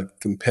always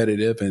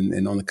competitive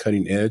and on the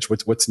cutting edge.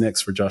 What's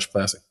next for Josh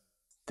Plasse?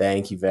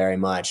 Thank you very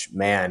much,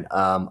 man.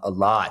 A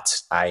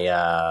lot.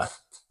 I'll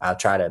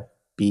try to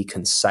be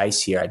concise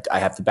here. I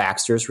have the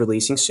Baxters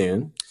releasing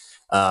soon.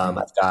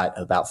 I've got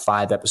about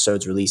 5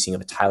 episodes releasing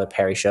of a Tyler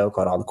Perry show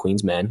called All the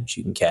Queen's Men, which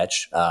you can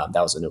catch. That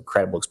was an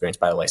incredible experience,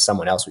 by the way.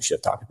 Someone else we should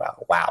have talked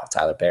about. Wow,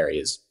 Tyler Perry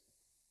is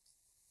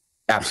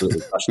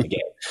absolutely crushing the game.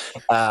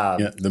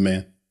 The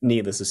man.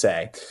 Needless to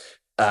say.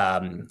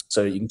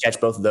 So you can catch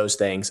both of those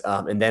things.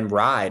 And then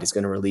Ride is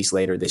going to release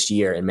later this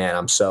year. And man,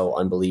 I'm so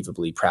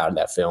unbelievably proud of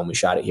that film. We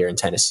shot it here in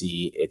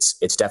Tennessee. It's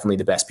definitely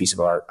the best piece of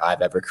art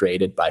I've ever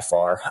created by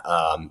far.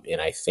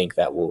 And I think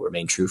that will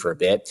remain true for a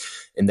bit.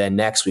 And then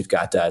next we've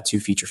got 2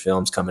 feature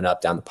films coming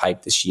up down the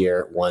pipe this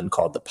year. One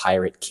called The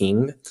Pirate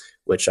King,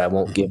 which I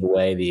won't give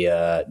away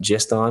the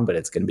gist on, but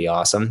it's going to be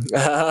awesome.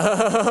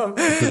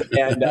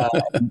 And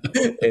I'm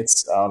very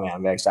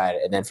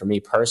excited. And then for me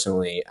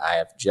personally, I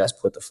have just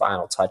put the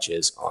final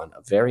touches on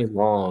a very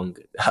long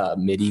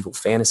medieval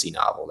fantasy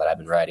novel that I've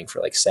been writing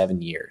for like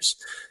 7 years.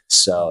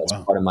 So it's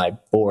part of my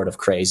board of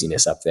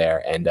craziness up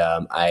there. And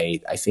I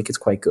think it's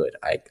quite good.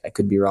 I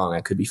could be wrong.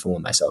 I could be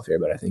fooling myself here,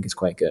 but I think it's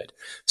quite good.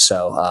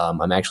 So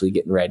I'm actually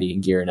getting ready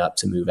and gearing up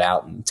to move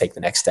out and take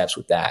the next steps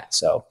with that.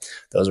 So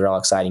those are all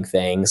exciting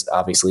things.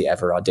 Obviously,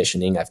 ever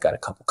auditioning. I've got a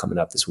couple coming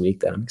up this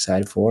week that I'm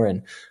excited for.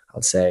 And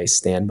I'll say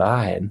stand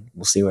by and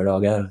we'll see where it all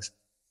goes.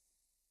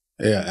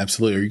 Yeah,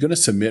 absolutely. Are you going to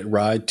submit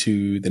Ride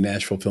to the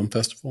Nashville Film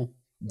Festival?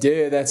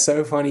 Dude, that's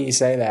so funny you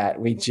say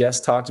that. We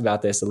just talked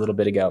about this a little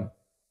bit ago.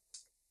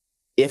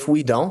 If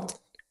we don't,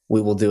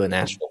 we will do a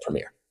Nashville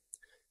premiere.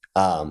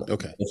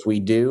 Okay. If we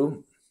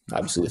do,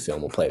 obviously the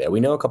film will play there. We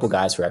know a couple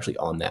guys who are actually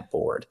on that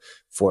board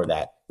for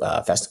that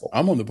festival.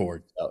 I'm on the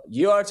board. So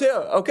you are too.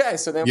 Okay,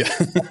 so then we'll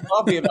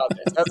talk about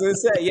this. I was going to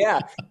say, yeah,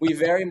 we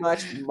very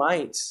much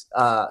might.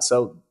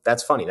 So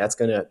that's funny. That's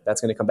gonna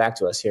come back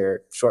to us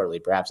here shortly,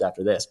 perhaps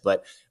after this.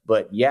 But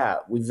yeah,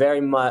 we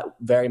very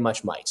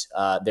much might.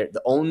 I'll be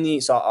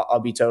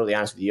totally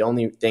honest with you. The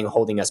only thing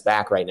holding us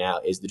back right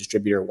now is the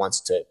distributor wants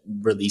to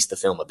release the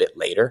film a bit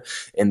later,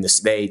 and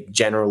they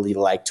generally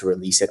like to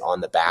release it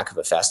on the back of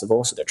a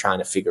festival. So they're trying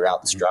to figure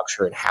out the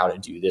structure and how to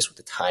do this with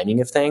the timing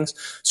of things.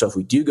 So if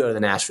we do go to the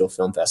Nashville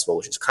Film Festival,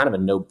 which is kind of a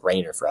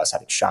no-brainer for us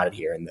having shot it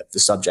here, and the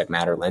subject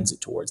matter lends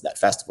it towards that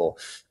festival,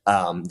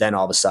 then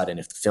all of a sudden,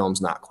 if the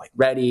film's not quite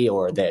ready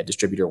or the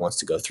distributor wants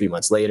to go 3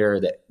 months later,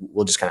 that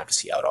we'll just kind of have to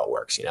see how it all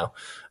works, you know?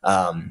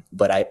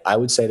 But I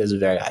would say there's a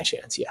very high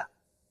chance. Yeah.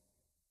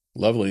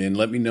 Lovely. And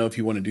let me know if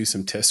you want to do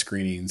some test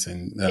screenings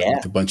and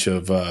with a bunch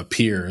of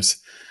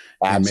peers.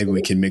 Absolutely. And maybe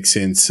we can mix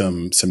in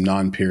some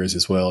non-peers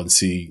as well and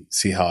see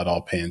how it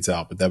all pans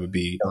out. But that would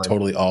be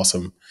totally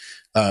awesome.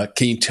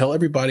 Can you tell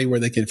everybody where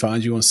they can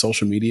find you on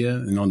social media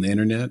and on the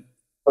internet?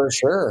 For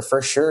sure.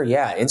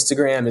 Yeah.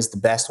 Instagram is the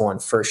best one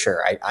for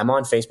sure. I'm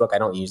on Facebook. I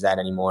don't use that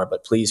anymore,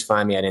 but please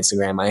find me at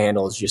Instagram. My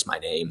handle is just my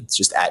name. It's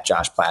just at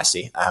Josh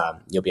Plasse.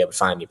 You'll be able to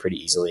find me pretty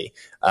easily.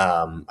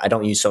 I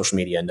don't use social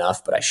media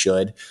enough, but I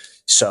should.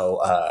 So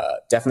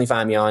definitely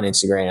find me on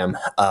Instagram.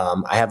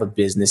 I have a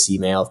business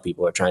email if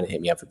people are trying to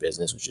hit me up for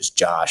business, which is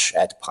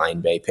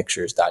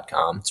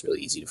josh@pinebaypictures.com. It's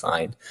really easy to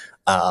find.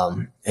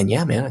 And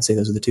yeah, man, I'd say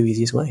those are the 2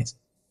 easiest ways.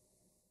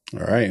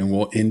 All right, and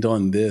we'll end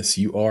on this.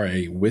 You are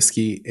a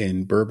whiskey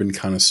and bourbon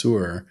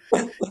connoisseur.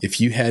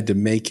 If you had to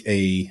make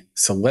a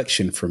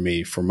selection for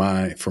me for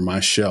my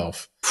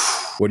shelf,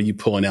 what are you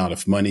pulling out?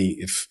 If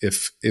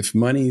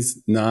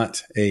money's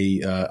not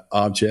a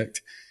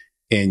object,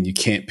 and you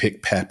can't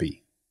pick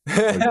Pappy,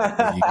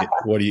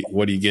 what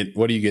do you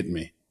get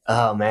me?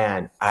 Oh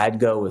man, I'd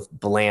go with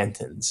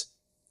Blanton's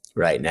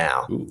right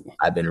now. Ooh.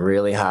 I've been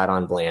really hot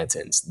on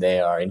Blanton's.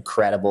 They are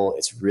incredible.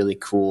 It's really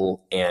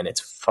cool, and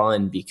it's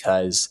fun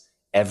because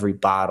every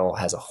bottle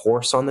has a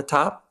horse on the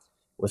top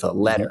with a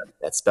letter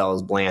that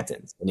spells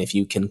Blanton's. And if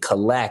you can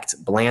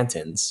collect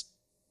Blanton's,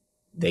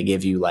 they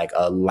give you like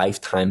a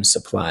lifetime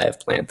supply of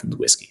Blanton's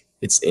whiskey.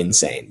 It's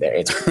insane.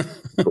 Yeah,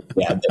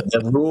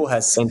 the rule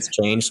has since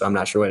changed, so I'm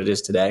not sure what it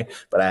is today,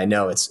 but I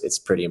know it's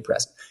pretty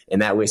impressive.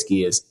 And that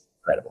whiskey is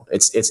incredible.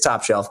 It's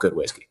top shelf good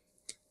whiskey.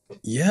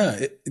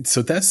 Yeah.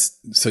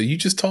 So you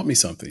just taught me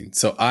something.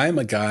 So I'm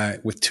a guy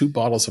with 2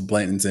 bottles of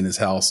Blanton's in his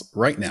house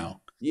right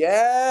now.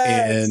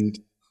 Yes. And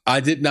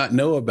I did not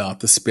know about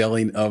the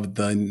spelling of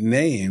the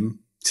name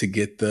to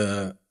get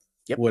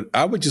what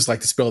I would just like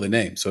to spell the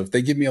name. So if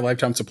they give me a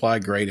lifetime supply,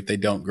 great. If they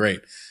don't,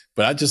 great.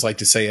 But I'd just like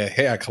to say,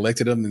 hey, I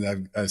collected them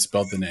and I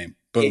spelled the name.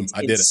 Boom.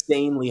 I did it. It's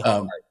insanely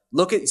hard.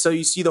 So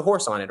you see the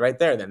horse on it right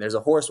there. Then there's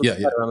a horse with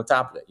a letter on the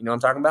top of it. You know what I'm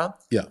talking about?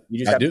 Yeah. You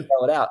just have to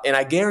spell it out. And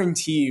I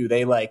guarantee you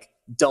they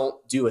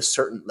don't do a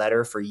certain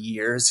letter for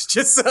years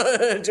just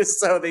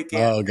so they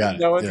can't. Oh, got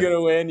it. No one's going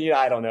to win. Yeah,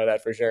 I don't know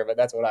that for sure, but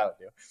that's what I would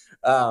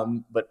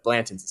do. But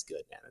Blanton's is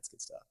good, man. That's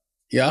good stuff.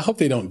 Yeah, I hope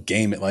they don't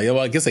game it.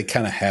 I guess they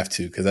kind of have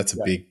to because that's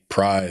a big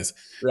prize.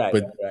 Right.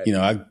 But,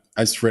 I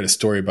just read a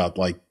story about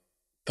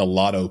the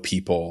lotto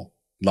people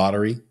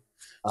lottery.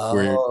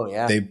 Where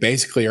they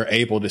basically are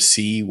able to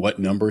see what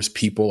numbers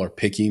people are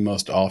picking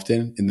most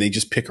often, and they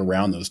just pick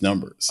around those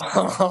numbers,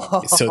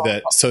 so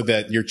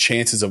that your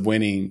chances of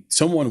winning,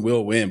 someone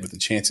will win, but the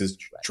chances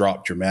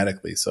drop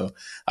dramatically. So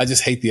I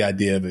just hate the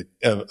idea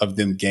of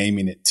them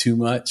gaming it too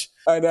much.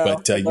 I know,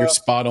 but you're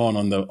spot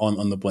on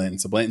the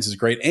Blanton's. The Blanton's is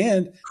great,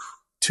 and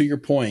to your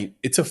point,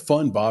 it's a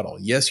fun bottle.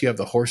 Yes, you have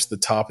the horse at the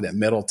top, that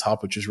metal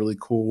top, which is really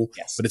cool.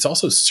 Yes. But it's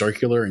also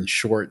circular and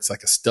short. It's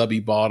like a stubby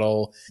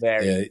bottle.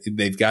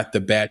 They've got the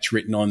batch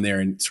written on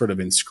there and sort of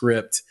in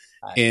script.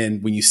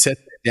 And when you set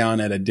that down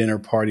at a dinner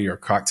party or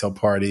cocktail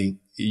party,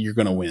 you're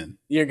going to win.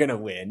 You're going to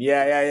win.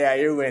 Yeah.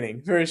 You're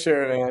winning. For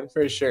sure, man.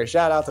 For sure.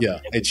 Shout out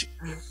to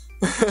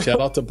shout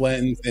out to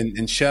Blanton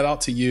and shout out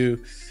to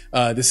you.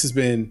 This has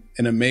been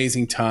an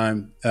amazing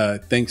time.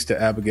 Thanks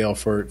to Abigail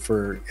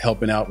for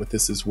helping out with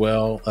this as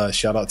well.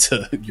 Shout out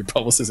to your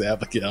publicist,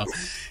 Abigail.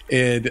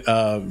 And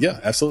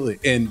absolutely.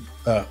 And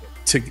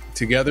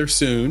together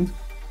soon,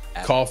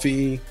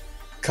 coffee,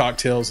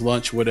 cocktails,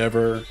 lunch,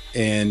 whatever.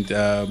 And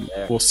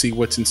we'll see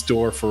what's in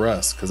store for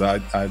us because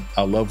I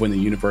love when the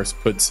universe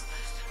puts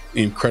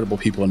incredible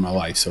people in my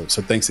life. So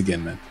thanks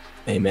again, man.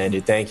 Hey, man,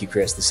 dude. Thank you,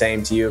 Chris. The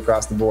same to you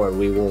across the board.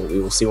 We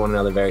will see one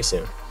another very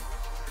soon.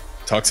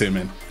 Talk soon,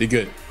 man. Be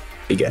good.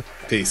 Be good.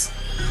 Peace.